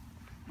company?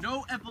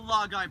 No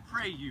epilogue, I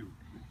pray you,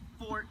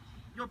 for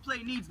your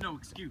play needs no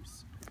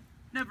excuse.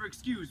 Never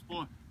excuse,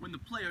 for when the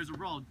players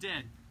are all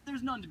dead,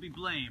 there's none to be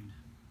blamed.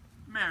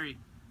 Mary,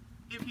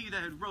 if he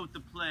that had wrote the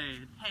play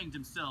had hanged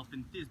himself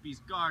in Thisby's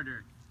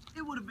garter,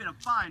 it would have been a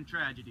fine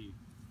tragedy.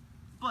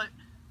 But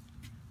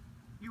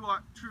you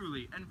are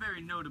truly and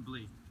very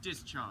notably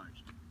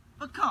discharged.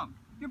 But come,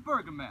 you're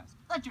Bergamask.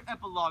 Let your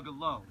epilogue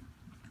alone.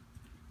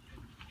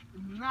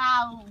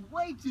 Now,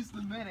 wait just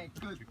a minute,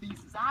 good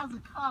thesis. How's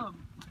it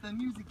come the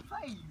music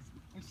plays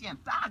and she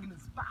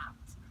antagonist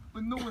spots,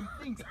 but no one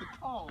thinks to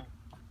call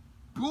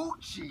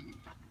Bucci?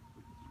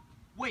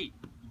 Wait,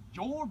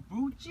 you're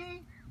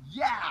Bucci?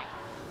 Yeah!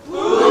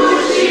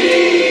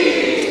 Bucci!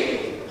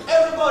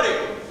 Everybody,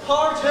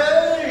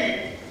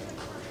 party!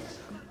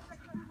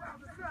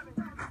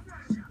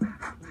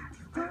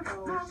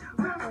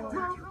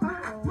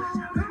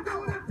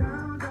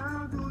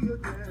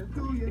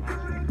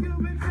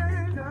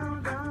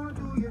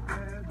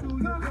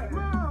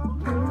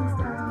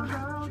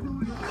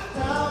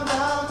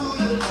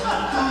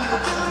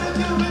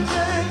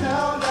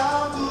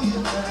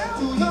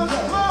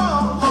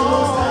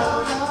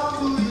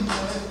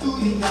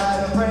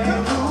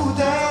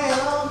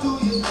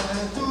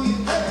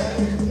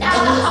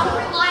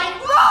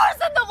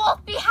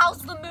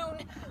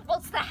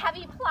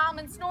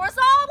 Plowman snores,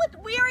 all with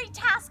weary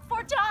task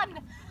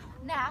fordone.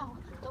 Now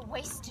the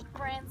wasted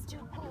brands do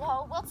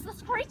glow, whilst the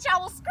screech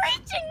owl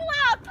screeching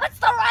loud puts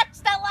the wretch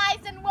that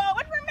lies in woe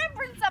in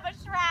remembrance of a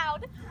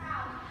shroud.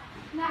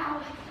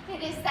 Now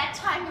it is that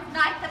time of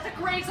night that the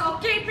graves all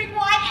gaping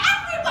wide,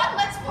 everyone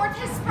lets forth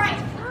his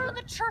sprite through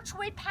the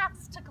churchway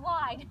paths to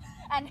glide,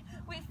 and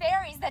we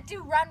fairies that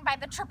do run by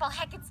the triple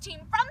Hecate's team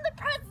from the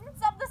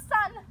presence of the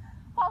sun,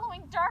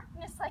 following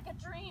darkness like a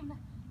dream.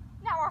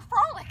 Now our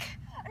frolic,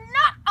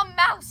 not a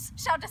mouse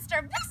shall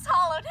disturb this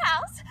hallowed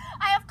house.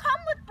 I have come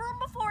with broom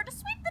before to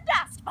sweep the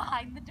dust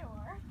behind the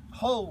door.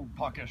 Hold,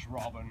 puckish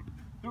robin.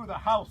 Through the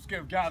house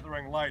give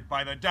gathering light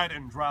by the dead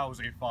and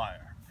drowsy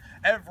fire.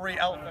 Every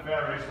elf and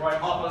fairies ride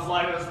up as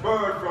light as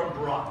bird from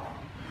brine.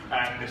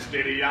 And this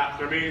ditty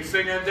after me,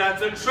 sing and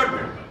dance and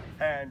tripping.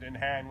 Hand in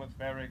hand with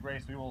fairy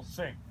grace we will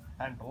sing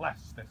and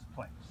bless this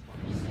place.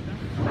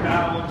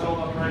 Now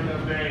until the break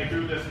of day,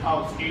 through this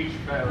house each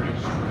fairy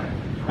stray,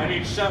 and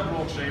each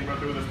several chamber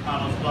through this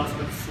palace blessed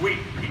with sweet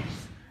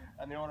peace,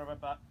 and the owner of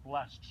it that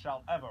blessed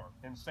shall ever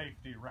in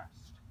safety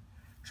rest.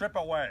 Trip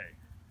away,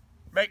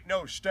 make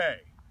no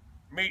stay,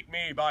 meet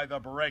me by the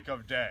break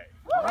of day.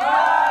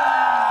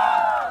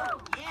 Yeah.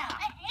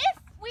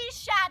 If we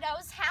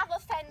shadows have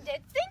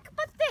offended, think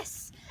but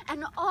this,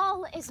 and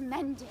all is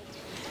mended.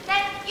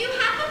 That you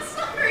haven't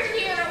slumbered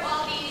here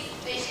while these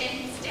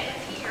visions did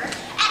appear,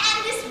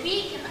 and this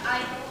weak and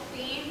idle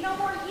theme no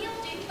more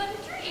yielding but a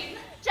dream.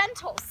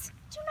 Gentles,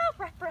 do not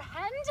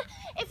reprehend.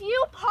 If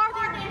you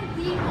pardon,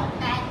 we will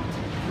mend.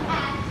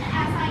 And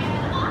as I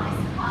am an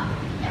honest one,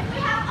 if we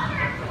have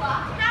unearned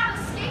luck, now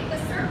escape the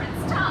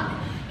serpent's tongue,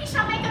 he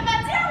shall make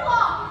amends ere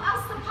long,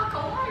 else the puck a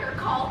lawyer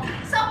call.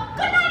 So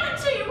good night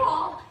unto you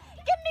all.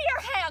 Give me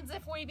your hands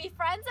if we be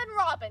friends, and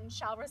Robin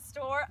shall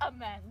restore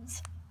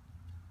amends.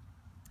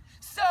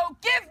 So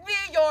give me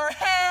your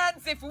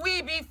hands if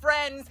we be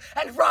friends,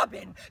 and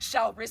Robin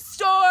shall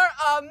restore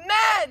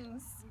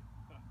amends.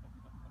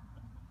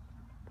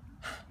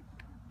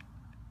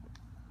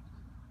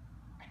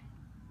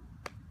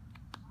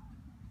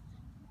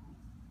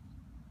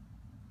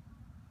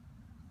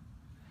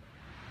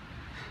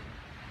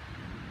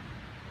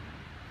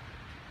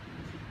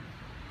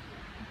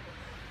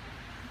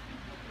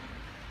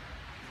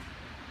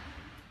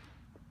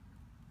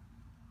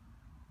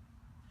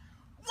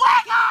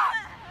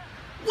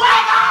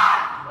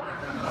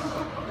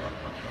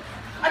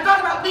 I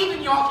thought about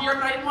leaving you all here,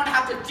 but I didn't want to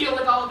have to deal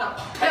with all of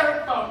the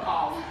parent phone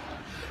calls.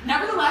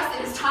 Nevertheless,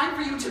 it is time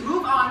for you to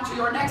move on to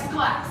your next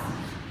class.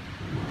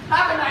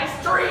 Have a nice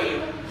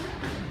dream!